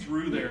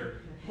through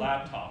their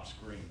laptop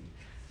screen.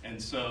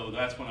 And so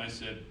that's when I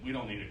said, we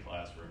don't need a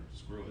classroom.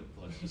 Screw it.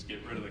 Let's just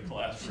get rid of the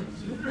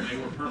classrooms. And they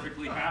were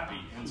perfectly happy.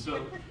 And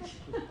so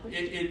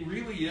it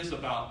really is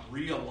about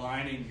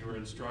realigning your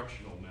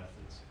instructional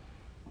methods.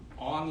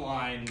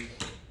 Online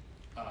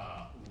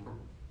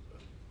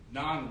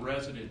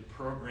non-resident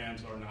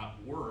programs are not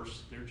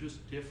worse. They're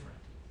just different.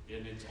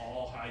 And it's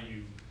all how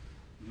you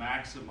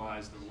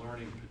maximize the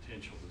learning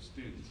potential of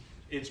students.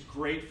 It's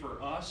great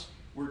for us.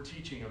 We're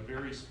teaching a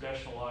very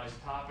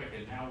specialized topic,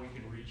 and now we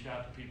can reach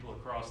out to people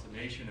across the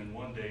nation and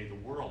one day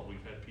the world.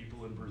 We've had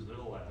people in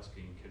Brazil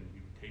asking, can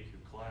you take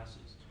your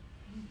classes?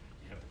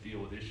 You have to deal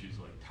with issues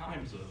like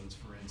time zones,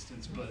 for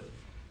instance, but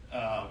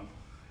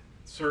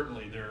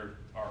certainly there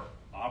are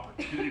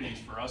opportunities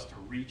for us to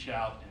reach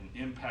out and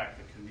impact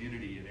the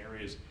community in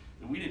areas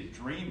that we didn't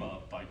dream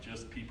of by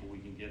just people we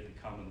can get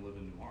to come and live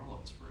in New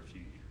Orleans for a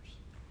few years.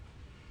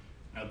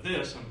 Now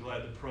this, I'm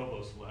glad the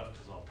provost left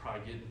because I'll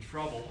probably get in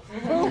trouble.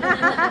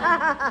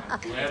 I'm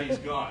glad he's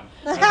gone.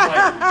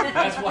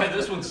 That's why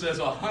this one says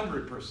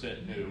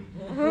 100% new.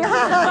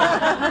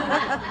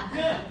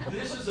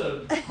 This is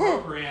a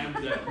program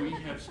that we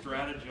have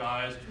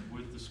strategized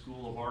with the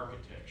School of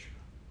Architecture.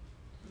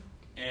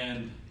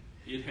 And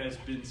it has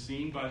been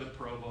seen by the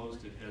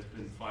provost. It has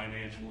been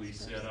financially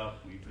set up.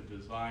 We've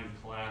designed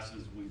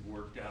classes. We've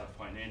worked out a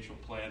financial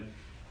plan.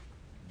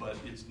 But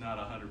it's not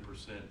 100%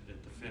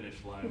 at the finish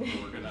line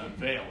where we're going to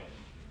unveil it.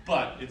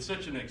 But it's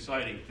such an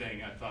exciting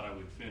thing, I thought I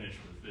would finish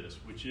with this,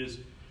 which is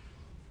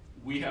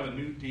we have a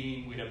new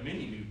dean. We have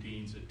many new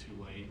deans at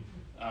Tulane.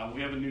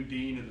 We have a new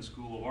dean in the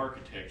School of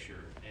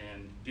Architecture,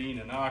 and Dean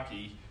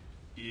Inaki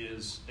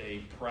is a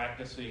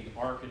practicing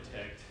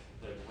architect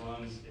that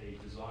runs a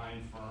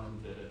design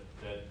firm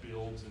that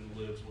builds and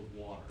lives with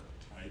water,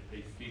 right?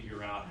 They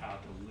figure out how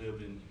to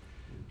live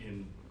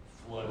in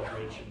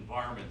flood-rich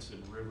environments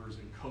in rivers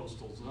and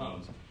coastal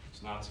zones.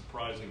 It's not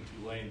surprising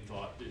Tulane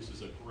thought this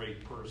is a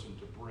great person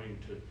to bring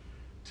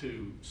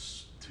to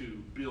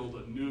build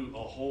a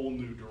whole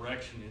new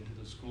direction into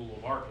the School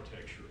of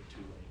Architecture at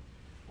Tulane.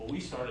 Well, we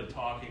started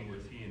talking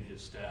with he and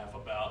his staff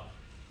about,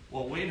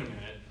 well, wait a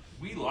minute,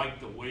 we like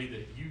the way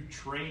that you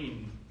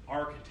train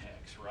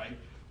architects, right?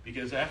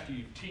 Because after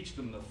you teach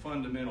them the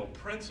fundamental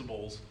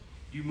principles,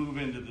 you move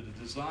into the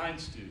design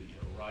studio,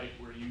 right?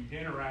 Where you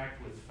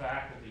interact with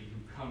faculty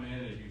who come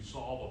in and you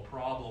solve a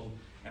problem,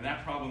 and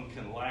that problem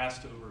can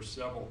last over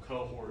several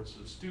cohorts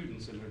of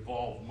students and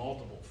involve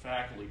multiple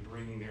faculty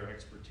bringing their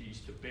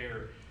expertise to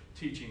bear,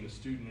 teaching the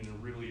student in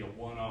a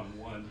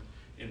one-on-one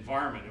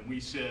environment. And we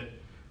said,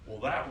 well,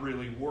 that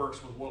really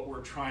works with what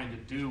we're trying to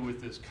do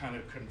with this kind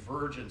of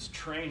convergence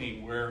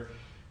training, where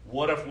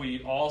what if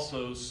we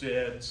also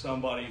said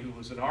somebody who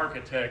was an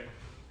architect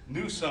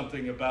knew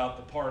something about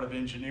the part of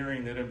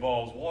engineering that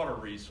involves water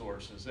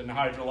resources and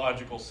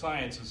hydrological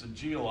sciences and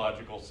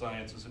geological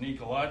sciences and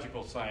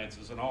ecological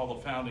sciences and all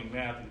the founding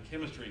math and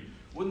chemistry?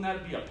 Wouldn't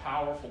that be a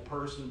powerful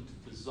person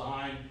to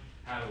design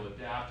how to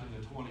adapt in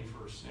the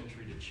 21st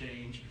century to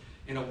change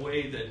in a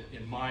way that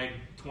in my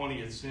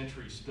 20th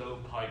century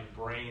stovepipe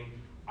brain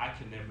I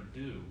can never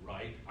do,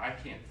 right? I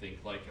can't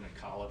think like an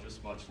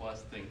ecologist, much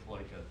less think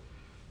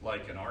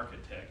like an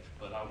architect,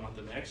 but I want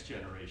the next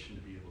generation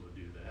to be able to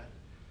do that.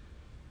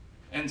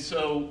 And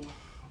so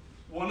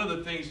one of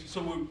the things,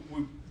 so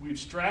we've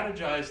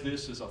strategized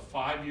this as a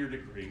 5-year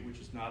degree, which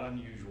is not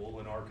unusual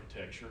in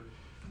architecture.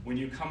 When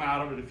you come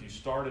out of it, if you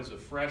start as a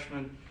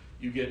freshman,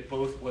 you get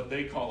both what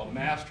they call a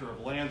Master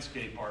of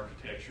Landscape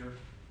Architecture,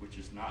 which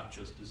is not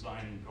just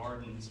designing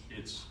gardens,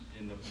 it's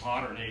in the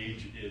modern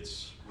age,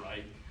 it's,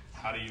 right,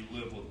 how do you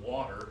live with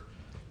water,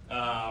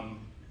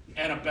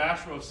 and a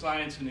Bachelor of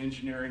Science in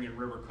Engineering and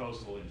River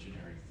Coastal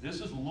Engineering.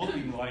 This is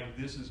looking like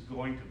this is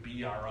going to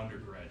be our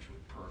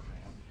undergraduate program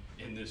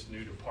in this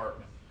new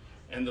department.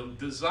 And the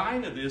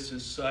design of this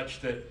is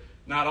such that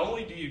not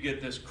only do you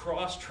get this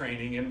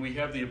cross-training, and we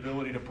have the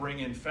ability to bring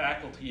in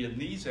faculty and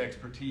these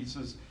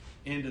expertises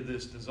into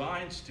this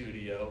design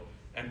studio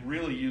and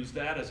really use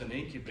that as an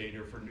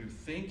incubator for new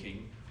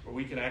thinking, where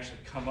we can actually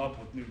come up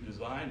with new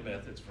design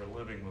methods for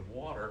living with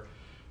water.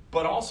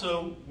 But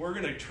also, we're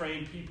going to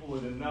train people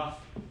in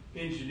enough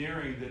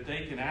engineering that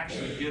they can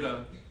actually get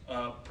a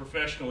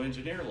professional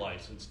engineer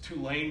license.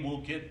 Tulane will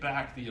get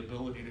back the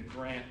ability to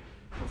grant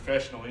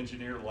professional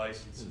engineer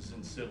licenses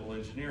in civil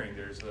engineering.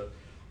 There's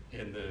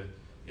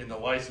in the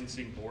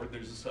licensing board,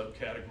 there's a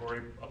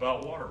subcategory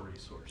about water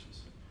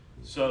resources.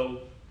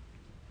 So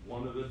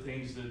one of the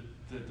things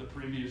that the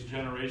previous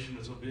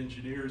generations of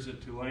engineers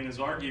at Tulane has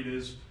argued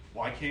is,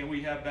 why can't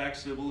we have back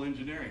civil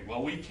engineering?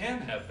 Well, we can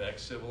have back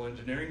civil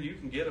engineering. You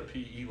can get a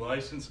PE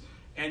license,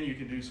 and you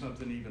can do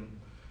something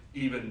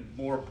even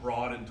more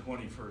broad in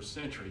 21st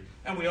century.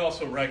 And we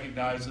also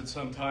recognize that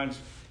sometimes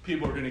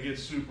people are going to get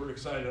super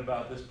excited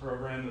about this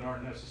program that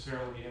aren't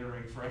necessarily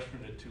entering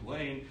freshmen at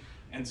Tulane,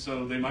 and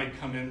so they might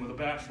come in with a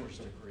bachelor's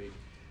degree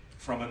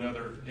from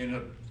another,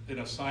 in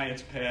a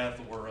science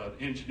path or an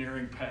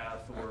engineering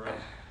path or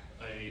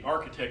a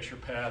architecture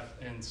path,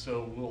 and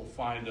so we'll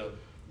find a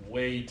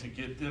way to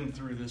get them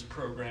through this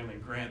program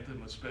and grant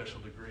them a special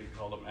degree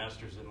called a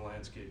Master's in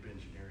Landscape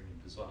Engineering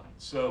and Design.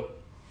 So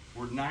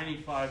we're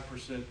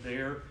 95%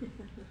 there.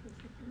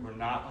 We're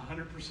not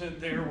 100%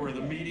 there where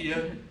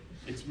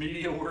it's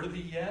media worthy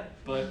yet,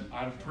 but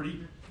I'm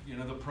pretty,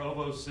 the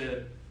provost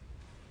said,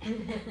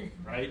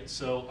 right?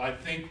 So I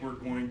think we're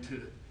going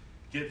to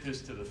get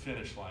this to the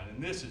finish line,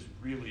 and this is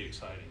really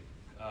exciting.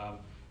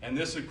 And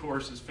this, of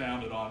course, is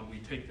founded on we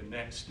take the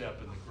next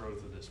step in the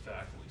growth of this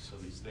faculty, so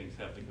these things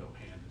have to go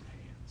hand in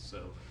hand.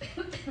 So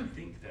I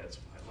think that's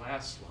my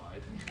last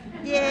slide.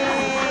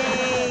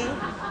 Yay!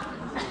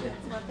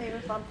 That's my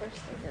favorite bumper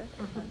sticker.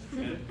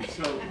 And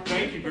so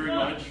thank you very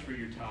much for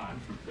your time.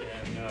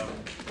 And,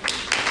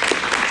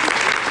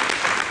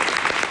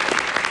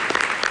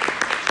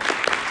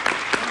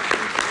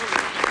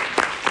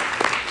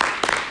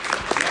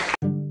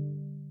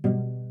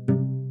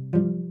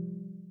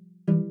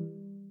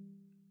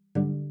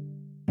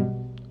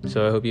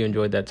 So I hope you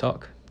enjoyed that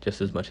talk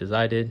just as much as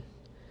I did.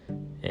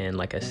 And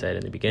like I said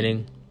in the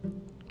beginning,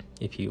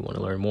 if you want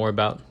to learn more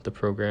about the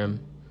program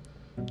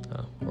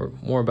or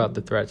more about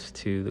the threats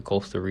to the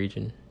coastal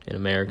region in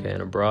America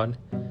and abroad,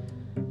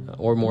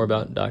 or more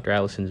about Dr.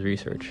 Allison's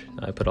research,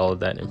 I put all of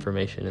that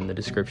information in the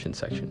description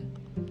section.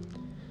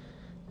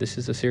 This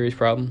is a serious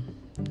problem.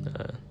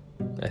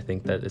 I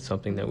think that it's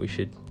something that we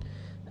should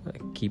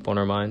keep on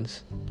our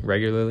minds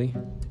regularly,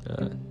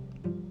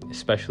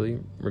 especially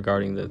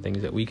regarding the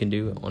things that we can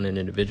do on an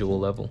individual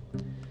level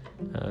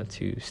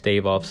to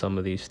stave off some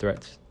of these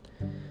threats.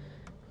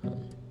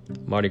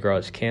 Mardi Gras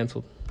is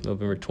canceled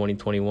November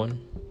 2021,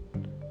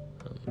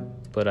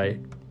 but I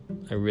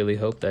really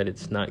hope that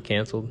it's not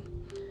canceled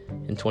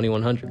in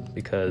 2100,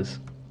 because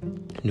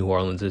New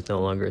Orleans is no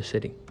longer a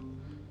city.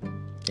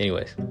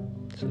 Anyways,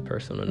 Just a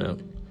personal note.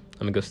 I'm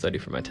gonna go study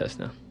for my test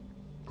now.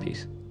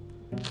 Peace.